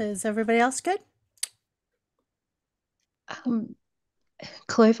 Everybody else? Is everybody else good? Um,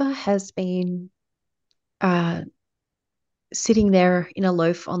 Clover has been uh, sitting there in a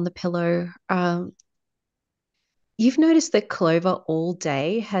loaf on the pillow. You've noticed that Clover all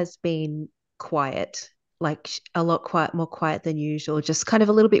day has been quiet, like a lot quiet, more quiet than usual, just kind of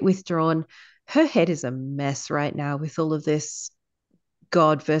a little bit withdrawn. Her head is a mess right now with all of this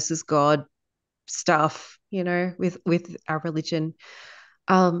God versus God stuff, with our religion.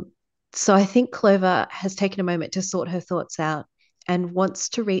 Um, so I think Clover has taken a moment to sort her thoughts out and wants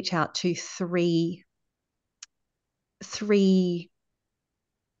to reach out to three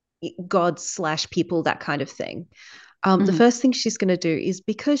gods slash people, that kind of thing. The Mhm. first thing she's going to do is,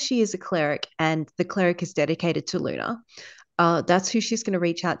 because she is a cleric and the cleric is dedicated to Luna, that's who she's going to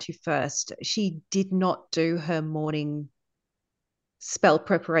reach out to first. She did not do her morning spell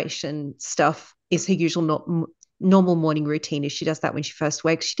preparation stuff, is her usual normal morning routine. Is she does that when she first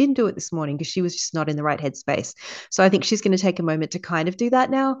wakes. She didn't do it this morning because she was just not in the right headspace. So I think she's going to take a moment to kind of do that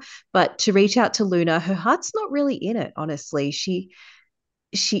now. But to reach out to Luna, her heart's not really in it, honestly. She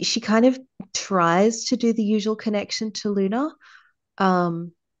kind of tries to do the usual connection to Luna.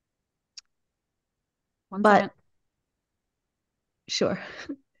 Um, One second. but sure.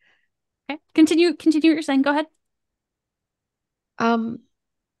 Okay. Continue what you're saying. Go ahead. Um,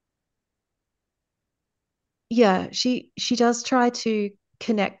 yeah, she does try to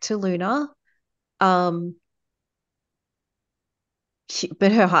connect to Luna. Um,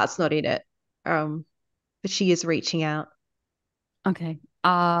 but her heart's not in it. Um, but she is reaching out. Okay.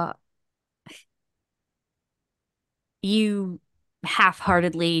 You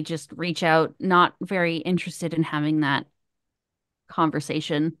half-heartedly just reach out, not very interested in having that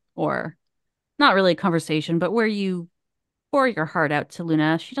conversation, or not really a conversation, but where you pour your heart out to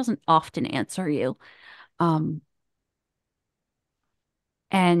Luna. She doesn't often answer you. Um,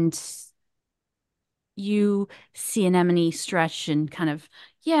 and you see Anemone stretch and kind of,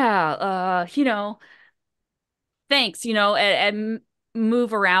 yeah, thanks, and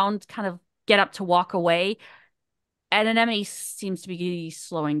move around, kind of get up to walk away. And Anemone seems to be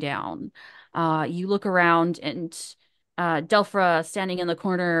slowing down. You look around, and Delphra standing in the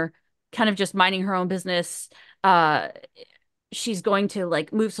corner, kind of just minding her own business. Uh, she's going to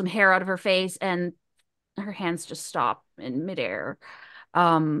like move some hair out of her face, and her hands just stop in midair.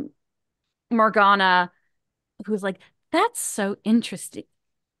 Um, Morgana, who's like, "That's so interesting,"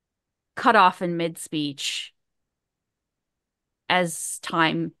 cut off in mid-speech as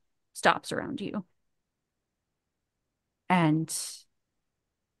time stops around you. And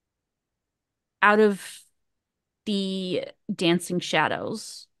out of the dancing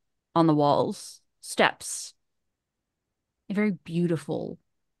shadows on the walls steps a very beautiful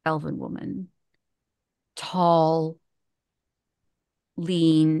elven woman. Tall,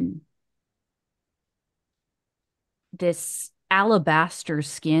 lean, this alabaster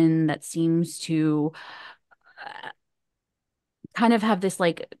skin that seems to kind of have this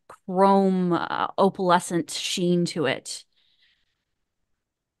like chrome opalescent sheen to it.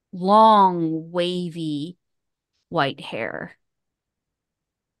 Long, wavy white hair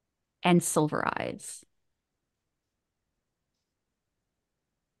and silver eyes.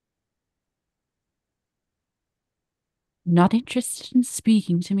 Not interested in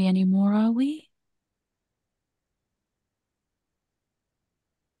speaking to me anymore, are we?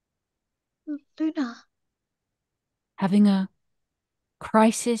 Luna. Having a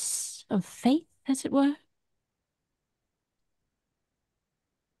crisis of faith, as it were?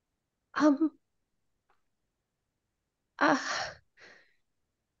 Um, uh,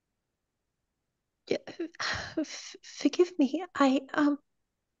 yeah, forgive me.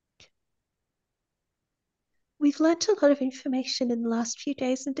 We've learnt a lot of information in the last few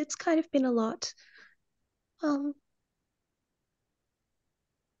days, and it's kind of been a lot. And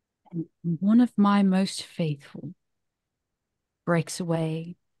one of my most faithful breaks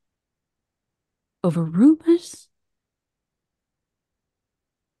away over rumors.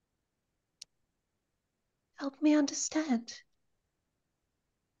 Help me understand.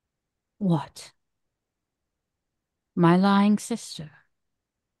 What? My lying sister.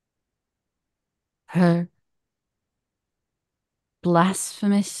 Her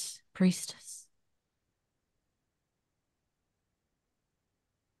blasphemous priestess.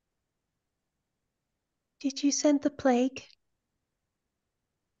 Did you send the plague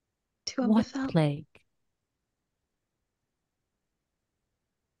to What unveil? plague?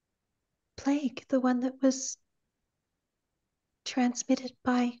 Plague, the one that was transmitted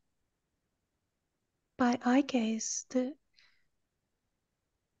by eye gaze.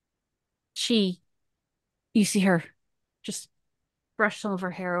 You see her just brush some of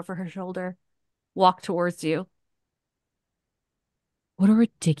her hair over her shoulder, walk towards you. What a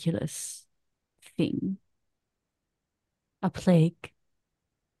ridiculous thing. A plague.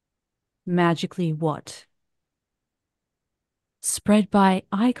 Magically what? Spread by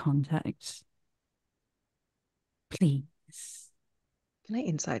eye contact. Please. Can I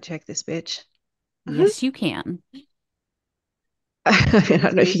insight check this bitch? Yes, you can. I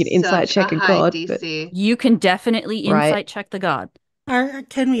don't know if you can insight check a god, but you can definitely insight check the god.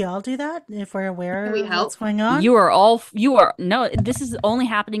 Can we all do that if we're aware of what's going on? No, this is only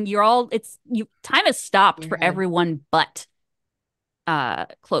happening. Time has stopped for everyone but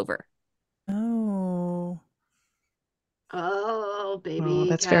Clover. Oh, baby. Oh,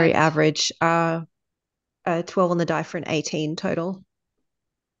 that's very average. 12 on the die for an 18 total.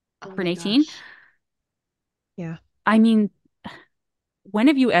 For an 18? Yeah. I mean, when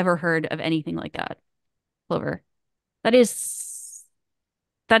have you ever heard of anything like that, Clover? That is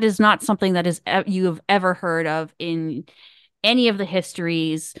not something that you have ever heard of in any of the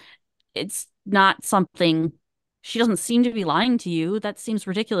histories. It's not something. She doesn't seem to be lying to you. That seems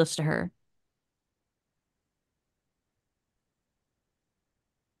ridiculous to her.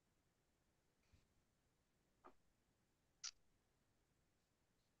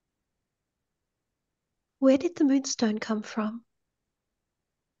 Where did the Moonstone come from?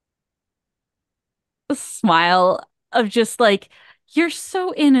 A smile of just like, you're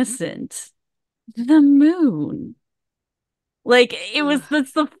so innocent. The moon. Like,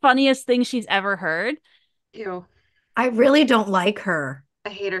 that's the funniest thing she's ever heard. Ew. I really don't like her. I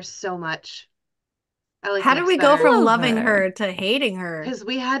hate her so much. I like How did we go better. from loving her to hating her? Because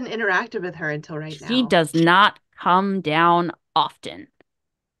we hadn't interacted with her until now. She does not come down often.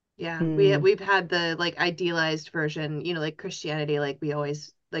 Yeah, we've had the like idealized version, like Christianity, like we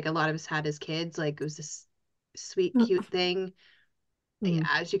always like a lot of us had as kids, like it was this sweet, cute thing.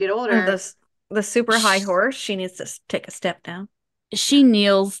 As you get older, the super high horse, she needs to take a step down. She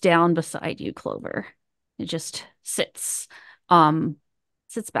kneels down beside you, Clover. It just sits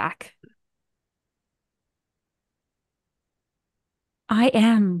back. I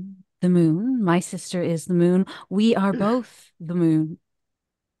am the moon. My sister is the moon. We are both the moon.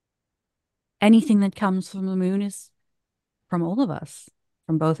 Anything that comes from the moon is from all of us,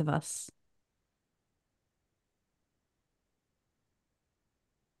 from both of us.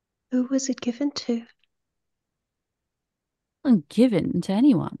 Who was it given to? Wasn't given to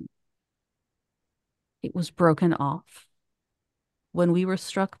anyone. It was broken off when we were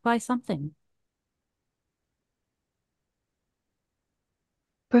struck by something.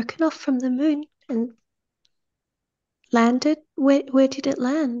 Broken off from the moon and landed? Where did it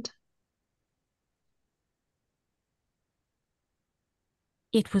land?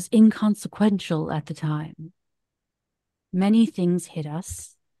 It was inconsequential at the time. Many things hit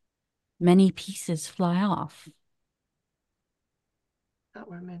us. Many pieces fly off. That's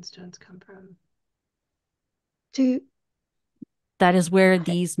where moonstones come from. That is where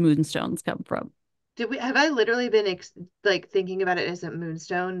these moonstones come from. Have I literally been like thinking about it as a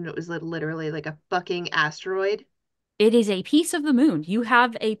moonstone and it was literally like a fucking asteroid? It is a piece of the moon. You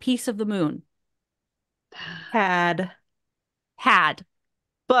have a piece of the moon. Had.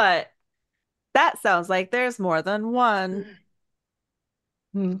 But that sounds like there's more than one.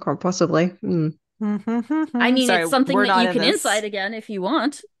 Quite possibly. I mean, sorry, it's something that you can insight again if you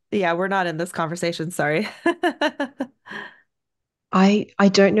want. Yeah, we're not in this conversation. Sorry. I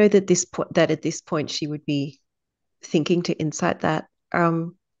don't know that at this point she would be thinking to insight that.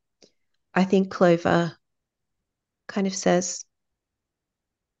 I think Clover kind of says,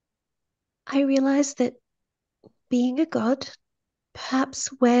 I realize that being a god, perhaps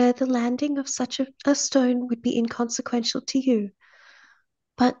where the landing of such a stone would be inconsequential to you,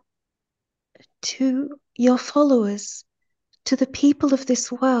 but to your followers, to the people of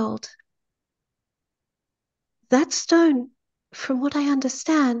this world, that stone, from what I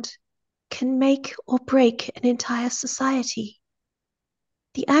understand, can make or break an entire society.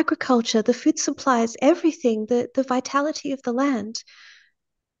 The agriculture, the food supplies, everything, the vitality of the land.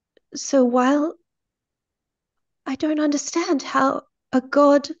 So while I don't understand how a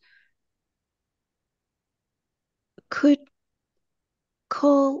god could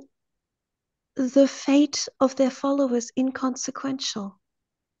call the fate of their followers inconsequential.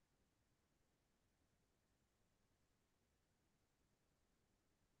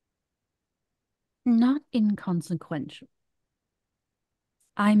 Not inconsequential.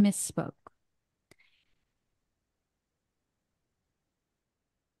 I misspoke.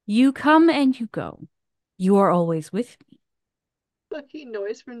 You come and you go. You are always with me. Fucking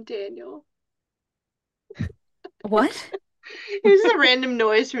noise from Daniel. What? Here's a random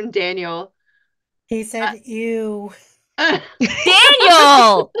noise from Daniel. He said, "Ew."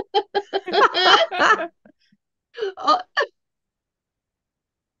 Daniel! Oh.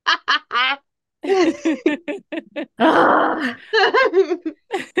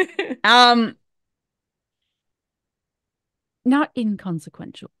 Not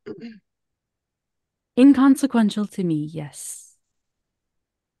inconsequential. Inconsequential to me, yes.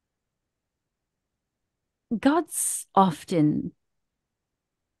 Gods often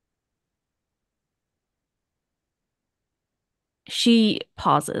She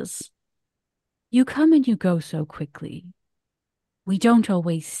pauses. You come and you go so quickly. We don't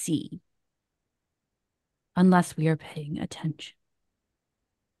always see unless we are paying attention.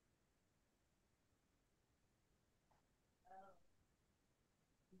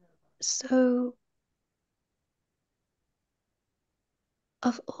 So,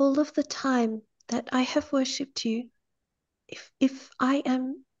 of all of the time that I have worshipped you, if I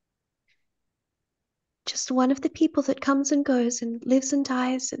am just one of the people that comes and goes and lives and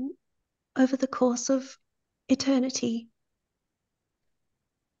dies and over the course of eternity,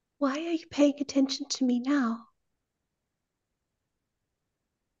 why are you paying attention to me now?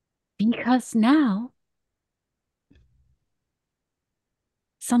 Because now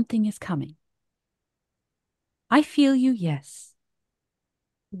something is coming. I feel you, yes.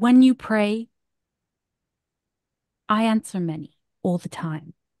 When you pray, I answer many all the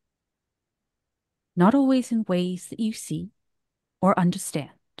time. Not always in ways that you see or understand.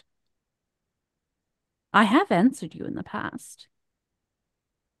 I have answered you in the past.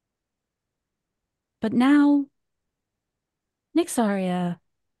 But now, Nixaria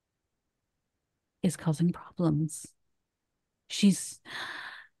is causing problems.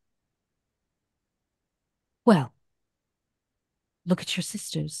 Well, look at your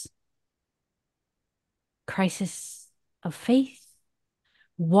sisters. Crisis of faith.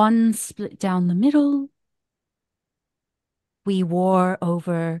 One split down the middle. We war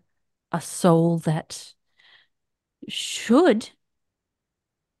over a soul that should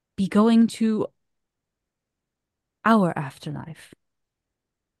be going to our afterlife,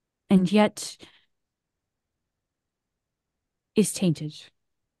 and yet is tainted.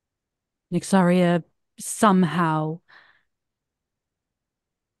 Nixaria somehow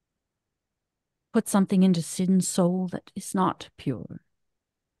put something into Sin's soul that is not pure.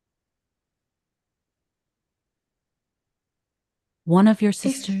 One of your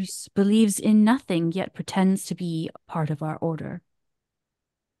sisters believes in nothing, yet pretends to be part of our order.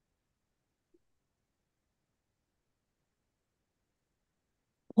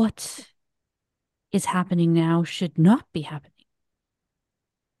 What is happening now should not be happening.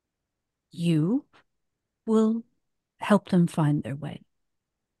 You will help them find their way.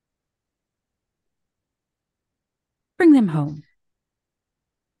 Bring them home.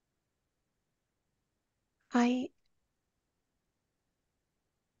 I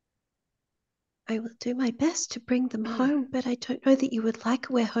will do my best to bring them home, but I don't know that you would like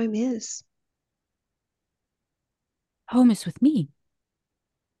where home is. Home is with me.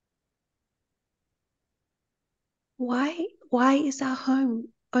 Why is our home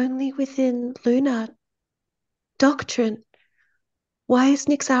only within Lunar doctrine? Why is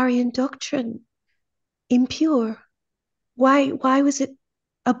Nixarian doctrine impure? Why was it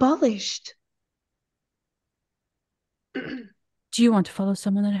abolished? Do you want to follow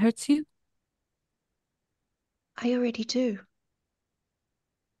someone that hurts you? I already do.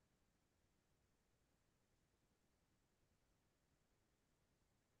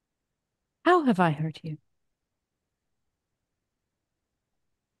 How have I hurt you?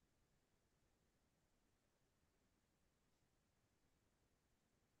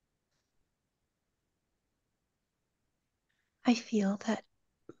 I feel that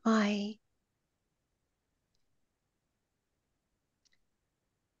the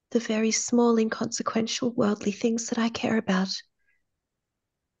very small, inconsequential, worldly things that I care about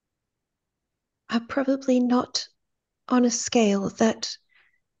are probably not on a scale that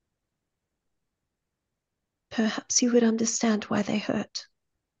perhaps you would understand why they hurt.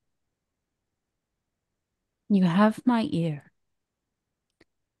 You have my ear.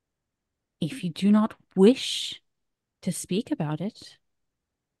 If you do not wish to speak about it,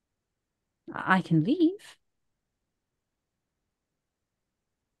 I can leave.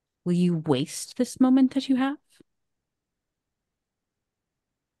 Will you waste this moment that you have?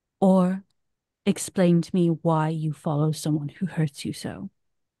 Or explain to me why you follow someone who hurts you so?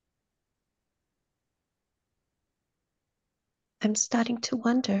 I'm starting to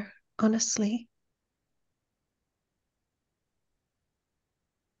wonder, honestly.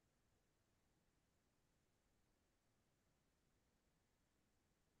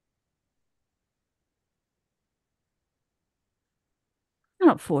 I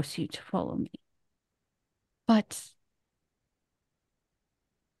cannot force you to follow me. But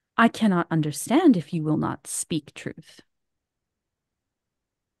I cannot understand if you will not speak truth.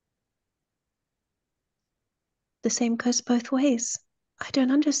 The same goes both ways. I don't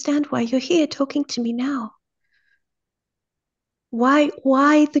understand why you're here talking to me now. Why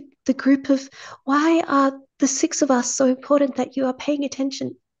why are the six of us so important that you are paying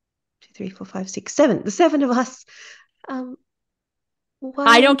attention? 2, 3, 4, 5, 6, 7. The 7 of us. Why?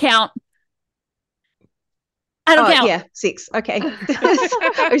 I don't count. I don't count. Yeah, 6. Okay.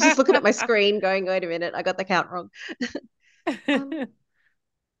 I was just looking at my screen going, wait a minute, I got the count wrong.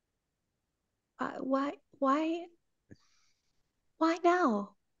 Why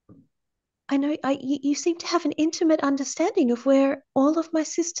now? I know you seem to have an intimate understanding of where all of my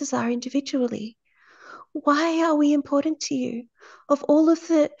sisters are individually. Why are we important to you? Of all of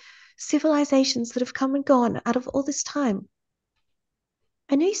the civilizations that have come and gone out of all this time.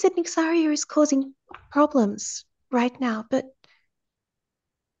 I know you said Nixaria is causing problems right now, but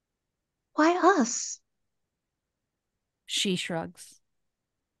why us? She shrugs.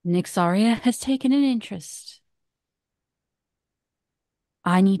 Nixaria has taken an interest.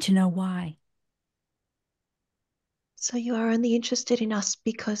 I need to know why. So you are only interested in us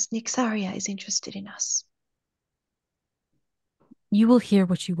because Nixaria is interested in us. You will hear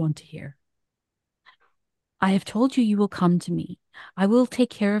what you want to hear. I have told you will come to me. I will take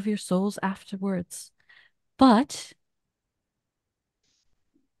care of your souls afterwards. But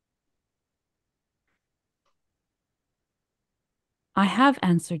I have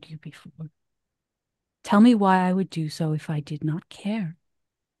answered you before. Tell me why I would do so if I did not care.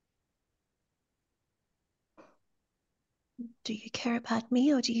 Do you care about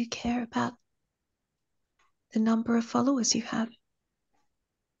me or do you care about the number of followers you have?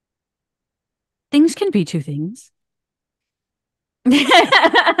 Things can be two things.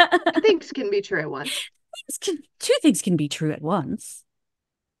 Things can be true at once. Two things can be true at once.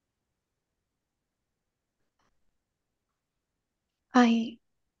 You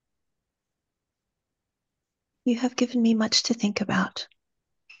have given me much to think about.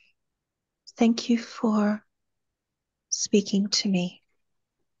 Thank you for speaking to me.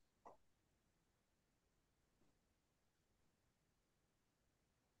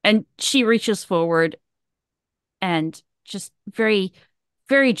 And she reaches forward and just very,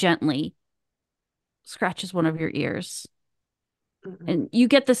 very gently scratches one of your ears. And you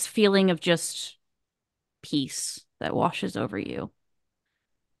get this feeling of just peace that washes over you.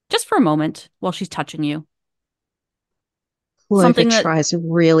 Just for a moment while she's touching you. Something that tries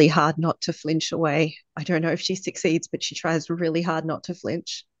really hard not to flinch away. I don't know if she succeeds, but she tries really hard not to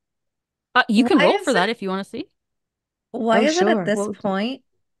flinch. You can roll for that if you want to see. Why is it at this point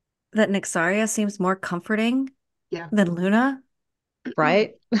that Nixaria seems more comforting than Luna?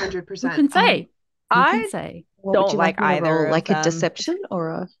 Right? 100%. Who can say? Who can say? What would you like either roll? Like a deception or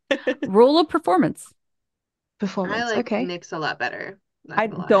a roll of performance? Performance. I like okay. Nyx a lot better. I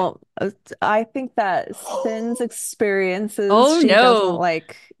don't. I think that Sin's experiences, she doesn't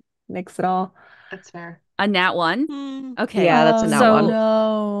like Nyx at all. That's fair. A nat 1? Okay. Yeah, that's a nat 1.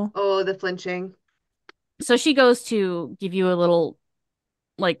 No. Oh, the flinching. So she goes to give you a little,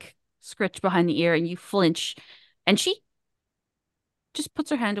 like, scritch behind the ear, and you flinch. And she just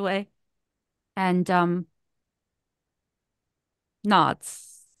puts her hand away and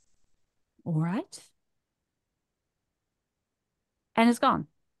nods. All right. And is gone.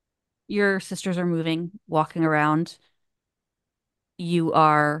 Your sisters are moving, walking around. You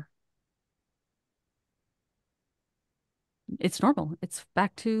are. It's normal. It's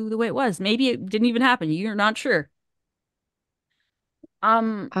back to the way it was. Maybe it didn't even happen. You're not sure.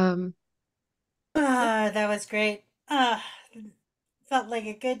 Um, That was great. Felt like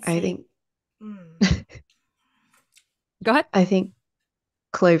a good I sleep. think Go ahead. I think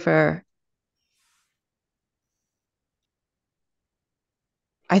Clover.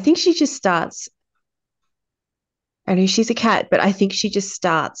 I think she just starts. I know she's a cat, but I think she just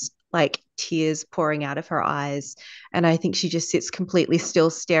starts like tears pouring out of her eyes. And I think she just sits completely still,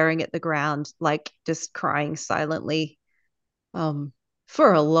 staring at the ground, like just crying silently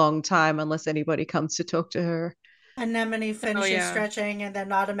for a long time, unless anybody comes to talk to her. Anemone finishes yeah. stretching and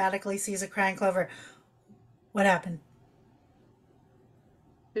then automatically sees a crying Clover. What happened?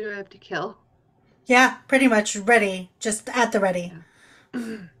 Who do I have to kill? Yeah, pretty much ready. Just at the ready.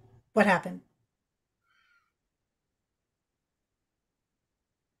 Yeah. What happened?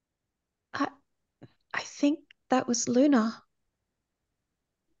 I think that was Luna.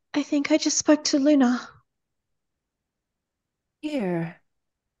 I think I just spoke to Luna. Here.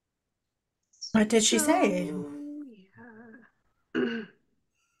 What did she say? Yeah.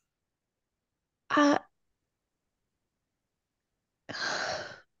 Uh,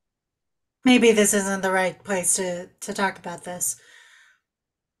 Maybe this isn't the right place to talk about this.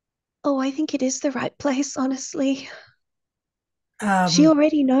 oh, I think it is the right place, honestly. She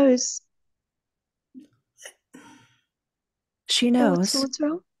already knows. She Oh, knows. what's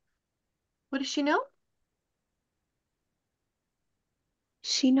wrong? What does she know?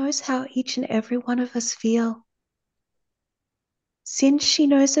 She knows how each and every one of us feel. Since she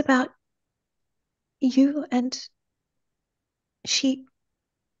knows about you, and she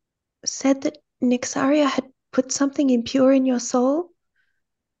said that Nixaria had put something impure in your soul.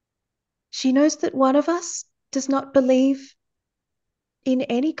 She knows that one of us does not believe in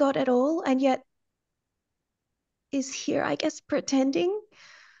any god at all, and yet is here, I guess, pretending.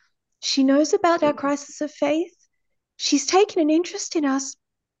 She knows about our crisis of faith. She's taken an interest in us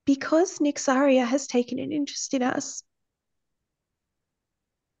because Nixaria has taken an interest in us.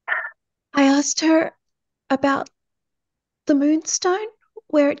 I asked her about the Moonstone,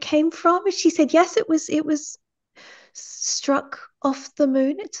 where it came from. She said yes, it was struck off the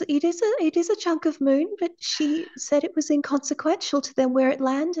moon. It is a chunk of moon, but she said it was inconsequential to them where it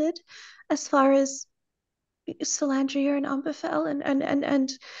landed, as far as Salandria and Umberfell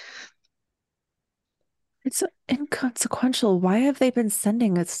and It's inconsequential. Why have they been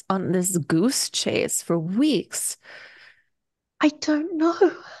sending us on this goose chase for weeks? I don't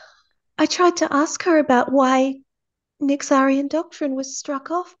know. I tried to ask her about why Nixarian doctrine was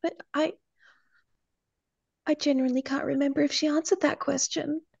struck off, but I genuinely can't remember if she answered that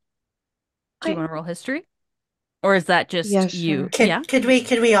question. Do you want to roll history? Or is that Yeah, just you? sure. Yeah. Could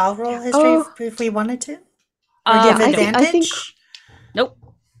we all roll history Oh, if we wanted to? Or give yeah, advantage? I think Nope.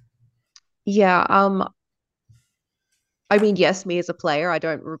 yeah, I mean, yes, me as a player, I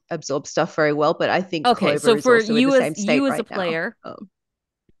don't absorb stuff very well, but I think Okay, Clover so is for also in the same state you as a right now.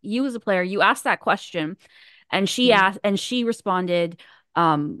 player, you asked that question, and she Mhm. asked, and she responded,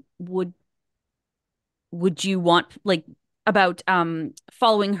 would you want, like, about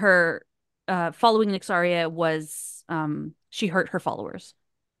following her, following Nixaria was she hurt her followers.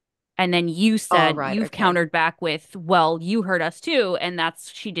 And then you Oh, said, right, you've okay. countered back with, well, you hurt us too, and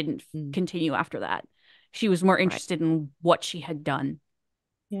that's she didn't continue after that. She was more interested in what she had done.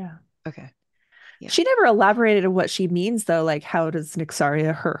 Yeah. Okay. Yeah. She never elaborated on what she means, though. Like, how does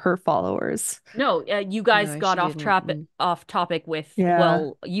Nixaria hurt her followers? No, you guys No, got she off didn't. off topic with, Yeah.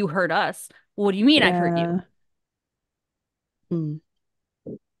 well, you hurt us. What do you mean I've hurt you? Mm.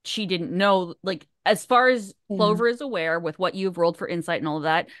 She didn't know, like, as far as Clover is aware with what you've rolled for insight and all of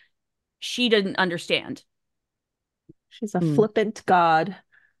that, she didn't understand. She's a flippant god.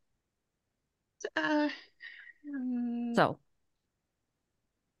 So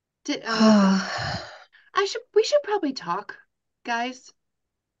we should probably talk, guys.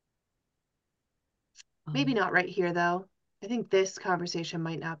 Maybe not right here though. I think this conversation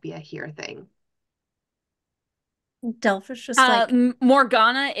might not be a here thing. Delphish just like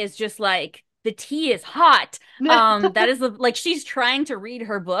Morgana is just like, the tea is hot. That is like she's trying to read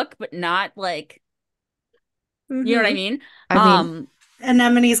her book, but not like, you know what I mean?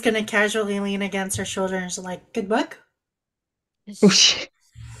 Anemone's gonna casually lean against her shoulder and she's like, good book?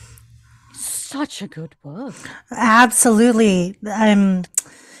 Such a good book. Absolutely.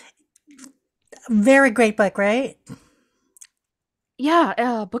 Very great book, right?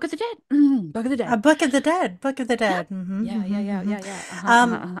 Yeah, Book of the Dead. Book of the A Dead. Book of the Dead. Book of the Dead.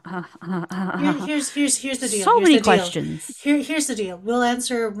 Here's the deal. So Here's many the deal. questions. Here's the deal. We'll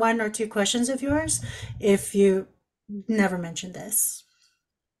answer 1 or 2 questions of yours if you never mention this.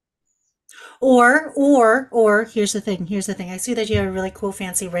 Or here's the thing. Here's the thing. I see that you have a really cool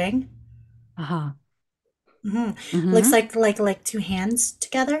fancy ring. Uh-huh. Looks like 2 hands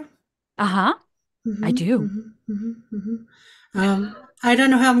together. Uh-huh. I do. I don't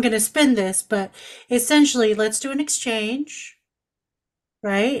know how I'm going to spin this, but essentially, let's do an exchange,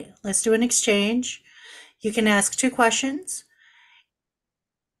 right? Let's do an exchange. You can ask 2 questions,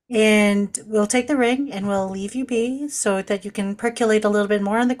 and we'll take the ring and we'll leave you be so that you can percolate a little bit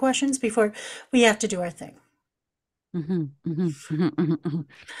more on the questions before we have to do our thing. Pencil,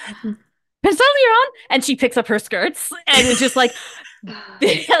 you're on. And she picks up her skirts and it's just like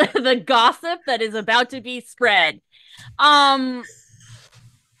the gossip that is about to be spread. Clover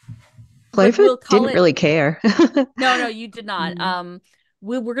we'll didn't really care. No, you did not.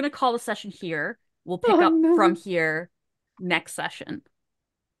 We're gonna call the session here. We'll pick up from here next session.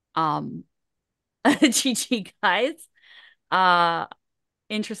 GG guys.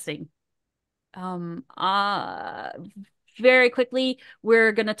 Interesting. Very quickly,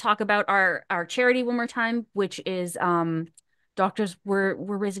 we're gonna talk about our charity one more time, which is doctors. We're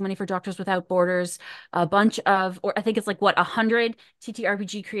raising money for Doctors Without Borders. A bunch of, or I think it's like 100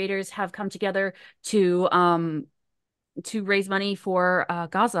 TTRPG creators have come together to raise money for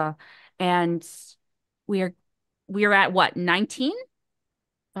Gaza, and we are at what, 19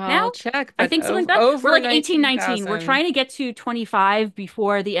 now? I'll check, I but think something like that. over We're like 18, 19. 19,000. We're trying to get to 25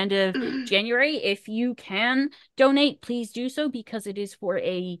 before the end of January. If you can donate, please do so because it is for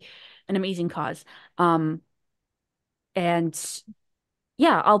an amazing cause. And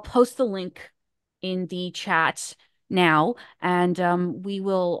yeah, I'll post the link in the chat now, and we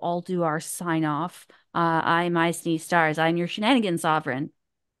will all do our sign off. I'm I Sneeze Stars. I'm your shenanigan sovereign.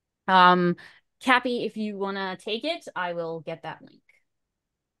 Cappy, if you want to take it, I will get that link.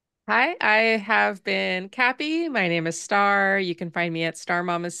 Hi, I have been Cappy. My name is Star. You can find me at Star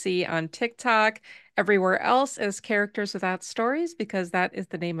Mama C on TikTok. Everywhere else is Characters Without Stories, because that is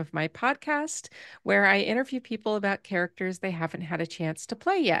the name of my podcast, where I interview people about characters they haven't had a chance to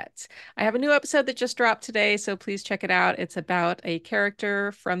play yet. I have a new episode that just dropped today, so please check it out. It's about a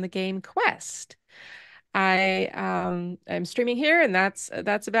character from the game Quest. I am streaming here, and that's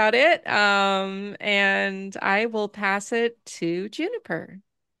about it. And I will pass it to Juniper.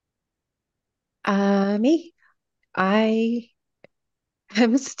 Me. I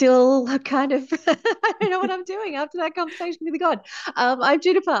am still kind of I don't know what I'm doing after that conversation with the god. I'm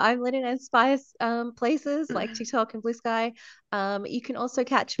Juniper. I'm Linen and Spice places like TikTok and Blue Sky. You can also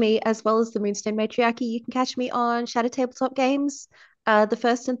catch me, as well as the Moonstone Matriarchy. You can catch me on Shadow Tabletop Games, the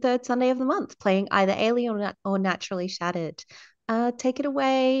first and third Sunday of the month, playing either Alien or Naturally Shattered. Take it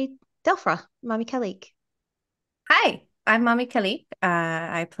away, Delphra, Mami Kelly. Hi, I'm Mommy Kelly.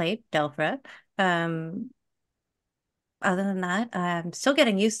 I played Delphra. Other than that, I'm still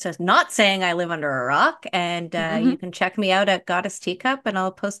getting used to not saying I live under a rock, and you can check me out at Goddess Teacup, and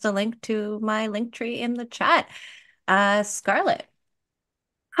I'll post a link to my link tree in the chat. Scarlett.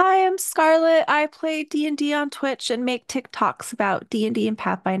 Hi, I'm Scarlett. I play D&D on Twitch and make TikToks about D&D and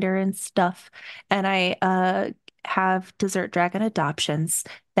Pathfinder and stuff. And I have Desert Dragon adoptions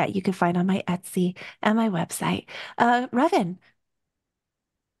that you can find on my Etsy and my website. Revan.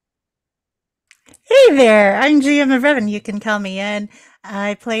 Hey there, I'm GM of Revan. You can call me in.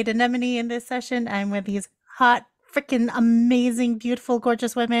 I played Anemone in this session. I'm with these hot, freaking amazing, beautiful,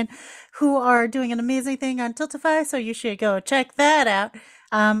 gorgeous women who are doing an amazing thing on Tiltify, so you should go check that out.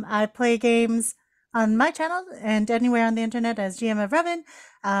 I play games on my channel and anywhere on the internet as GM of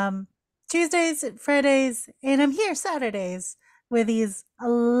Revan. Tuesdays, Fridays, and I'm here Saturdays with these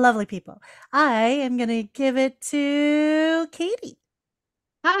lovely people. I am going to give it to Katie.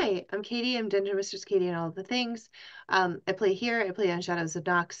 Hi, I'm Katie. I'm Dungeon Mistress Katie and all the things. I play here. I play on Shadows of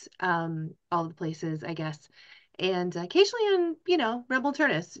Nox, all the places, I guess. And occasionally on, Rebel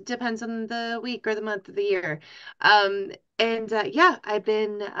Turnus. Depends on the week or the month of the year. Yeah, I've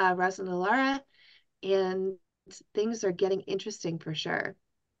been Rosalind Lara, and things are getting interesting for sure.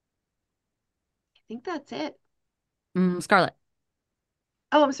 I think that's it. Scarlett.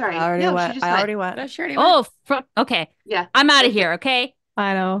 Oh, I'm sorry. I already No, went. she just I went. already went. No, she already Oh, okay. Yeah. I'm out of that's here, it. okay?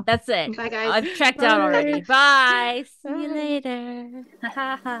 I know. That's it. Bye, guys. I've checked out already. Bye. See you Bye. later. Ha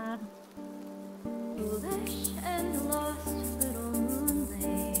ha ha. Foolish and lost